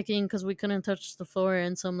of panicking because we couldn't touch the floor,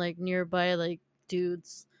 and some like nearby like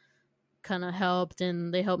dudes kind of helped,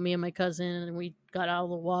 and they helped me and my cousin, and we got out of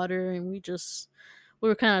the water, and we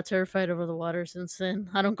were kind of terrified over the water since then.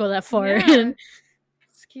 I don't go that far in.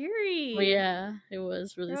 Scary. But yeah, it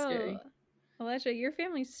was really scary. Elijah, your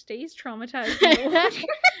family stays traumatized.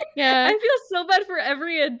 Yeah. I feel so bad for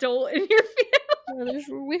every adult in your family.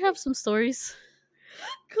 We have some stories.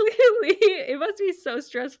 Clearly, it must be so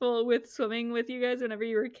stressful with swimming with you guys whenever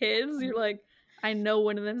you were kids. You're like, I know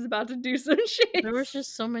one of them's about to do some shit. There was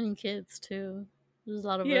just so many kids too. There's a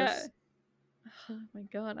lot of Yeah. us. Oh my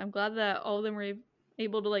god, I'm glad that all of them were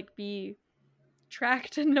able to like be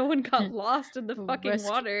tracked and no one got lost in the fucking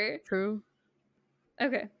Rescue- water. True.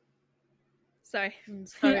 Okay. Sorry.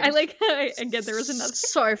 Sorry. I like again there was another.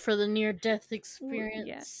 Sorry for the near-death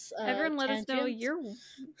experience. Everyone let us know tangent. your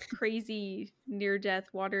crazy near-death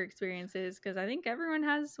water experiences because I think everyone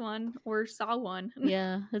has one or saw one.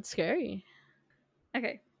 Yeah, it's scary.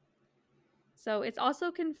 Okay. So it's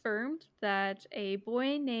also confirmed that a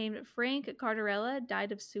boy named Frank Cardarella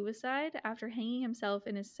died of suicide after hanging himself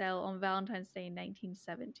in his cell on Valentine's Day in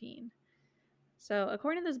 1917. So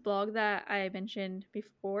according to this blog that I mentioned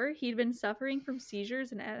before, he'd been suffering from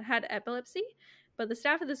seizures and had epilepsy, but the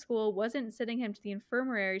staff of the school wasn't sending him to the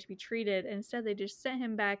infirmary to be treated. Instead, they just sent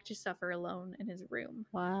him back to suffer alone in his room.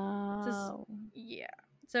 Wow.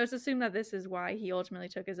 So it's assumed that this is why he ultimately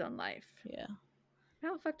took his own life. Yeah.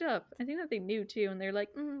 How fucked up. I think that they knew too, and they're like,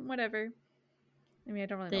 whatever. I mean, I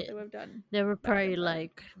don't really know what they would have done. They were probably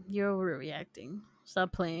like, you're overreacting.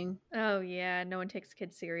 Stop playing. Oh, yeah. No one takes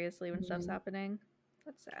kids seriously when stuff's happening.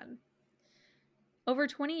 That's sad. Over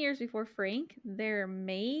 20 years before Frank, there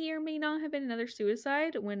may or may not have been another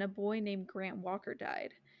suicide when a boy named Grant Walker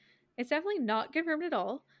died. It's definitely not confirmed at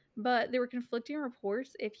all, but there were conflicting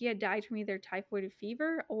reports if he had died from either typhoid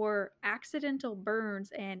fever or accidental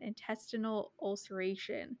burns and intestinal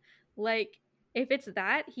ulceration. Like, if it's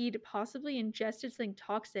that, he'd possibly ingested something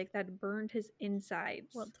toxic that burned his insides.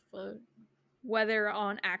 What the fuck? Whether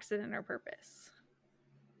on accident or purpose.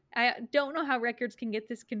 I don't know how records can get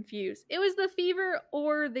this confused. It was the fever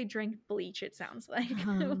or they drank bleach, it sounds like.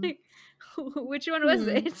 Which one was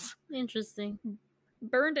it? Interesting.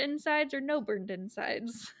 Burned insides or no burned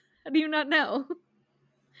insides? How do you not know?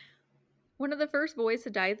 One of the first boys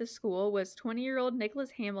to die at the school was 20-year-old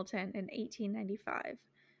Nicholas Hamilton in 1895.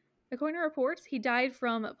 According to reports, he died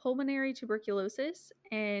from pulmonary tuberculosis,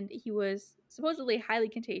 and he was supposedly highly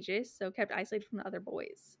contagious, so kept isolated from the other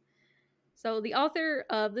boys. So the author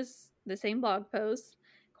of the same blog post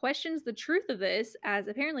questions the truth of this, as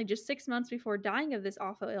apparently just 6 months before dying of this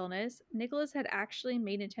awful illness, Nicholas had actually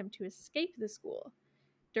made an attempt to escape the school.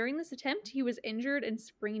 During this attempt, he was injured and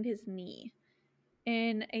sprained his knee.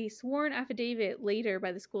 In a sworn affidavit later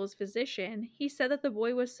by the school's physician, he said that the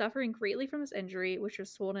boy was suffering greatly from his injury, which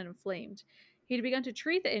was swollen and inflamed. He had begun to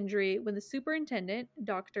treat the injury when the superintendent,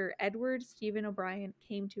 Dr. Edward Stephen O'Brien,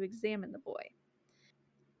 came to examine the boy.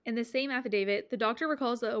 In the same affidavit, the doctor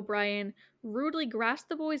recalls that O'Brien rudely grasped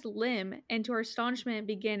the boy's limb and, to our astonishment,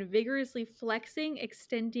 began vigorously flexing,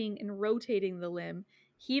 extending, and rotating the limb,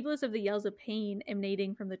 heedless of the yells of pain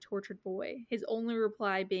emanating from the tortured boy, his only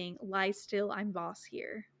reply being, "Lie still, I'm boss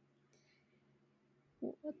here."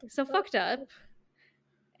 So fucked up.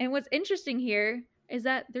 And what's interesting here is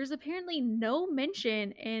that there's apparently no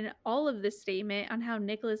mention in all of this statement on how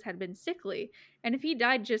Nicholas had been sickly. And if he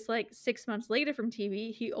died just like 6 months later from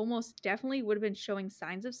TB, he almost definitely would have been showing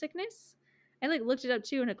signs of sickness. I looked it up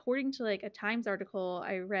too, and according to a Times article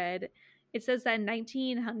I read, it says that in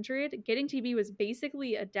 1900, getting TB was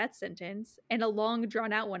basically a death sentence, and a long,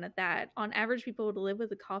 drawn-out one at that. On average, people would live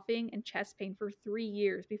with a coughing and chest pain for 3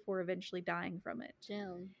 years before eventually dying from it.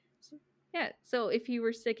 Damn. Yeah, so if you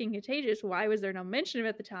were sick and contagious, why was there no mention of it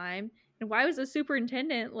at the time? And why was the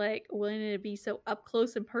superintendent willing to be so up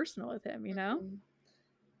close and personal with him, you know?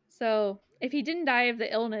 So if he didn't die of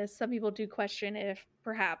the illness, some people do question if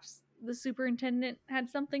perhaps the superintendent had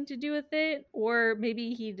something to do with it, or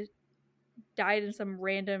maybe he died in some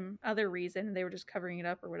random other reason and they were just covering it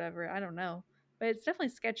up or whatever. I don't know. But it's definitely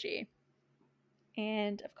sketchy.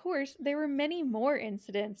 And of course, there were many more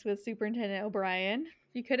incidents with Superintendent O'Brien.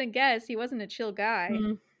 If you couldn't guess, he wasn't a chill guy.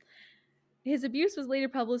 His abuse was later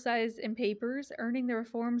publicized in papers, earning the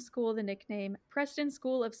reform school the nickname Preston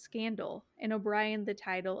School of Scandal, and O'Brien the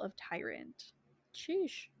title of Tyrant.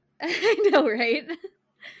 Sheesh. I know, right?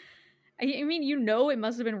 I mean, it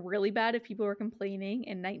must have been really bad if people were complaining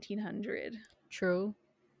in 1900. True.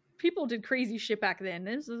 People did crazy shit back then.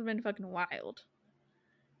 This has been fucking wild.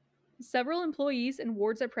 Several employees and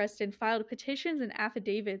wards at Preston filed petitions and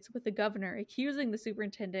affidavits with the governor accusing the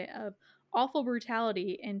superintendent of awful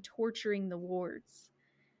brutality and torturing the wards.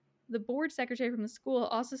 The board secretary from the school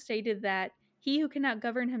also stated that he who cannot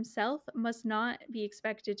govern himself must not be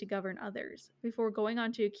expected to govern others, before going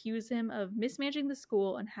on to accuse him of mismanaging the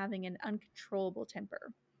school and having an uncontrollable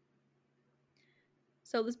temper.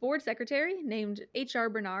 So this board secretary, named H.R.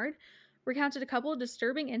 Bernard, recounted a couple of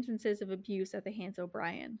disturbing instances of abuse at the hands of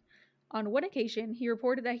O'Brien. On one occasion, he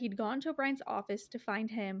reported that he'd gone to O'Brien's office to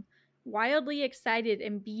find him, wildly excited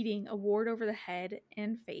and beating a ward over the head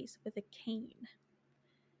and face with a cane.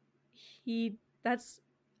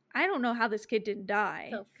 I don't know how this kid didn't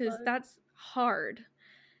die, because that's hard.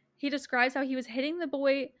 He describes how he was hitting the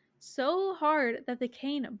boy so hard that the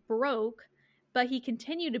cane broke, but he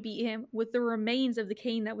continued to beat him with the remains of the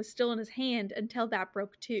cane that was still in his hand until that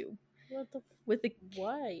broke too. What the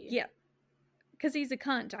why? Yeah. Because he's a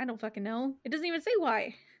cunt. I don't fucking know. It doesn't even say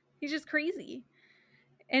why. He's just crazy.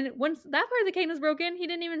 And once that part of the cane was broken, he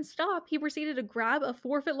didn't even stop. He proceeded to grab a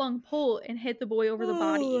 4-foot-long pole and hit the boy over the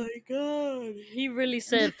body. Oh my god. He really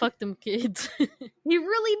said, fuck them kids. He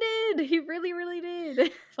really did. He really, really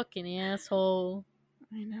did. Fucking asshole.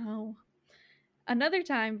 I know. Another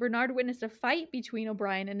time, Bernard witnessed a fight between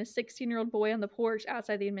O'Brien and a 16-year-old boy on the porch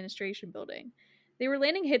outside the administration building. They were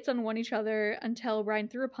landing hits on one each other until O'Brien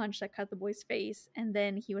threw a punch that cut the boy's face, and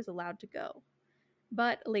then he was allowed to go.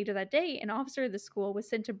 But later that day, an officer of the school was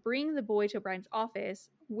sent to bring the boy to O'Brien's office,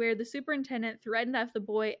 where the superintendent threatened that if the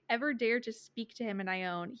boy ever dared to speak to him in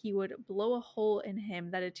Ione, he would blow a hole in him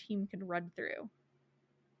that a team could run through.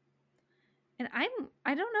 And I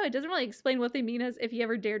don't know, it doesn't really explain what they mean as if he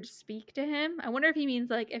ever dared to speak to him. I wonder if he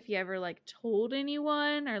means like if he ever like told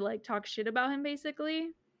anyone or like talk shit about him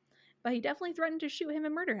basically. But he definitely threatened to shoot him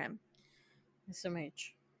and murder him.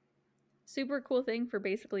 SMH. Super cool thing for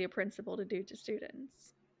basically a principal to do to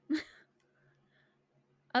students.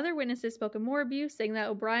 Other witnesses spoke of more abuse, saying that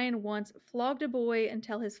O'Brien once flogged a boy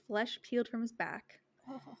until his flesh peeled from his back.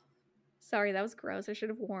 Oh. Sorry, that was gross. I should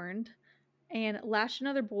have warned. And lashed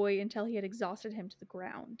another boy until he had exhausted him to the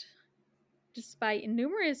ground. Despite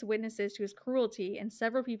numerous witnesses to his cruelty and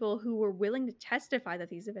several people who were willing to testify that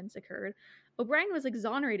these events occurred, O'Brien was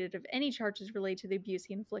exonerated of any charges related to the abuse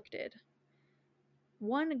he inflicted.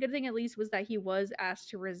 One good thing at least was that he was asked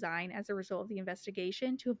to resign as a result of the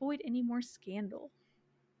investigation to avoid any more scandal.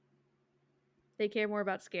 They care more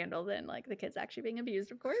about scandal than like the kids actually being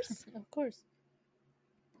abused, of course. Of course.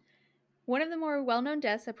 One of the more well-known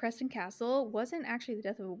deaths at Preston Castle wasn't actually the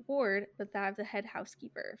death of a ward, but that of the head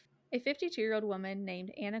housekeeper, a 52-year-old woman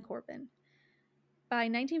named Anna Corbin. By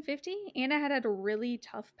 1950, Anna had a really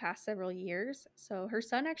tough past several years. So her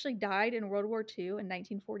son actually died in World War II in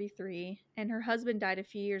 1943, and her husband died a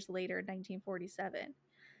few years later in 1947.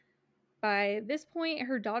 By this point,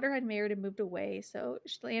 her daughter had married and moved away, so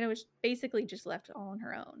Anna was basically just left all on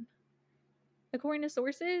her own. According to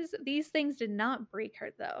sources, these things did not break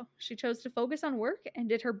her, though. She chose to focus on work and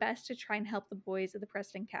did her best to try and help the boys at the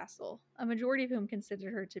Preston Castle, a majority of whom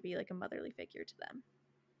considered her to be like a motherly figure to them.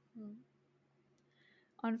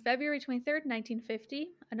 On February 23rd,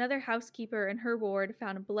 1950, another housekeeper and her ward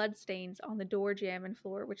found blood stains on the door jamb and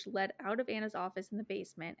floor, which led out of Anna's office in the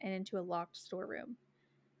basement and into a locked storeroom.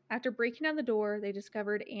 After breaking down the door, they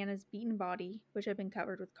discovered Anna's beaten body, which had been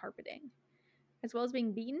covered with carpeting. As well as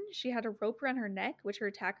being beaten, she had a rope around her neck, which her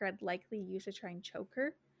attacker had likely used to try and choke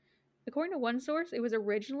her. According to one source, it was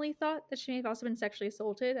originally thought that she may have also been sexually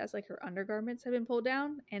assaulted, as like her undergarments had been pulled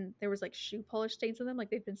down, and there was like shoe polish stains on them, like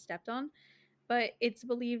they'd been stepped on. But it's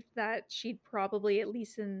believed that she'd probably, at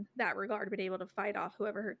least in that regard, been able to fight off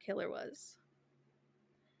whoever her killer was.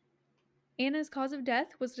 Anna's cause of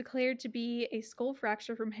death was declared to be a skull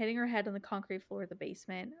fracture from hitting her head on the concrete floor of the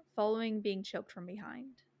basement, following being choked from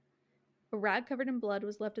behind. A rag covered in blood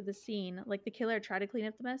was left at the scene, like the killer tried to clean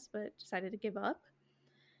up the mess, but decided to give up.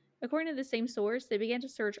 According to the same source, they began to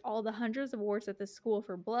search all the hundreds of wards at the school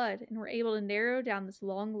for blood, and were able to narrow down this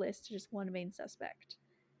long list to just one main suspect.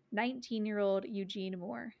 19-year-old Eugene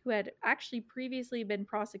Moore, who had actually previously been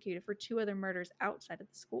prosecuted for 2 other murders outside of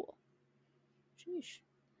the school. Sheesh.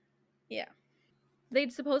 Yeah.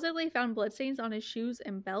 They'd supposedly found bloodstains on his shoes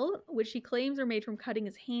and belt, which he claims were made from cutting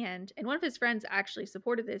his hand, and one of his friends actually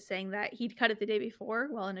supported this, saying that he'd cut it the day before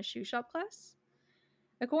while in a shoe shop class.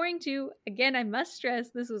 According to, again, I must stress,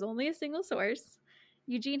 this was only a single source,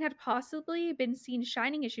 Eugene had possibly been seen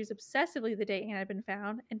shining his shoes obsessively the day Anna had been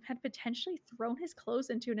found, and had potentially thrown his clothes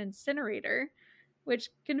into an incinerator, which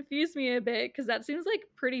confused me a bit, because that seems like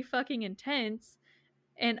pretty fucking intense.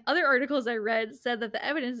 And other articles I read said that the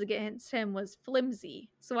evidence against him was flimsy.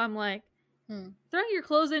 So I'm like, throwing your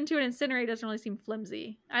clothes into an incinerator doesn't really seem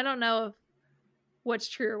flimsy. I don't know if what's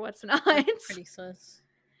true or what's not. That's pretty sus.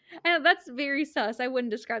 I know, that's very sus. I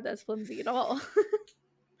wouldn't describe that as flimsy at all.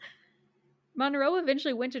 Monroe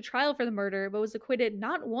eventually went to trial for the murder, but was acquitted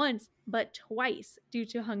not once, but twice due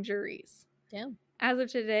to hung juries. Damn. As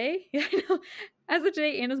of today,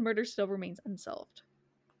 Anna's murder still remains unsolved.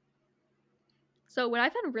 So what I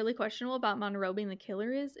found really questionable about Monroe being the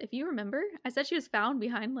killer is, if you remember, I said she was found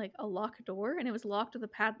behind like a locked door, and it was locked with a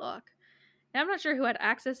padlock. And I'm not sure who had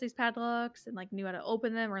access to these padlocks and like knew how to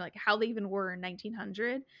open them or like how they even were in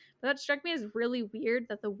 1900. But that struck me as really weird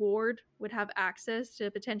that the ward would have access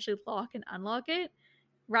to potentially lock and unlock it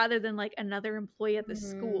rather than like another employee at the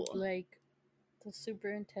school. Like the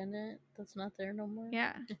superintendent that's not there no more.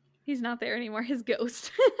 Yeah. He's not there anymore. His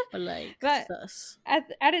ghost. But like, but sus.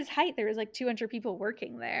 at his height, there was like 200 people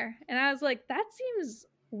working there. And I was like, that seems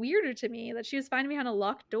weirder to me that she was finding behind a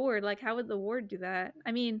locked door. Like, how would the ward do that?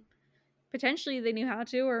 I mean, potentially they knew how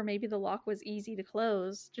to, or maybe the lock was easy to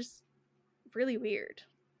close. Just really weird.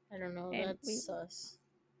 I don't know. And That's sus.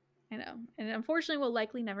 I know. And unfortunately, we'll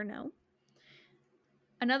likely never know.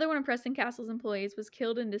 Another one of Preston Castle's employees was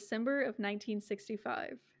killed in December of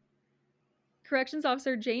 1965. Corrections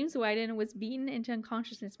officer James Wyden was beaten into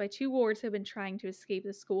unconsciousness by 2 wards who had been trying to escape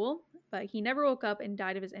the school, but he never woke up and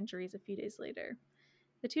died of his injuries a few days later.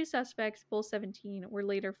 The 2 suspects, both 17, were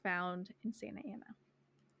later found in Santa Ana.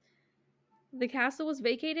 The castle was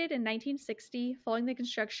vacated in 1960 following the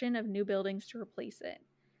construction of new buildings to replace it.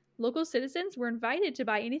 Local citizens were invited to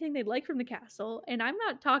buy anything they'd like from the castle, and I'm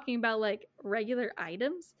not talking about like regular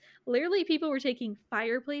items. Literally, people were taking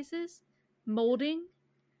fireplaces, molding,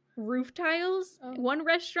 roof tiles. Oh. One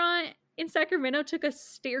restaurant in Sacramento took a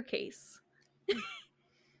staircase.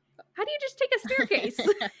 How do you just take a staircase?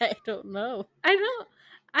 I don't know. I know.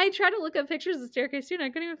 I tried to look up pictures of the staircase too, and I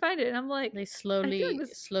couldn't even find it. And I'm like, They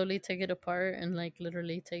slowly take it apart and like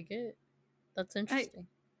literally take it. That's interesting.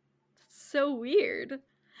 so weird.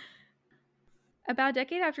 About a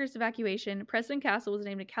decade after its evacuation, Preston Castle was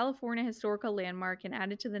named a California Historical Landmark and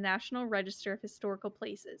added to the National Register of Historical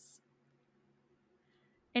Places.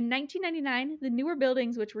 In 1999, the newer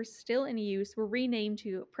buildings, which were still in use, were renamed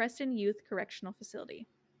to Preston Youth Correctional Facility.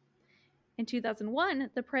 In 2001,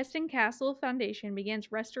 the Preston Castle Foundation began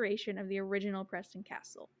its restoration of the original Preston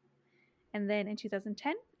Castle. And then in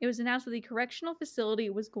 2010, it was announced that the correctional facility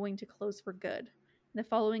was going to close for good. The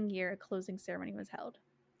following year, a closing ceremony was held.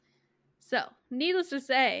 So, needless to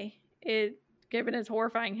say, given its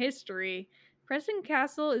horrifying history, Preston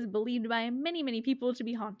Castle is believed by many, many people to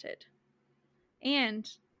be haunted. And,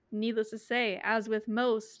 needless to say, as with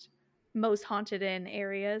most haunted in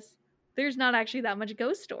areas, there's not actually that much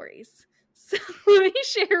ghost stories. So let me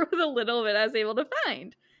share with a little bit I was able to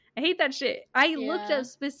find. I hate that shit. I looked up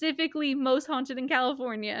specifically most haunted in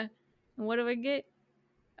California. And what do I get?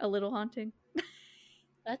 A little haunting.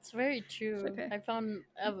 That's very true. Okay. I found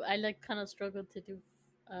I like kind of struggled to do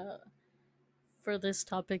for this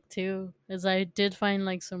topic too, as I did find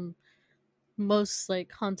like some most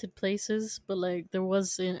like haunted places, but like there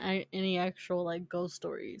wasn't any actual like ghost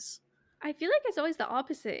stories. I feel like it's always the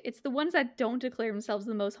opposite. It's the ones that don't declare themselves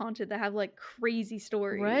the most haunted that have like crazy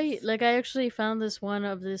stories. Right. Like I actually found this one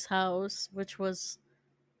of this house, which was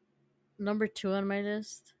number 2 on my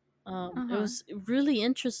list. It was really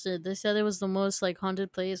interesting. They said it was the most like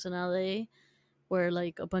haunted place in LA where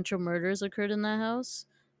like a bunch of murders occurred in that house,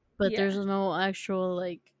 but there's no actual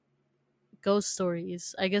like ghost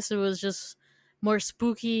stories. I guess it was just more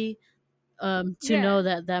spooky to know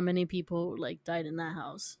that many people like died in that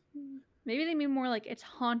house. Maybe they mean more like it's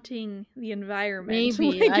haunting the environment.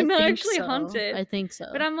 Maybe. Like, I not think actually so. haunted. I think so.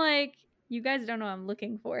 But I'm like, you guys don't know what I'm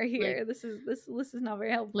looking for here. Like, this is not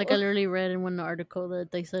very helpful. Like I literally read in one article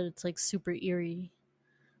that they said it's like super eerie.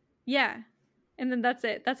 Yeah. And then that's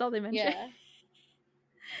it. That's all they mentioned. Yeah.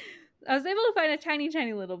 I was able to find a tiny,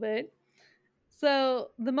 tiny little bit.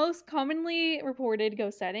 So the most commonly reported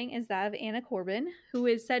ghost sighting is that of Anna Corbin, who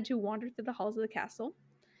is said to wander through the halls of the castle.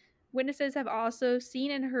 Witnesses have also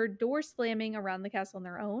seen and heard doors slamming around the castle on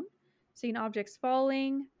their own, seen objects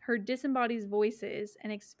falling, heard disembodied voices,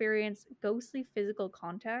 and experienced ghostly physical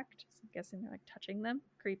contact. So I'm guessing they're like touching them.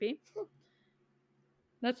 Creepy.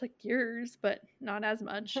 That's like yours, but not as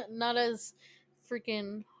much. Not as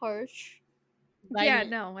freaking harsh. Violent. Yeah,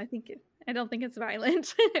 no, I don't think it's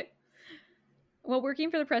violent. While working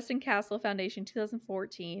for the Preston Castle Foundation in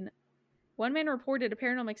 2014, one man reported a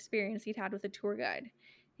paranormal experience he'd had with a tour guide.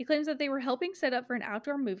 He claims that they were helping set up for an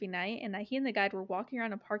outdoor movie night and that he and the guide were walking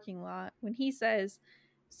around a parking lot when he says,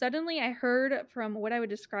 "Suddenly I heard from what I would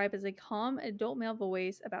describe as a calm adult male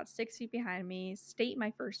voice about 6 feet behind me state my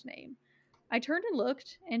first name. I turned and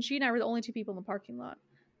looked, and she and I were the only 2 people in the parking lot.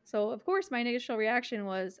 So, of course, my initial reaction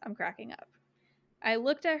was, I'm cracking up. I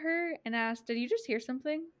looked at her and asked, did you just hear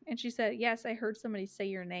something? And she said, yes, I heard somebody say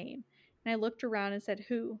your name. And I looked around and said,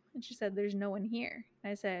 who? And she said, there's no one here.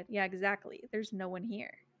 And I said, yeah, exactly. There's no one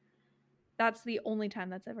here. That's the only time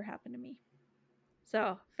that's ever happened to me.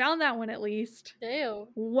 So, found that one at least. Damn.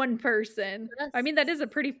 One person. I mean, that is a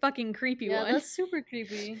pretty fucking creepy one. Yeah, that's super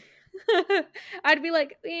creepy. I'd be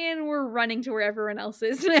like, and we're running to where everyone else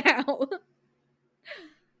is now.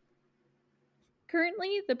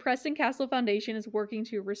 Currently, the Preston Castle Foundation is working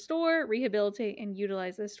to restore, rehabilitate, and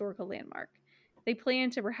utilize the historical landmark. They plan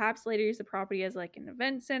to perhaps later use the property as like an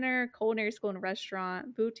event center, culinary school and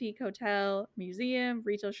restaurant, boutique hotel, museum,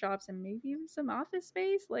 retail shops, and maybe even some office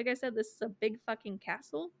space. Like I said, this is a big fucking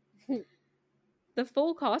castle. The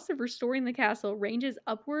full cost of restoring the castle ranges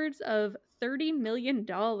upwards of $30 million.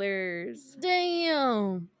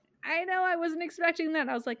 Damn. I know, I wasn't expecting that.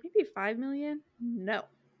 I was like, maybe $5 million? No.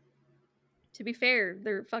 To be fair,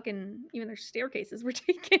 their staircases were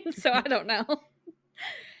taken, so I don't know.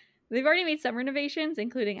 They've already made some renovations,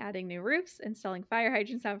 including adding new roofs, installing fire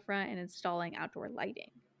hydrants out front, and installing outdoor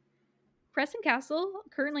lighting. Preston Castle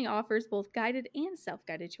currently offers both guided and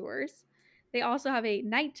self-guided tours. They also have a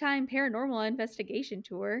nighttime paranormal investigation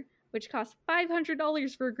tour, which costs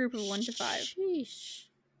 $500 for a group of 1 to 5. Sheesh.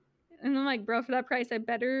 And I'm like, bro, for that price, I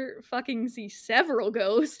better fucking see several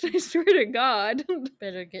ghosts. I swear to God.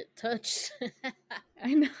 Better get touched.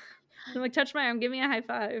 I know. I'm like, touch my arm, give me a high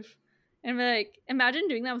five. And I'm like, imagine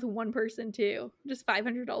doing that with one person too. Just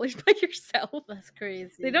 $500 by yourself. That's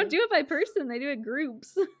crazy. They don't do it by person, they do it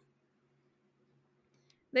groups.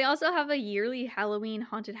 They also have a yearly Halloween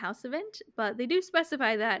haunted house event, but they do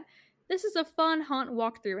specify that this is a fun haunt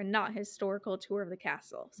walkthrough and not historical tour of the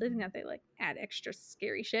castle. So I think that they like add extra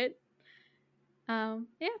scary shit. Yeah,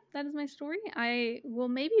 that is my story. I will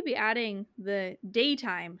maybe be adding the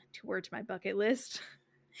daytime tour to my bucket list,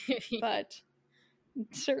 but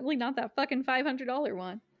certainly not that fucking $500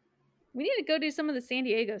 one. We need to go do some of the San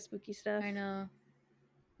Diego spooky stuff. I know.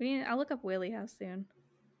 I'll look up Whaley House soon.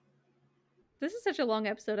 This is such a long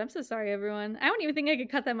episode. I'm so sorry, everyone. I don't even think I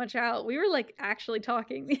could cut that much out. We were like actually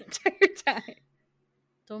talking the entire time.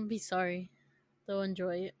 Don't be sorry. They'll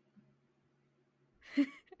enjoy it.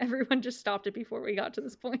 Everyone just stopped it before we got to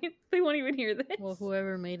this point. They won't even hear this. Well,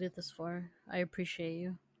 whoever made it this far, I appreciate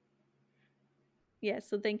you. Yeah,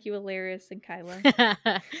 so thank you, Alaris and Kyla.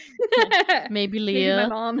 Maybe Leah. Maybe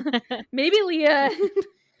my mom. Maybe Leah.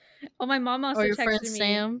 Oh, my mom also or your texted friend me.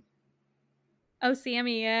 Sam. Oh,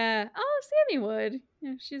 Sammy, yeah. Oh, Sammy would.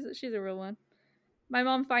 Yeah, she's a real one. My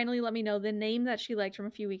mom finally let me know the name that she liked from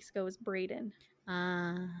a few weeks ago was Brayden.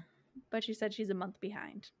 But she said she's a month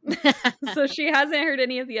behind. So she hasn't heard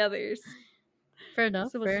any of the others. Fair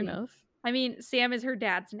enough, So we'll fair see. enough. I mean, Sam is her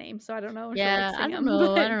dad's name, so I don't know. If Yeah, she'll like I Sam, don't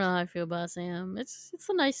know. but- I don't know how I feel about Sam. It's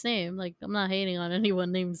a nice name. Like, I'm not hating on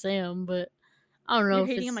anyone named Sam, but I don't know You're if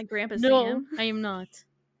hating it's... on my grandpa No, Sam. I am not.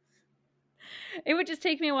 It would just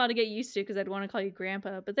take me a while to get used to because I'd want to call you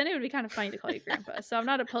grandpa, but then it would be kind of funny to call you grandpa. So I'm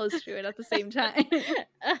not opposed to it at the same time.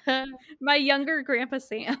 My younger grandpa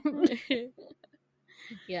Sam.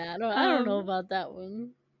 Yeah, I don't know about that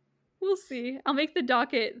one. We'll see. I'll make the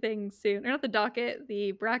docket thing soon. Or not the docket,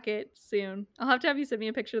 the bracket soon. I'll have to have you send me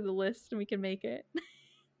a picture of the list and we can make it.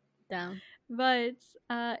 Down. But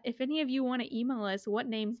if any of you want to email us what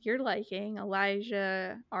names you're liking,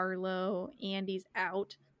 Elijah, Arlo, Andy's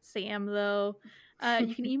out, Sam though,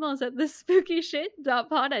 you can email us at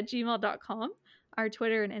thespookyshit.pod@gmail.com. Our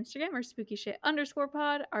Twitter and Instagram are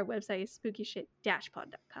spookyshit_pod. Our website is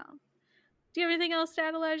spookyshit-pod.com. Do you have anything else to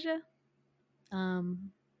add, Elijah?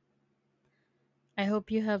 I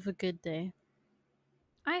hope you have a good day.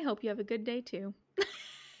 I hope you have a good day too.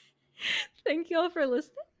 Thank you all for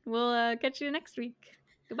listening. We'll catch you next week.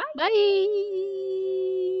 Goodbye.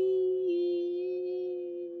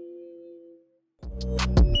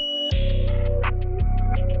 Bye.